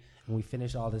B, and we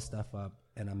finish all this stuff up,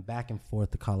 and I'm back and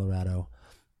forth to Colorado.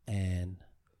 And,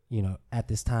 at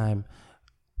this time,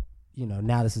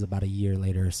 now this is about a year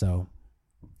later or so,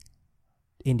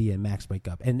 India and Max break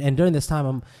up. And during this time,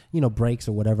 I'm, you know, breaks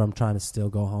or whatever, I'm trying to still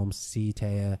go home, see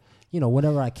Taya, you know,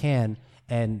 whatever I can.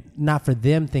 And not for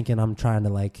them thinking I'm trying to,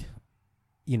 like,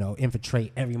 you know,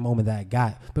 infiltrate every moment that I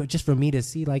got, but just for me to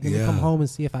see, like, let me come home and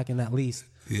see if I can at least,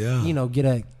 you know, get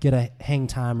a hang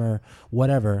time or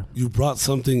whatever. You brought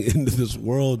something into this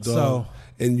world, dog,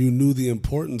 and you knew the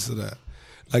importance of that.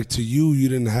 Like, to you, you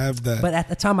didn't have that. But at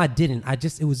the time, I didn't.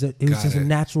 It was just a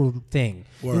natural thing.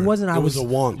 Word. It wasn't. It was a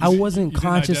want. I wasn't You didn't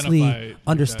consciously identify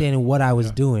understanding what I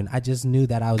was doing. I just knew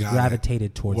that I was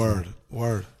gravitated towards it.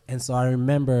 Word. And so I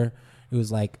remember it was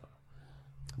like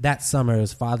that summer. It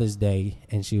was Father's Day,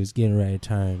 and she was getting ready to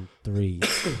turn 3.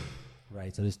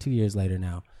 Right. So it's 2 years later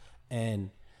now, and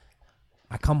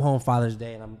I come home Father's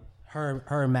Day, and her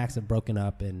and Max have broken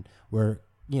up, and we're.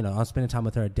 You know, I'm spending time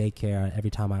with her at daycare. Every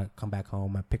time I come back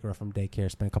home, I pick her up from daycare,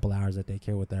 spend a couple hours at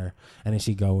daycare with her, and then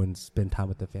she go and spend time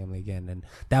with the family again. And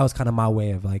that was kind of my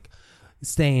way of, like,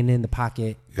 staying in the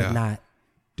pocket, but not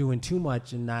doing too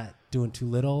much and not doing too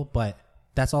little. But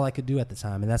that's all I could do at the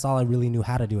time, and that's all I really knew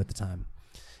how to do at the time.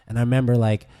 And I remember,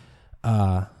 like,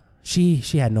 she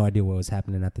had no idea what was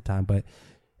happening at the time, but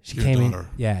she came in.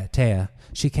 Yeah, Taya.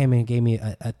 She came in and gave me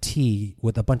a tea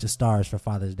with a bunch of stars for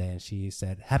Father's Day, and she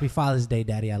said, "Happy Father's Day,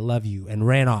 Daddy. I love you," and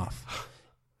ran off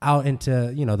out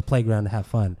into, you know, the playground to have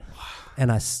fun.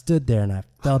 And I stood there and I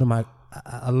fell to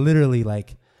I literally,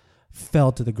 like,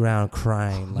 fell to the ground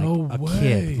crying like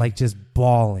kid, like, just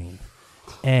bawling.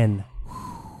 And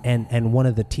one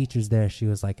of the teachers there, she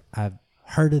was like, "I've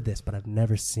heard of this, but I've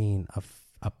never seen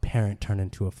a parent turn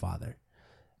into a father."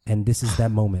 And this is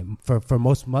that moment for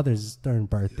most mothers during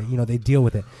birth. You know, they deal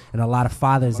with it, and a lot of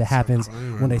fathers, it happens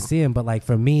when they see him. But, like,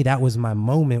 for me, that was my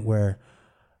moment where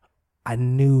I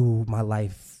knew my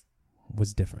life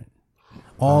was different.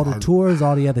 All the tours,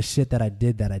 all the other shit that I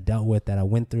did, that I dealt with, that I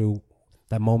went through,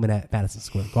 that moment at Madison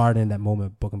Square Garden, that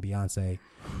moment booking Beyonce.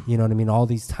 You know what I mean? All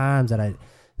these times that I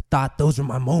thought those were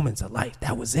my moments of life.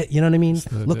 That was it. You know what I mean?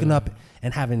 Looking up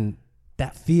and having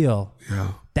that feel,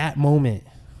 that moment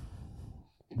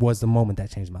was the moment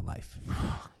that changed my life.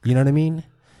 You know what I mean?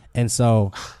 And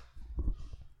so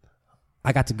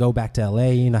I got to go back to LA,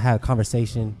 you know, have a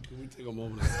conversation. Can we take a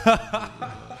moment?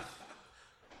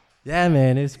 Yeah,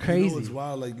 man, it's crazy. You know, it's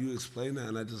wild. Like, you explained that,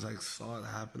 and I just, like, saw it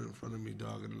happen in front of me,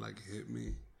 dog, and it, like, hit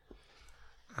me.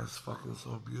 That's fucking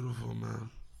so beautiful, man.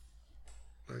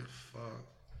 Like, fuck.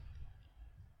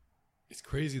 It's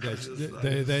crazy that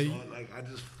I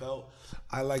just felt.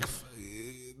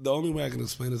 The only way I can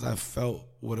explain is I felt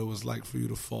what it was like for you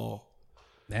to fall.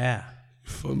 Yeah.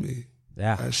 For me.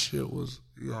 Yeah. That shit was,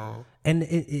 yo. And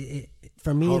it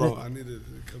for me. Hold on, I need to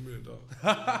come here, dog.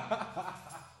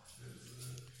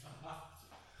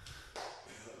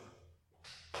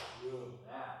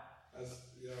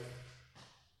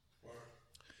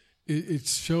 It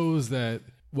shows that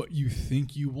what you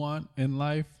think you want in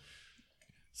life,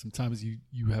 sometimes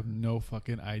you have no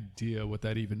fucking idea what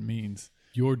that even means.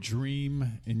 Your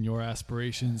dream and your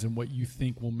aspirations and what you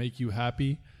think will make you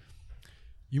happy,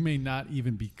 you may not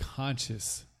even be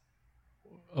conscious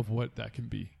of what that can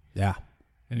be. Yeah.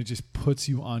 And it just puts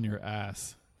you on your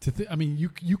ass. I mean,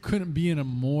 you couldn't be in a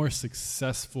more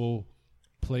successful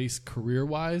place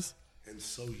career-wise. And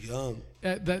so young.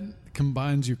 That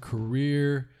combines your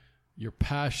career, your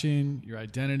passion, your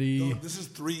identity. Yo, this is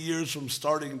 3 years from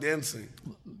starting dancing.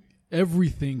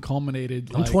 Everything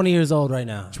culminated. I'm 20 years old right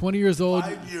now. 20 years old.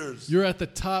 5 years. You're at the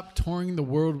top touring the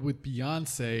world with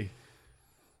Beyonce,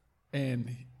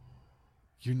 and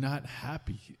you're not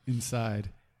happy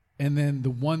inside. And then the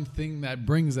one thing that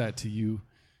brings that to you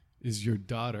is your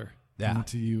daughter. Yeah.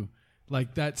 To you.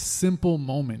 Like, that simple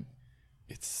moment.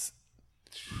 It's...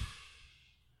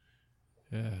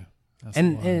 Yeah.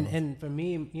 And for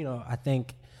me, you know, I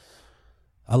think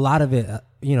a lot of it,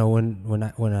 you know,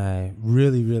 when I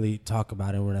really, really talk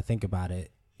about it, when I think about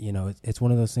it, you know, it's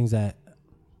one of those things that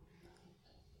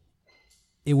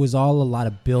it was all a lot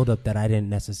of buildup that I didn't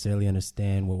necessarily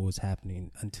understand what was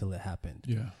happening until it happened.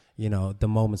 Yeah. You know, the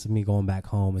moments of me going back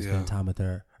home and spending time with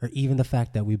her, or even the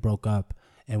fact that we broke up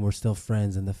and we're still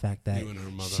friends, and the fact that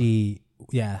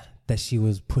that she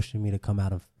was pushing me to come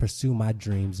out and pursue my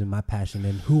dreams and my passion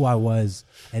and who I was,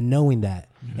 and knowing that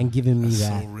and giving me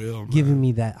that, so real, giving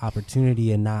me that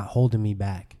opportunity and not holding me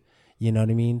back. You know what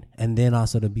I mean? And then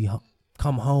also to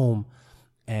come home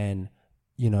and,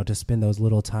 you know, to spend those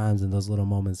little times and those little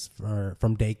moments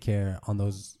from daycare on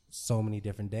those so many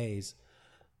different days,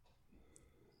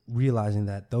 realizing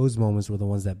that those moments were the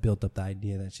ones that built up the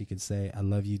idea that she could say, "I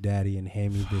love you, Daddy," and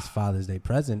hand me this Father's Day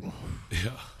present.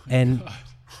 Yeah.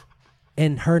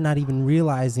 And her not even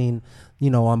realizing, you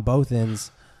know, on both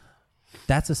ends,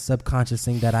 that's a subconscious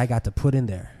thing that I got to put in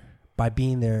there by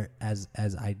being there as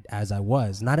I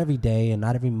was, not every day and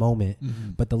not every moment,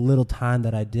 but the little time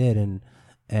that I did,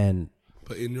 and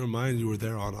But in your mind, you were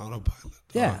there on autopilot.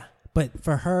 yeah. But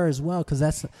for her as well, because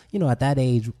that's, at that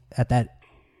age, at that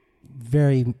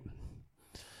very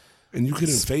And you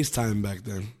couldn't FaceTime back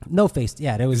then. no face,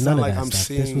 yeah, there was It's none not of like that I'm stuff.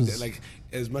 seeing, This was, like,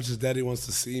 as much as Daddy wants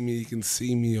to see me, he can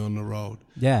see me on the road.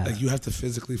 yeah, Like, you have to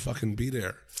physically fucking be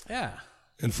there. yeah.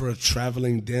 And for a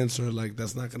traveling dancer, like,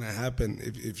 that's not gonna happen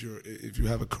if you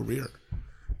have a career.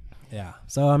 Yeah.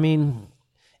 So I mean,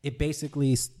 it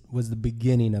basically was the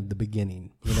beginning of the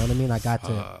beginning. You know what I mean? I got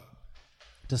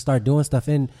to start doing stuff,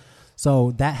 and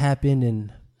so that happened,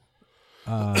 and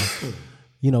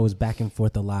it was back and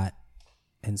forth a lot,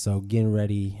 and so getting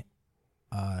ready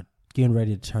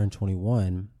to turn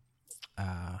 21,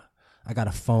 I got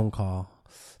a phone call.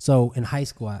 So in high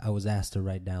school, I was asked to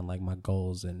write down like my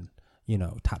goals and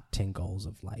top 10 goals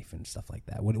of life and stuff like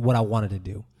that. What I wanted to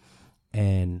do,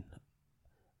 and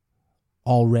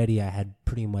already I had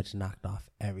pretty much knocked off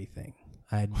everything.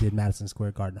 I did Madison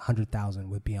Square Garden, 100,000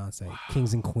 with Beyonce,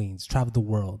 Kings and Queens, traveled the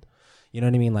world. You know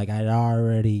what I mean? Like, I'd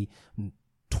already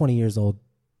 20 years old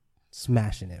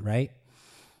smashing it, right?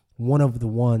 One of the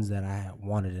ones that I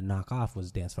wanted to knock off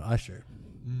was Dance for Usher.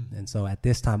 And so at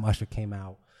this time, Usher came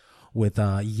out with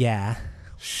Yeah,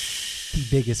 the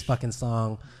biggest fucking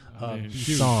song of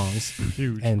huge. songs,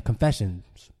 Huge. and Confessions,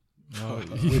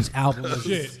 which album was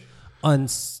Shit.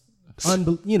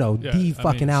 the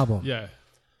fucking album. Yeah.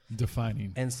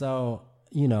 Defining. And so,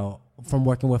 from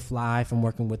working with Fly, from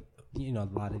working with, a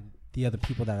lot of the other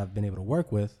people that I've been able to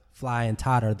work with, Fly and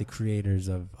Todd are the creators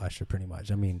of Usher pretty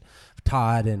much. I mean,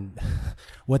 Todd and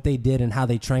what they did and how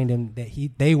they trained him,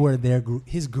 they were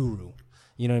his guru.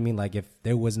 You know what I mean? Like, if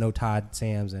there was no Todd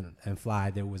Sams and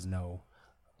Fly, there was no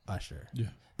Usher. Yeah.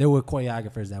 There were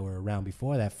choreographers that were around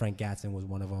before that. Frank Gatson was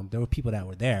one of them. There were people that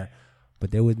were there,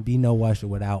 but there would be no Usher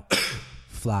without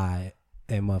Fly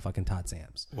and motherfucking Todd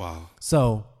Sams. Wow.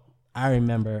 So I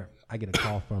remember I get a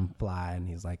call from Fly, and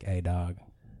he's like, "Hey, dog,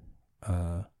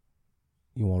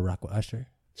 you want to rock with Usher?"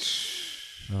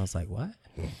 And I was like, "What?"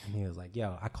 And he was like,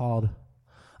 "Yo, I called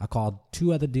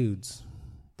 2 other dudes.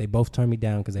 They both turned me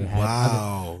down because they had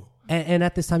Wow. And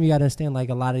at this time, you got to understand, like,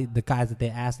 a lot of the guys that they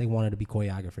asked, they wanted to be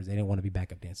choreographers. They didn't want to be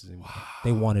backup dancers anymore. Wow.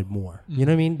 They wanted more. You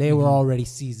know what I mean? They were already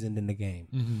seasoned in the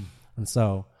game. And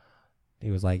so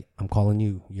he was like, "I'm calling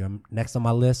you. You're next on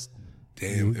my list.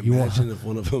 Damn, You imagine if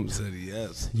one of them said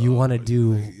yes. You want to Like, do you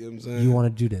know what I'm saying? you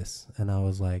want to do this?" And I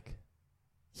was like,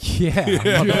 "Yeah,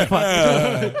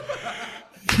 motherfucker."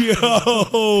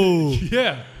 Yo.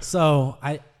 Yeah. So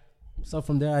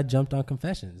from there, I jumped on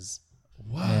Confessions.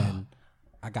 Wow. And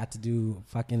I got to do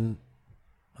fucking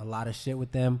a lot of shit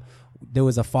with them. There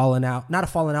was a falling out, not a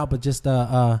falling out, but just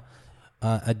a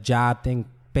job thing.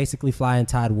 Basically, Fly and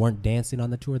Todd weren't dancing on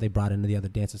the tour. They brought in the other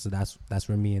dancers, so that's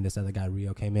where me and this other guy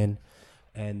Rio came in.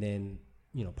 And then,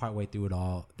 partway through it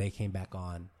all, they came back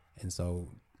on, and so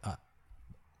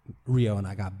Rio and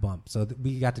I got bumped. So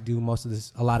we got to do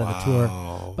a lot of the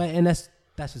tour. But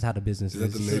that's just how the business Is that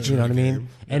is. the nature You know of what the I mean? game?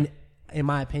 And in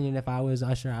my opinion, if I was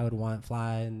Usher, I would want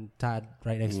Fly and Todd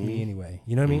right next to me anyway.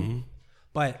 You know what I mean?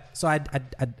 But so I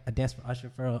danced for Usher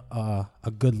for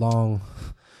a good long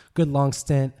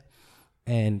stint,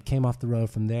 and came off the road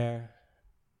from there.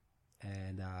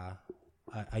 And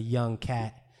a young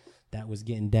cat that was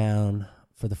getting down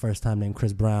for the first time named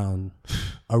Chris Brown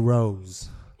arose.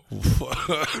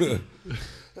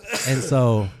 And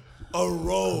so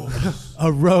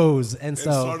arose, and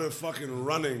so started fucking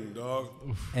running, dog.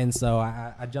 And so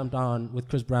I jumped on with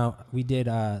Chris Brown. We did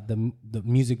the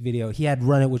music video. He had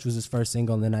Run It, which was his first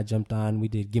single, and then I jumped on. We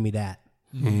did Gimme That,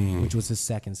 which was his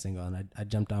second single, and I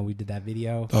jumped on. We did that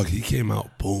video. Dog, he came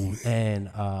out booming. And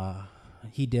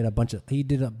he did a bunch of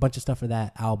stuff for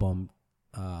that album,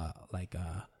 like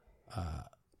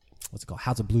what's it called,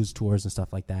 House of Blues tours and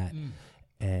stuff like that.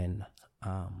 And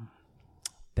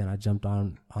then I jumped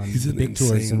on He's big an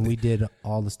tours, insane- and we did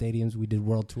all the stadiums. We did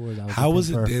world tours. I was How with was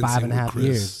him it for dancing 5.5 with Chris?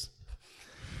 years?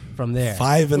 From there,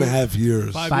 5.5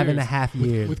 years. 5.5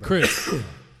 years With Chris.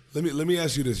 Let me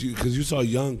ask you this, because you saw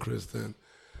young Chris then,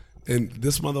 and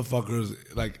this motherfucker is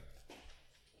like,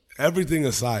 everything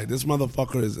aside, this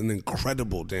motherfucker is an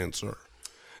incredible dancer.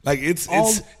 Like it's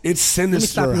Let me sinister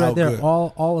stop you how right there. good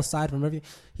All aside from everything,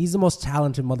 he's the most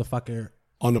talented motherfucker.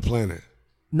 on the planet.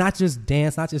 Not just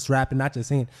dance, not just rapping, not just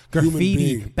singing, Human graffiti,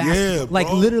 being. basketball. Yeah, like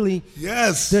bro. literally,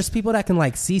 Yes. there's people that can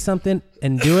like see something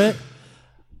and do it.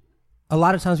 A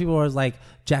lot of times people are like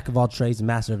jack of all trades,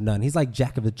 master of none. He's like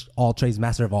jack of all trades,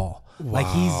 master of all. Like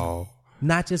Wow.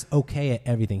 not just okay at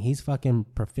everything. He's fucking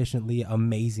proficiently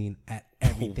amazing at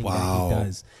everything that he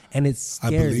does. And it's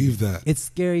scary. I believe that. It's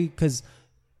scary because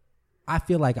I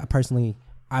feel like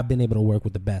I've been able to work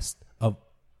with the best of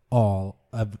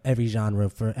every genre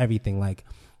for everything. Like,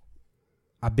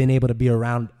 I've been able to be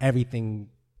around everything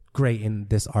great in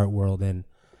this art world. And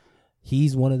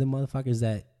he's one of the motherfuckers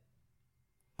that,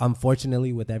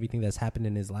 unfortunately, with everything that's happened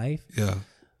in his life,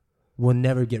 will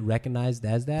never get recognized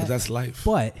as that. But that's life.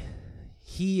 But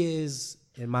he is,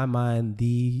 in my mind,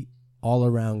 the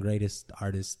all-around greatest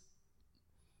artist,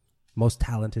 most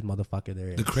talented motherfucker there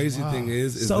is. The crazy thing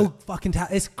is so that, fucking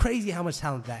talented. It's crazy how much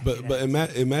talent that. But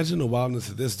imagine the wildness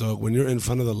of this, dog. When you're in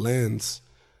front of the lens,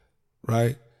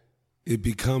 right? It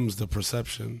becomes the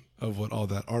perception of what all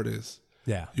that art is.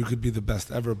 Yeah. You could be the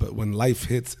best ever, but when life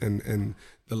hits and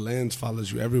the lens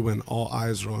follows you everywhere and all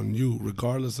eyes are on you,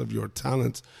 regardless of your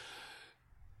talents,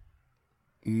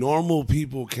 normal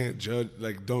people can't judge,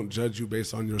 like, don't judge you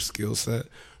based on your skill set.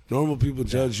 Normal people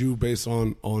judge you based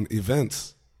on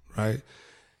events, right?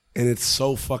 And it's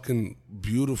so fucking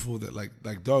beautiful that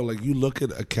like dog, like, you look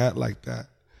at a cat like that,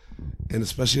 and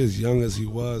especially as young as he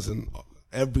was and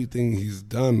everything he's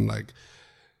done, like,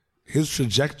 his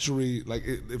trajectory, like,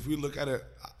 if we look at it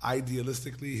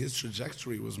idealistically, his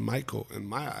trajectory was Michael in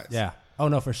my eyes. Yeah. Oh,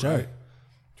 no, for sure. Right?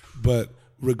 But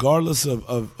regardless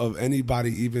of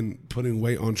anybody even putting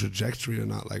weight on trajectory or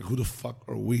not, like, who the fuck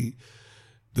are we?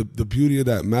 The beauty of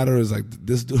that matter is, like,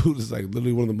 this dude is, like,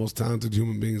 literally one of the most talented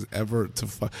human beings ever to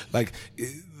fuck. Like,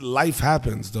 life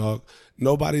happens, dog.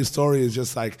 Nobody's story is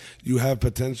just like, you have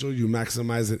potential, you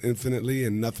maximize it infinitely,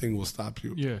 and nothing will stop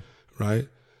you. Yeah. Right?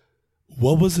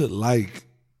 What was it like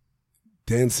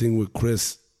dancing with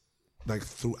Chris, like,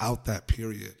 throughout that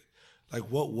period?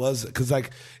 Like, what was it? Because, like,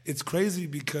 it's crazy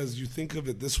because you think of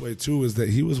it this way, too, is that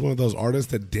he was one of those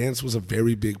artists that dance was a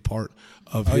very big part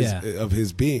of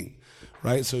his being,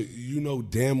 right? So, you know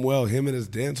damn well him and his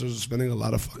dancers are spending a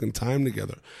lot of fucking time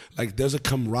together. Like, there's a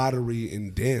camaraderie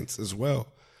in dance as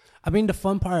well. I mean, the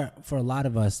fun part for a lot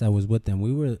of us that was with him,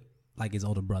 we were like his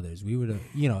older brothers. We were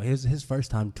his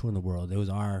first time touring the world. It was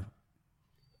our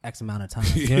X amount of time.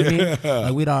 You know what I mean?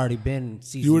 Like, we'd already been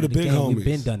seasoned. You were the big homies. We've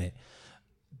been done it.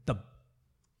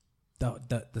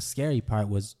 The scary part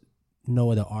was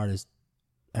no other artist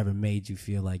ever made you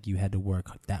feel like you had to work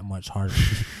that much harder.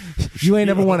 You ain't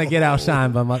ever want to get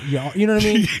outshined by you know what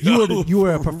I mean? You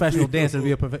were a professional dancer to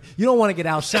be a you don't want to get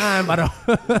outshined by the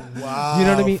Wow, you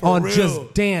know what I mean? On real.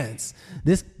 just dance.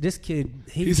 This kid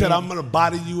he said, I'm gonna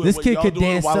body you. This what kid y'all could doing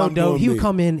dance while so I'm dope.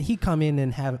 doing He'd come in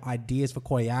and have ideas for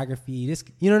choreography.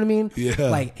 You know what I mean? Yeah.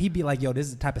 Like, he'd be like, yo, this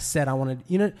is the type of set I want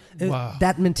to, you know, Wow.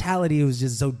 that mentality was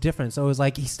just so different. So it was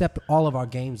like he stepped all of our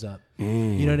games up.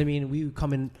 You know what I mean? We would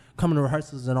come in to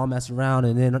rehearsals and all mess around,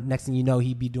 and then next thing you know,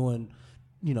 he'd be doing,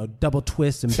 you know, double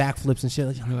twists and backflips and shit.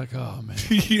 Like, You're like, oh man.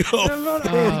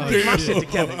 get my shit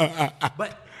together.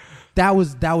 But that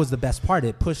was the best part.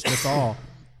 It pushed us all,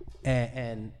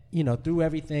 and you know, through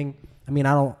everything. I mean,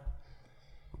 I don't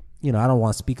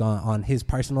want to speak on his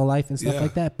personal life and stuff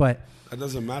like that, but That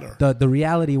doesn't matter. the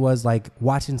reality was, like,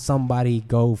 watching somebody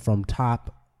go from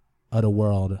top of the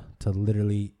world to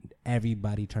literally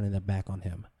everybody turning their back on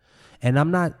him. And I'm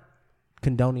not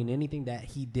condoning anything that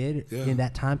he did in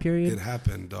that time period. It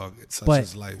happened, dog. It's such But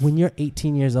his life. when you're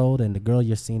 18 years old and the girl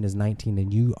you're seeing is 19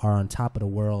 and you are on top of the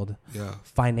world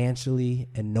financially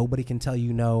and nobody can tell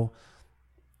you no,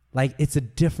 like, it's a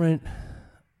different.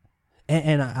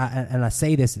 And I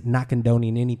say this not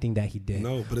condoning anything that he did.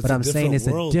 No, but I'm saying it's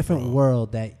world, a different bro.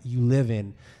 world that you live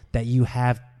in, that you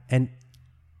have, and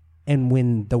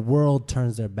when the world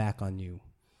turns their back on you,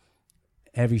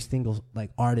 every single, like,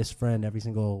 artist friend, every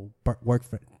single work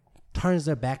friend turns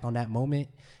their back on that moment,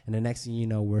 and the next thing you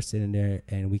know, we're sitting there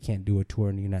and we can't do a tour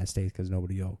in the United States because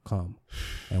nobody will come,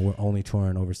 and we're only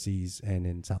touring overseas and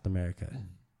in South America.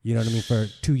 You know what I mean? For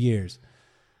 2 years,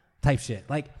 type shit.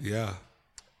 Like, Yeah.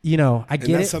 you know, I And get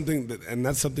that's it.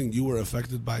 that's something you were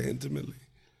affected by intimately.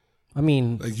 I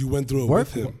mean, Like, you went through it work.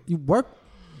 with him. You work.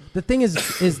 The thing is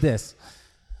this.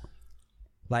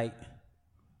 Like,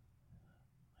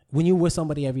 when you're with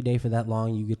somebody every day for that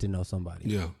long, you get to know somebody.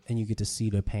 Yeah. And you get to see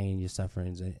their pain, your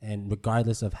sufferings. And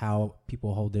regardless of how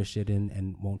people hold their shit in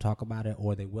and won't talk about it,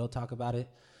 or they will talk about it,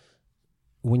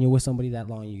 when you're with somebody that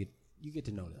long, you get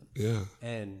to know them. Yeah.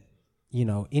 And, you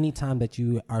know, anytime that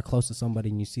you are close to somebody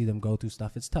and you see them go through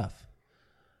stuff, it's tough.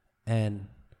 And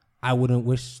I wouldn't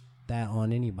wish that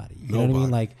on anybody. You know what I mean?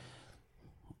 Like,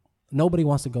 nobody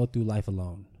wants to go through life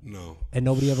alone. No. And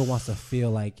nobody ever wants to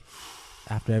feel like,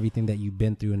 after everything that you've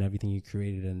been through and everything you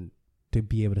created, and to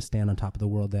be able to stand on top of the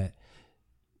world, that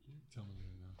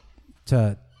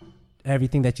to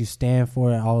everything that you stand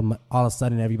for, and all of a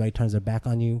sudden everybody turns their back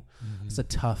on you. That's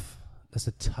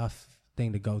a tough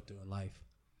thing to go through in life.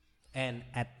 And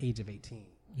at age of 18,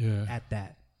 at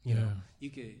that, you know, you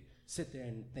could sit there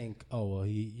and think, oh, well,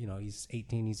 he's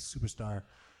 18, he's a superstar.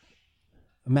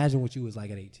 Imagine what you was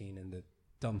like at 18 and the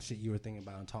dumb shit you were thinking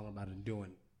about and talking about and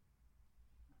doing.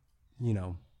 You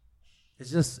know, it's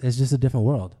just a different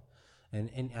world.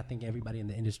 And I think everybody in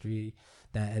the industry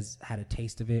that has had a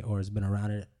taste of it or has been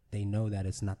around it, they know that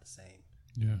it's not the same.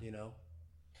 Yeah. You know?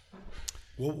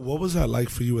 What was that like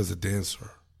for you as a dancer,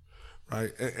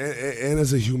 right? And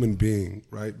as a human being,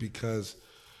 right? Because...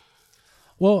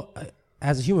 Well,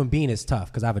 as a human being, it's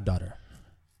tough because I have a daughter.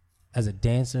 As a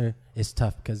dancer, it's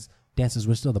tough because dancers,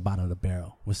 we're still the bottom of the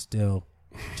barrel. We're still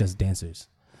just dancers.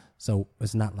 So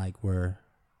it's not like we're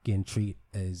getting treated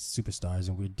as superstars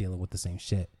and we're dealing with the same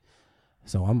shit.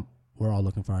 So we're all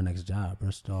looking for our next job. We're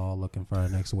still all looking for our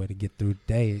next way to get through the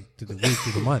day, through the week,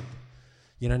 through the month.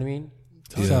 You know what I mean?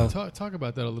 Talk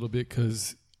about that a little bit,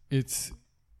 because it's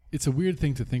a weird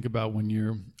thing to think about when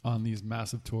you're on these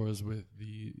massive tours with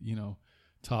the, you know,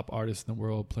 top artists in the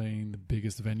world playing the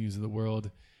biggest venues of the world,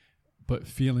 but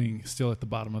feeling still at the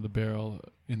bottom of the barrel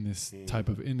in this type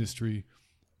of industry.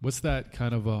 What's that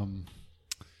kind of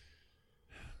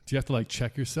do you have to like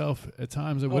check yourself at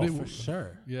times? For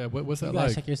sure. Yeah. What's that you gotta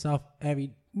like? Check yourself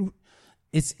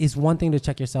it's one thing to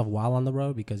check yourself while on the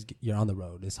road because you're on the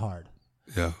road. It's hard.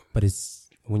 Yeah. But it's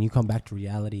when you come back to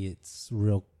reality, it's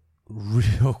real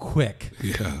quick.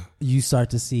 Yeah. You start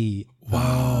to see,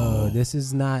 wow, this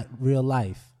is not real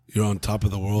life. You're on top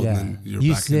of the world and then you're back in the world.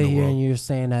 You sit here and you're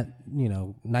saying that, you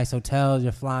know, nice hotels,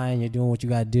 you're flying, you're doing what you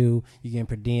got to do. You're getting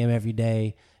per diem every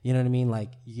day. You know what I mean? Like,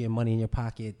 you get money in your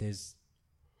pocket.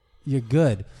 You're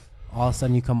good. All of a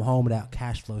sudden you come home, that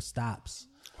cash flow stops.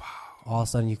 Wow. All of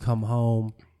a sudden you come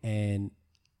home and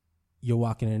you're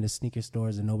walking into sneaker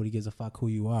stores and nobody gives a fuck who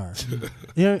you are.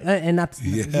 You know, and that's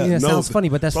it sounds funny,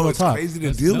 but that's real talk. It's crazy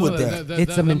to deal with that.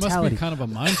 It's a mentality. Must be kind of a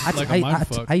mind, like a mind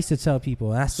fuck. I used to tell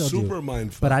people, and I still do. Super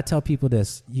mind fuck. But I tell people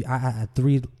this: I had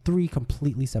three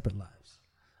completely separate lives.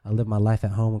 I live my life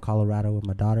at home in Colorado with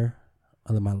my daughter.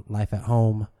 I live my life at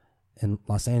home in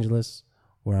Los Angeles,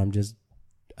 where I'm just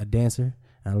a dancer,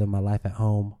 and I live my life at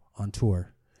home on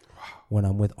tour, when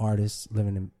I'm with artists,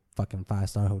 living in fucking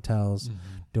 5-star hotels,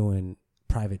 doing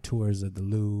private tours of the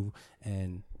Louvre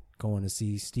and going to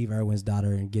see Steve Irwin's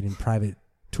daughter and getting private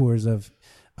tours of,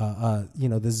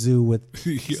 the zoo with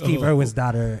Steve Irwin's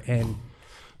daughter and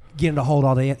getting to hold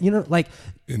all the, like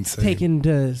insane. Taking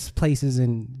to places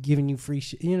and giving you free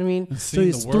shit. You know what I mean? So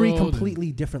it's three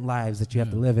completely different lives that you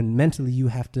have to live, and mentally you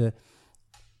have to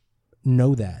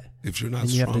know that. If you're not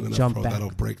strong enough, bro,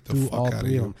 that'll break the fuck out of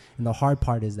you. And the hard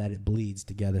part is that it bleeds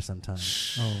together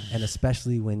sometimes. And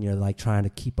especially when you're like trying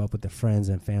to keep up with the friends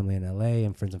and family in LA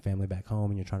and friends and family back home,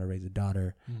 and you're trying to raise a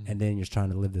daughter, and then you're trying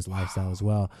to live this lifestyle as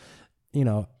well. You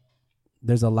know,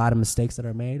 there's a lot of mistakes that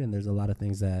are made, and there's a lot of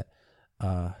things that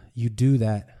you do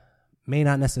that may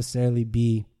not necessarily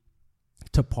be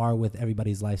to par with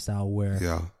everybody's lifestyle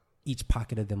where each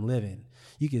pocket of them live in.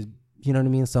 You could, you know what I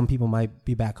mean? Some people might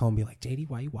be back home and be like, JD,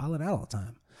 why you wilding out all the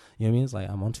time? You know what I mean? It's like,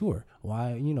 I'm on tour.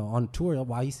 Why, on tour,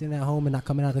 why you sitting at home and not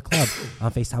coming out of the club?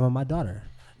 I'm FaceTiming my daughter.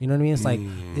 You know what I mean? It's like,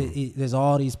 there's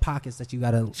all these pockets that you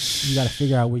gotta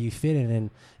figure out where you fit in,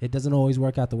 and it doesn't always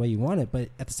work out the way you want it. But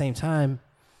at the same time,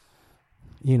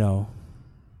 if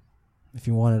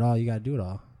you want it all, you gotta do it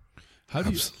all.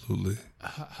 Absolutely.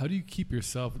 How do you keep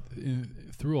yourself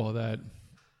through all that,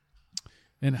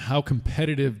 and how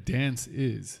competitive dance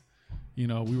is?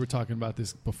 We were talking about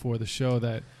this before the show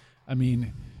that, I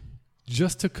mean,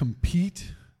 just to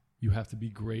compete, you have to be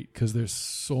great because there's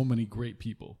so many great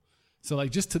people. So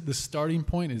like the starting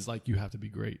point is like, you have to be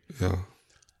great.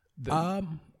 Yeah.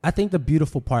 I think the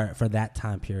beautiful part for that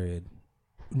time period,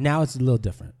 now it's a little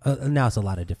different. Now it's a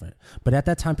lot of different. But at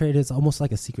that time period, it's almost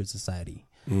like a secret society.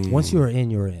 Once you were in,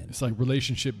 you were in. It's like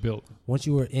relationship built. Once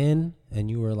you were in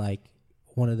and you were like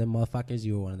one of them motherfuckers,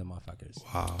 you were one of them motherfuckers.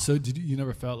 Wow. So you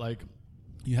never felt like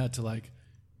you had to like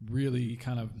really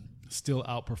kind of still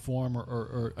outperform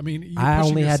or I mean, I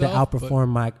only had to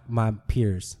outperform my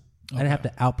peers. Okay. I didn't have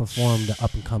to outperform the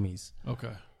up and comings.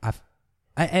 Okay.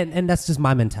 And that's just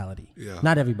my mentality. Yeah.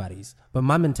 Not everybody's, but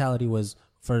my mentality was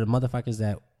for the motherfuckers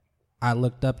that I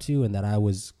looked up to and that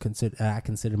I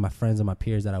considered my friends and my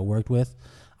peers that I worked with.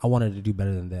 I wanted to do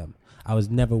better than them. I was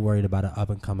never worried about an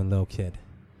up and coming little kid.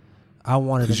 I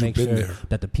wanted to make sure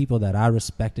that the people that I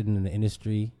respected in the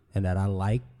industry and that I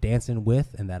liked dancing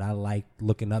with and that I liked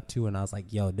looking up to, and I was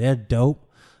like, yo, they're dope.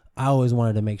 I always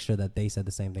wanted to make sure that they said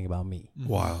the same thing about me.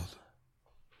 Wild.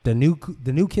 The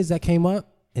new kids that came up,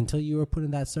 until you were put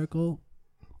in that circle,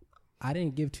 I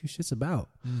didn't give two shits about.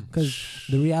 Because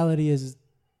the reality is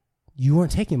you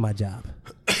weren't taking my job.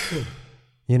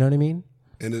 You know what I mean?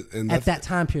 And at that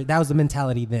time period, that was the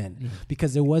mentality then,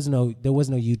 because there was no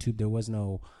YouTube, there was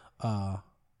no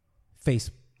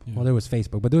Facebook. Well, there was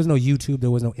Facebook, but there was no YouTube, there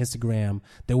was no Instagram,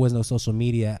 there was no social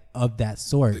media of that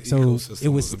sort. So it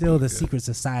was still the secret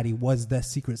society. Was the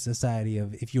secret society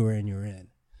of if you were in, you're in.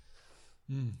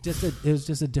 It was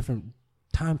just a different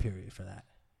time period for that.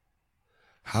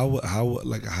 How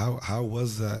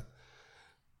was that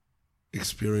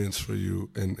experience for you?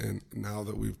 And now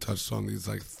that we've touched on these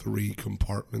like 3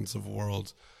 compartments of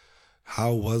worlds,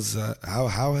 how was that?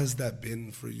 How has that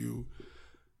been for you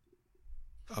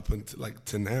up until like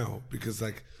to now? Because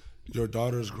like your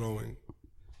daughter's growing,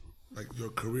 like your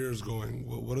career's going.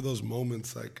 What are those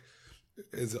moments like?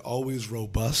 Is it always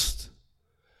robust?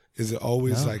 Is it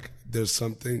always like there's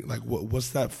something like what's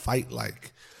that fight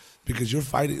like? Because you're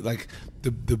fighting like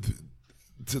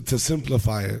to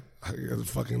simplify it. I gotta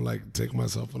fucking like take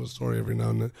myself on a story every now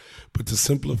and then, but to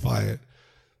simplify it,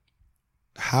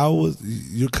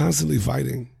 you're constantly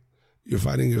fighting. You're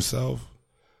fighting yourself.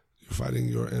 You're fighting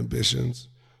your ambitions.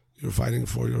 You're fighting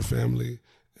for your family,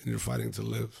 and you're fighting to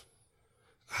live.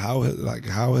 How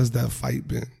has that fight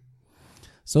been?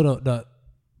 So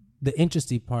the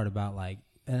interesting part about like,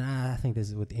 and I think this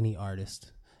is with any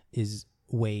artist, is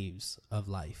waves of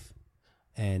life.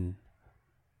 And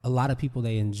a lot of people,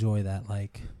 they enjoy that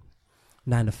like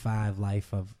 9-to-5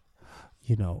 life of,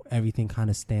 you know, everything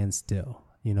kind of stands still.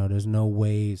 You know, there's no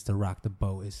waves to rock the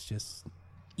boat. It's just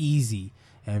easy.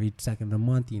 Every second of the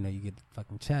month, you know, you get the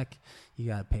fucking check. You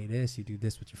got to pay this. You do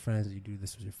this with your friends. You do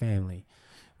this with your family.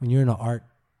 When you're in an art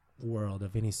world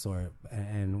of any sort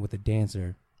and with a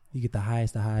dancer, you get the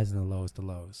highest of highs and the lowest of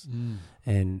lows.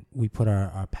 And we put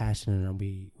our passion in, and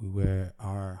we wear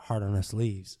our heart on our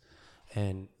sleeves.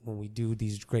 And when we do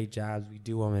these great jobs, we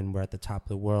do them and we're at the top of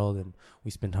the world and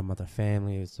we spend time with our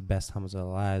family. It's the best times of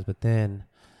our lives. But then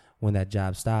when that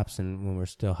job stops and when we're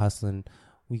still hustling,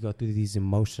 we go through these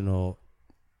emotional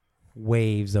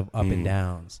waves of up and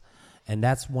downs. And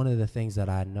that's one of the things that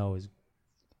I know is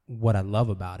what I love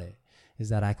about it, is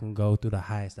that I can go through the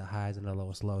highest of highs and the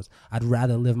lowest lows. I'd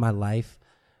rather live my life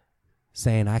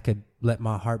saying I could let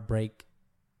my heart break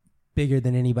bigger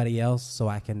than anybody else so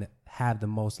I can have the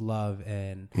most love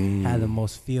and have the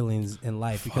most feelings in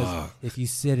life. Because if you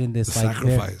sit in this the like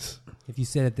sacrifice, if you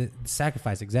sit at the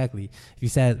sacrifice, exactly. If you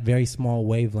sit at very small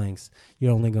wavelengths,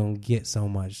 you're only going to get so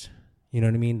much. You know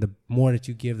what I mean? The more that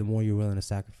you give, the more you're willing to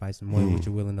sacrifice, the more that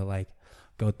you're willing to like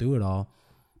go through it all.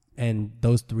 And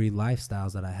those 3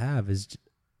 lifestyles that I have is,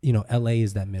 you know, LA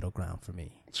is that middle ground for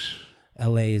me.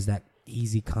 LA is that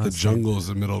easy constant. The jungle is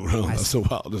the middle ground. That's the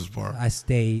wildest part. I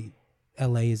stay,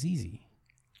 LA is easy,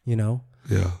 you know?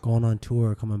 Yeah. Going on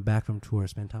tour, coming back from tour,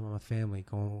 spend time with my family,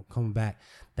 coming back.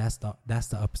 That's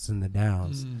the ups and the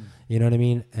downs. You know what I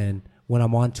mean? And when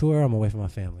I'm on tour, I'm away from my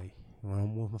family. When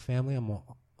I'm with my family,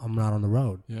 I'm not on the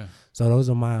road. Yeah. So those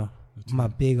are my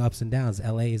big ups and downs.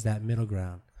 LA is that middle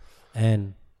ground.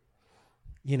 And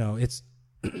you know, it's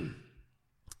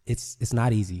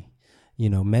not easy. You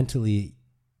know, mentally,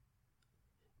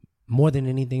 more than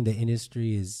anything, the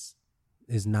industry is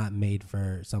not made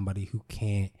for somebody who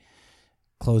can't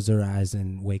close their eyes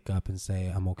and wake up and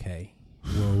say, I'm okay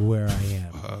where I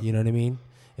am. You know what I mean?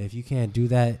 If you can't do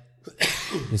that,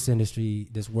 this industry,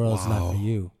 this world's not for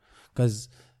you. Because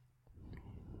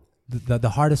the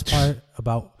hardest part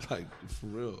about... Like, for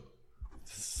real.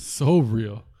 So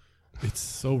real. It's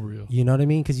so real. You know what I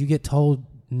mean? Because you get told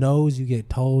no's, you get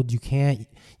told you can't.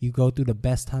 You go through the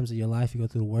best times of your life, you go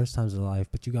through the worst times of life,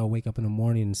 but you got to wake up in the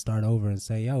morning and start over and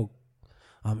say, yo,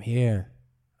 I'm here.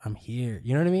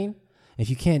 You know what I mean? If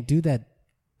you can't do that,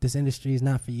 this industry is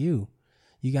not for you.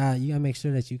 You got to make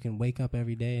sure that you can wake up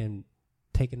every day and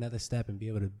take another step and be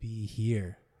able to be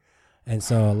here. And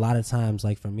so a lot of times,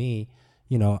 like for me,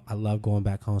 you know, I love going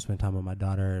back home, spend time with my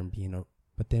daughter and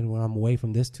but then when I'm away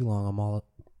from this too long, I'm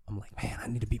like, man, I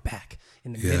need to be back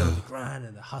in the middle of the grind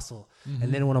and the hustle.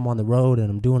 And then when I'm on the road and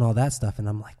I'm doing all that stuff and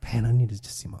I'm like, man, I need to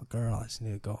just see my girl. I just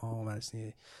need to go home. I just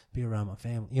need to be around my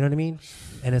family. You know what I mean?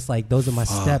 And it's like, those are my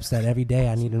steps that every day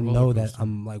I need to know that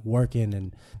I'm like working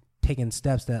and taking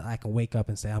steps that I can wake up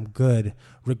and say I'm good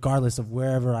regardless of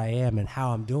wherever I am and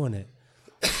how I'm doing it.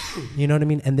 You know what I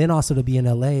mean? And then also to be in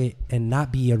LA and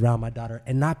not be around my daughter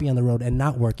and not be on the road and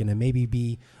not working and maybe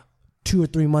be 2 or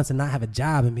 3 months and not have a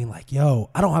job and being like, yo,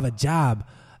 I don't have a job.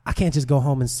 I can't just go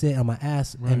home and sit on my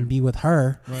ass and be with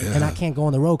her. Right. And I can't go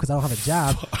on the road because I don't have a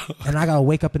job. And I got to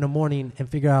wake up in the morning and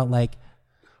figure out like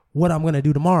what I'm going to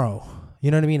do tomorrow.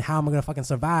 You know what I mean? How am I going to fucking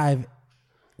survive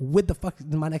with the fuck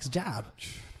my next job.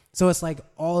 So it's like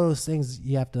all those things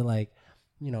you have to like,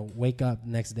 you know, wake up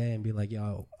next day and be like,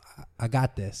 yo, I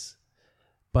got this.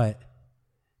 But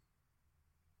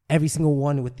every single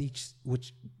one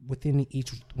within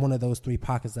each one of those three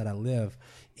pockets that I live,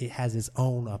 it has its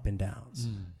own up and downs.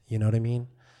 You know what I mean?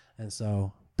 And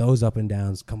so those up and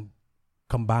downs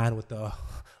combined with the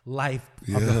life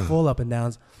of the full up and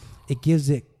downs, it gives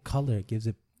it color. It gives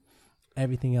it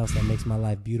everything else that makes my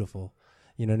life beautiful.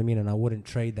 You know what I mean? And I wouldn't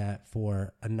trade that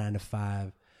for a 9 to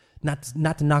 5. Not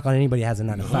to knock on anybody who has a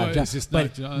 9 to 5 job,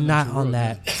 but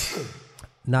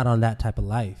not on that type of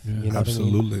life. Yeah, you know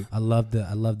absolutely. What I mean?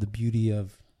 I love the beauty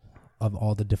of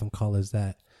all the different colors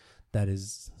that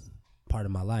is part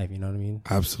of my life. You know what I mean?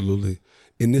 Absolutely.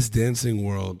 In this dancing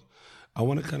world, I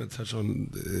want to kind of touch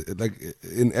on like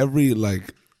in every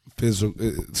like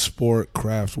physical sport,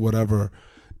 craft, whatever.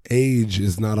 Age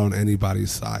is not on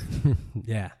anybody's side.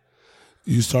 Yeah.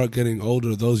 You start getting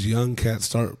older, those young cats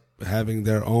start having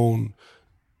their own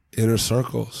inner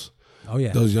circles. Oh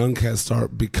yeah. Those young cats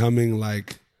start becoming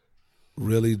like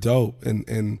really dope,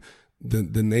 and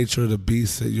the nature of the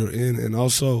beast that you're in, and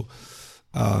also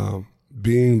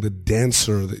being the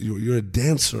dancer that you're a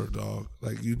dancer, dog.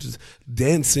 Like you just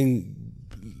dancing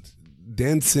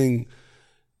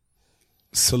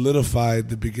solidified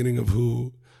the beginning of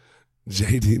who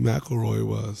J.D. McElroy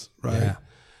was, right? Yeah.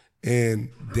 And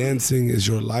dancing is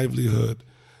your livelihood,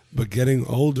 but getting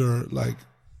older, like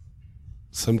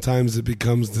sometimes it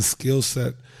becomes the skill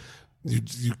set.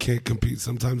 You can't compete.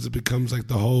 Sometimes it becomes like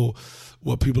the whole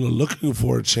what people are looking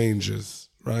for changes,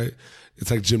 right? It's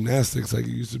like gymnastics. Like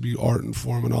it used to be art and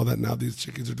form and all that. Now these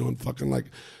chickens are doing fucking like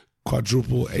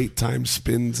quadruple 8 times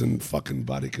spins and fucking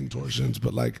body contortions.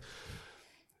 But like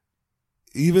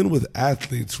even with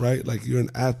athletes, right? Like you're an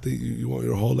athlete, you want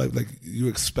your whole life, like you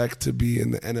expect to be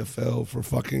in the NFL for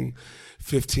fucking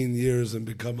 15 years and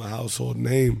become a household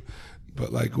name.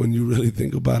 But like when you really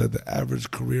think about it, the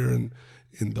average career in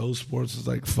those sports is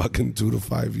like fucking 2 to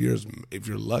 5 years if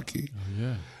you're lucky. Oh,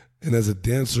 yeah. And as a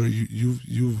dancer, you've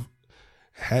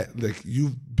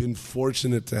been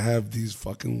fortunate to have these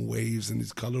fucking waves and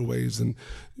these color waves and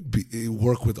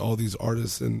work with all these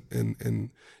artists and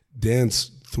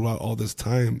dance throughout all this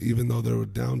time, even though there were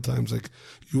down times, like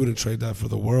you wouldn't trade that for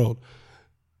the world.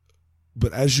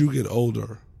 But as you get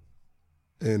older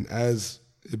and as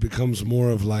it becomes more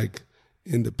of like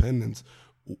independence,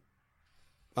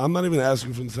 I'm not even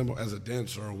asking from the sample as a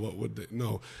dancer or what would they,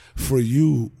 no, for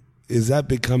you, is that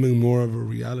becoming more of a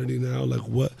reality now? Like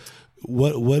what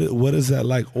is that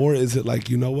like? Or is it like,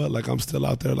 you know what, like I'm still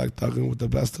out there like thugging with the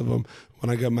best of them. When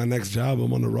I get my next job,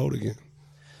 I'm on the road again.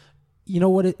 You know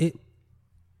what?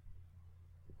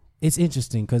 It's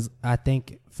interesting because I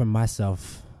think for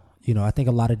myself, you know, I think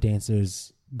a lot of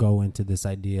dancers go into this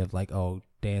idea of like, oh,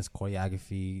 dance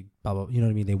choreography, blah, blah, you know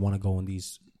what I mean? They want to go in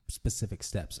these specific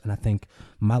steps. And I think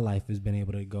my life has been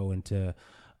able to go into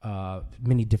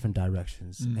many different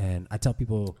directions. And I tell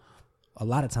people a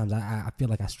lot of times I feel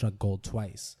like I struck gold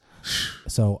twice.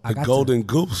 So I got golden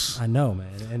goose. I know,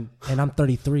 man, and I'm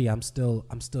 33. I'm still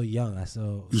young. I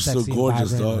still you're sexy still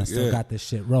gorgeous, and dog. I still got this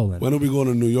shit rolling. When are we going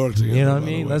to New York together? You know what I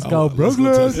mean? Let's go, Brooklyn.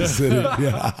 Let's go touch the city.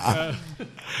 Yeah.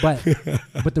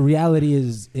 But the reality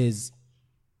is,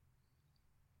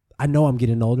 I know I'm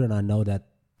getting older, and I know that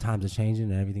times are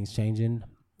changing and everything's changing.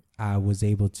 I was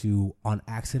able to, on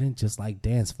accident, just like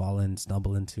dance,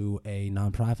 stumble into a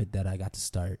nonprofit that I got to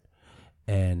start,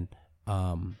 and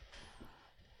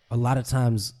a lot of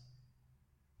times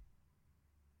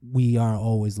we are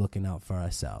always looking out for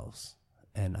ourselves.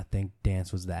 And I think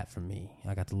dance was that for me.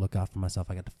 I got to look out for myself.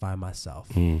 I got to find myself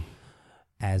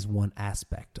as one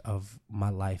aspect of my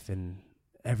life in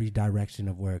every direction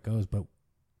of where it goes. But,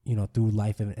 you know, through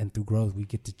life and through growth, we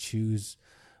get to choose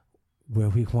where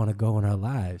we want to go in our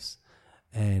lives.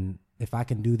 And if I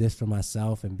can do this for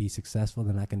myself and be successful,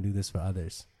 then I can do this for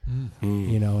others.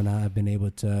 You know, and I've been able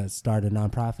to start a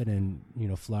nonprofit and, you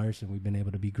know, flourish, and we've been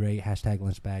able to be great.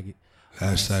 #Lunchbag.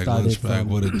 #Lunchbag,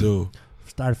 what it do?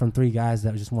 Started from 3 guys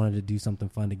that just wanted to do something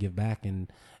fun to give back,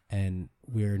 and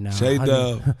we're now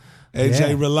J-Dub,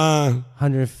 AJ Relan,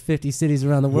 150 cities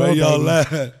around the world. Where y'all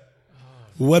at?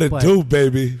 What it do,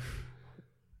 baby?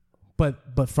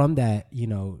 But from that, you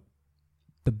know,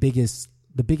 the biggest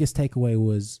takeaway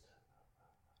was,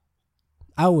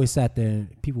 I always sat there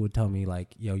and people would tell me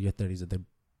like, yo, your 30s are going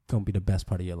to be the best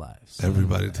part of your lives.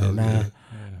 Everybody tells me that.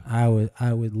 I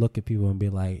would look at people and be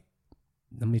like,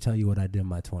 let me tell you what I did in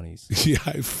my 20s. Yeah,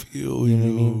 I feel you. Know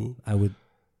what I mean? I would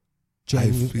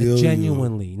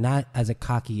genuinely, not as a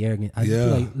cocky, arrogant. I'd be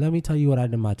like, let me tell you what I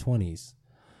did in my 20s.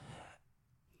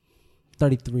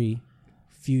 33,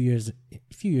 few years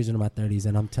into my 30s,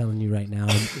 and I'm telling you right now,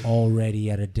 I'm already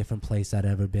at a different place I'd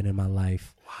ever been in my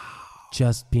life. Wow.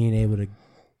 Just being able to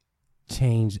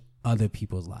change other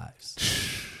people's lives.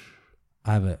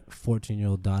 I have a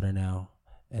 14-year-old daughter now,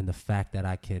 and the fact that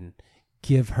I can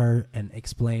give her and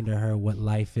explain to her what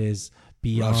life is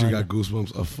beyond. Wow, she got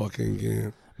goosebumps a fucking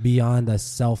game. Beyond a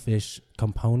selfish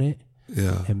component.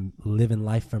 Yeah. And living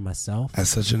life for myself. At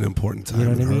such an important time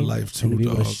in her life too, and to be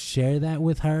dog. able to share that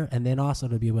with her, and then also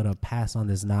to be able to pass on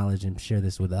this knowledge and share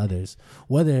this with others.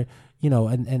 Whether,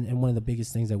 and one of the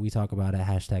biggest things that we talk about at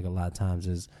Hashtag a lot of times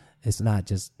is it's not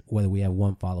just whether we have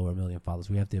 1 follower or 1 million followers.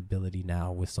 We have the ability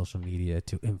now with social media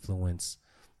to influence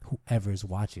whoever is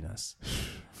watching us.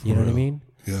 You know what I mean?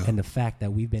 Yeah. And the fact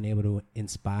that we've been able to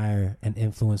inspire and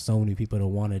influence so many people to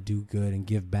want to do good and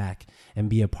give back and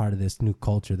be a part of this new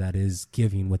culture that is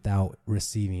giving without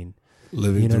receiving.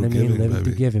 Living through giving, Living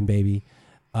through giving, baby.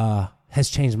 Has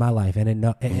changed my life.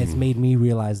 And it's made me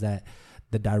realize that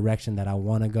the direction that I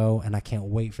want to go, and I can't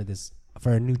wait for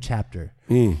a new chapter.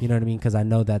 You know what I mean? Because I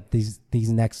know that these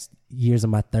next years of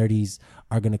my 30s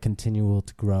are going to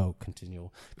continuously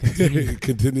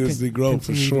grow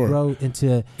for sure. Grow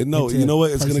into you know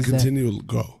what? It's going to continue to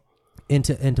grow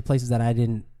into places that I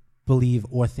didn't believe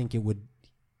or think it would,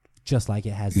 just like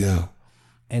it has now.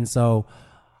 And so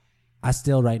I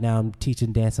still right now I'm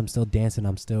teaching dance. I'm still dancing.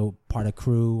 I'm still part of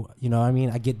crew. You know what I mean?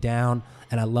 I get down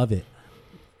and I love it.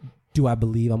 Do I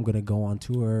believe I'm going to go on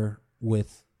tour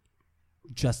with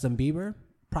Justin Bieber?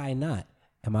 Probably not.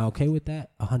 Am I okay with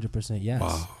that? 100% yes.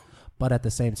 Wow. But at the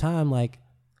same time, like,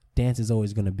 dance is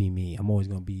always going to be me. I'm always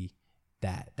going to be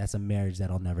that. That's a marriage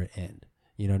that'll never end.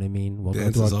 You know what I mean? We'll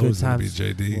dance go is through always good going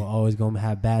to be JD. We're always going to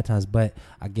have bad times. But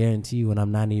I guarantee you, when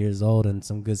I'm 90 years old and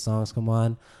some good songs come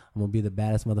on, I'm going to be the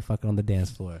baddest motherfucker on the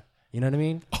dance floor. You know what I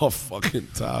mean? Oh, fucking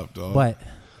top, dog. But,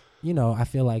 I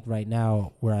feel like right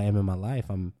now, where I am in my life,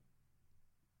 I'm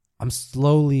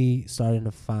slowly starting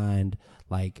to find,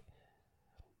 like,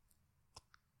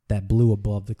 that blue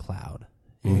above the cloud.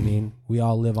 You know what I mean? We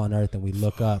all live on Earth and we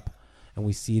look up and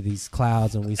we see these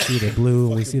clouds and we see the blue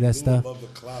and we see that stuff. Above the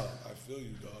cloud. I feel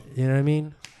you, dog. You know what I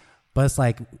mean? But it's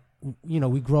like,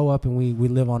 we grow up and we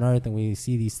live on Earth and we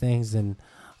see these things, and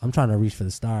I'm trying to reach for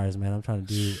the stars, man. I'm trying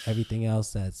to do everything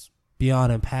else that's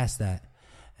beyond and past that.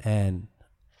 And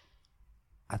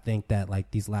I think that, like,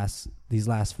 these last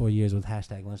 4 years with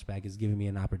Hashtag Lunchbag is giving me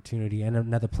an opportunity and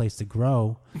another place to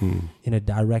grow in a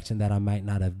direction that I might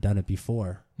not have done it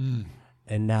before.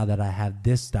 And now that I have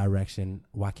this direction,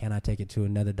 why can't I take it to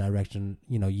another direction,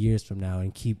 years from now,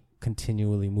 and keep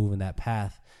continually moving that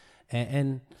path?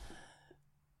 And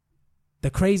the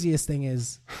craziest thing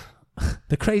is,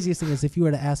 if you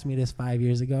were to ask me this 5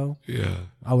 years ago,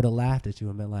 I would have laughed at you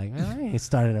and been like, man, I ain't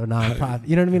started a nonprofit.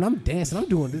 You know what I mean? I'm dancing. I'm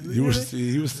doing this.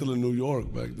 He was still in New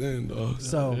York back then, dog.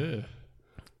 So,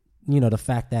 the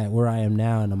fact that where I am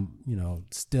now and I'm,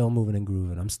 still moving and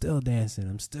grooving, I'm still dancing,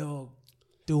 I'm still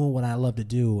doing what I love to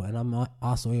do, and I'm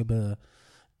also able to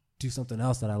do something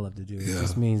else that I love to do. It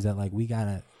just means that, like, we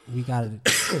gotta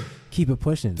keep it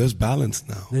pushing. There's balance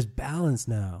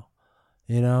now.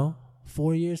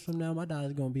 4 years from now, my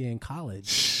daughter's going to be in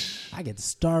college. I get to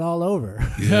start all over.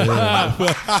 Yeah.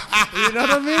 You know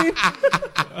what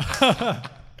I mean?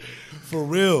 For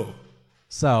real.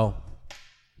 So,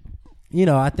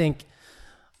 I think,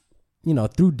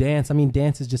 through dance,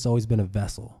 dance has just always been a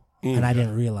vessel. And I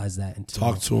didn't realize that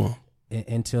until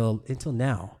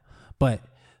now. But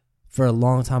for a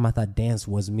long time, I thought dance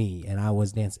was me and I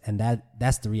was dance. And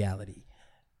that's the reality.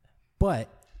 But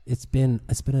it's been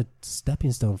a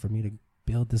stepping stone for me to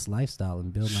build this lifestyle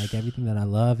and build, like, everything that I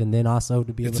love, and then also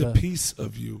to be able to. It's a piece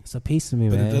of you. It's a piece of me,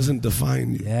 but man. It doesn't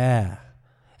define you. Yeah.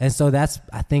 And so that's,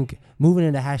 I think, moving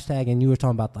into Hashtag, and you were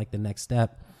talking about, like, the next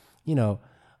step,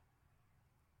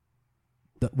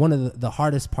 one of the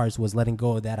hardest parts was letting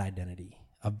go of that identity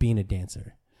of being a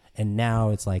dancer. And now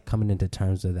it's like coming into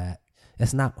terms with that.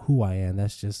 That's not who I am.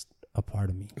 That's just a part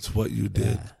of me. It's what you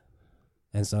did. Yeah.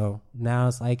 And so now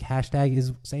it's like Hashtag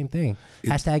is same thing.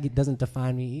 Hashtag, it doesn't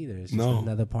define me either. It's just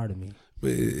another part of me.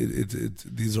 But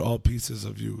these are all pieces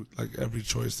of you. Like, every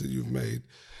choice that you've made,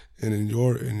 and in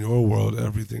your world,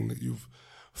 everything that you've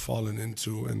fallen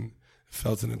into and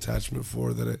felt an attachment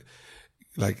for.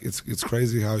 It's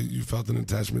crazy how you felt an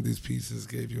attachment. These pieces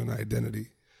gave you an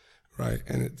identity, right?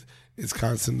 And it's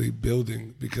constantly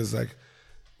building, because, like,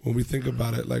 when we think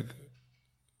about it, like,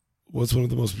 what's one of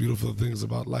the most beautiful things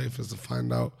about life is to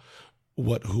find out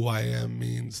what who I am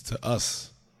means to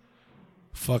us.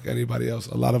 Fuck anybody else.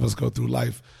 A lot of us go through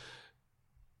life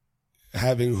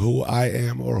having who I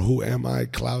am or who am I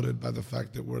clouded by the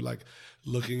fact that we're, like,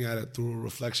 looking at it through a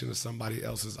reflection of somebody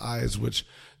else's eyes, which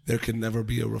there can never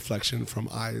be a reflection from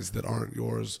eyes that aren't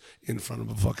yours in front of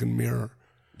a fucking mirror.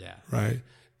 Yeah. Right?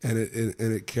 And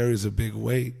it carries a big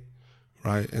weight,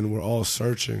 right? And we're all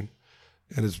searching.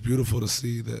 And it's beautiful to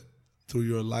see that through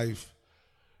your life,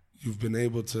 you've been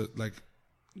able to like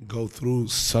go through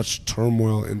such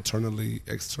turmoil internally,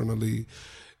 externally,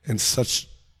 and such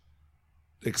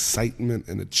excitement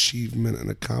and achievement and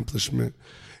accomplishment.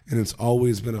 And it's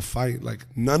always been a fight. Like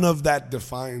none of that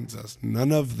defines us.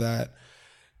 None of that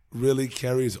really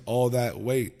carries all that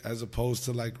weight, as opposed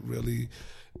to like really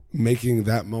making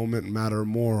that moment matter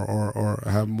more or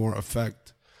have more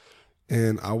effect.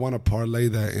 And I want to parlay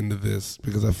that into this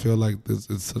because I feel like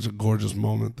it's such a gorgeous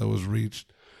moment that was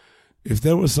reached. If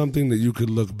there was something that you could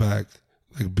look back,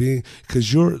 like being,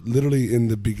 because you're literally in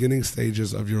the beginning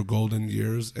stages of your golden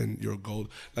years and your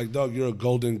like dog, you're a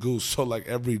golden goose. So like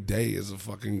every day is a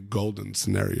fucking golden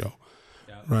scenario,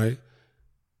 right?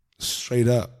 Straight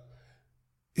up.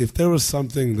 If there was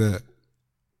something that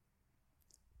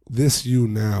this you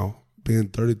now, being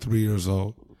 33 years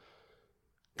old,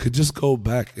 could just go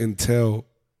back and tell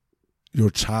your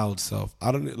child self.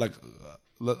 We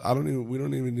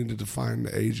don't even need to define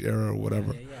the age era or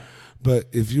whatever. Yeah. But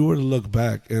if you were to look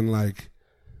back and like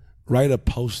write a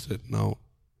Post-it note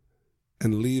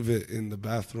and leave it in the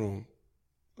bathroom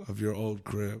of your old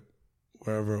crib,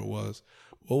 wherever it was,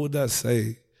 what would that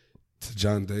say to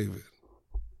John David?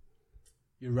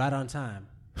 You're right on time.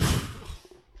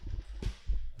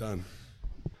 Done.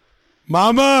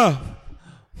 Mama!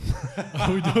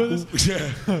 Are we doing this?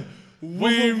 Yeah.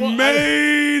 We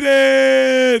made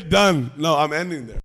it! Done. No, I'm ending there.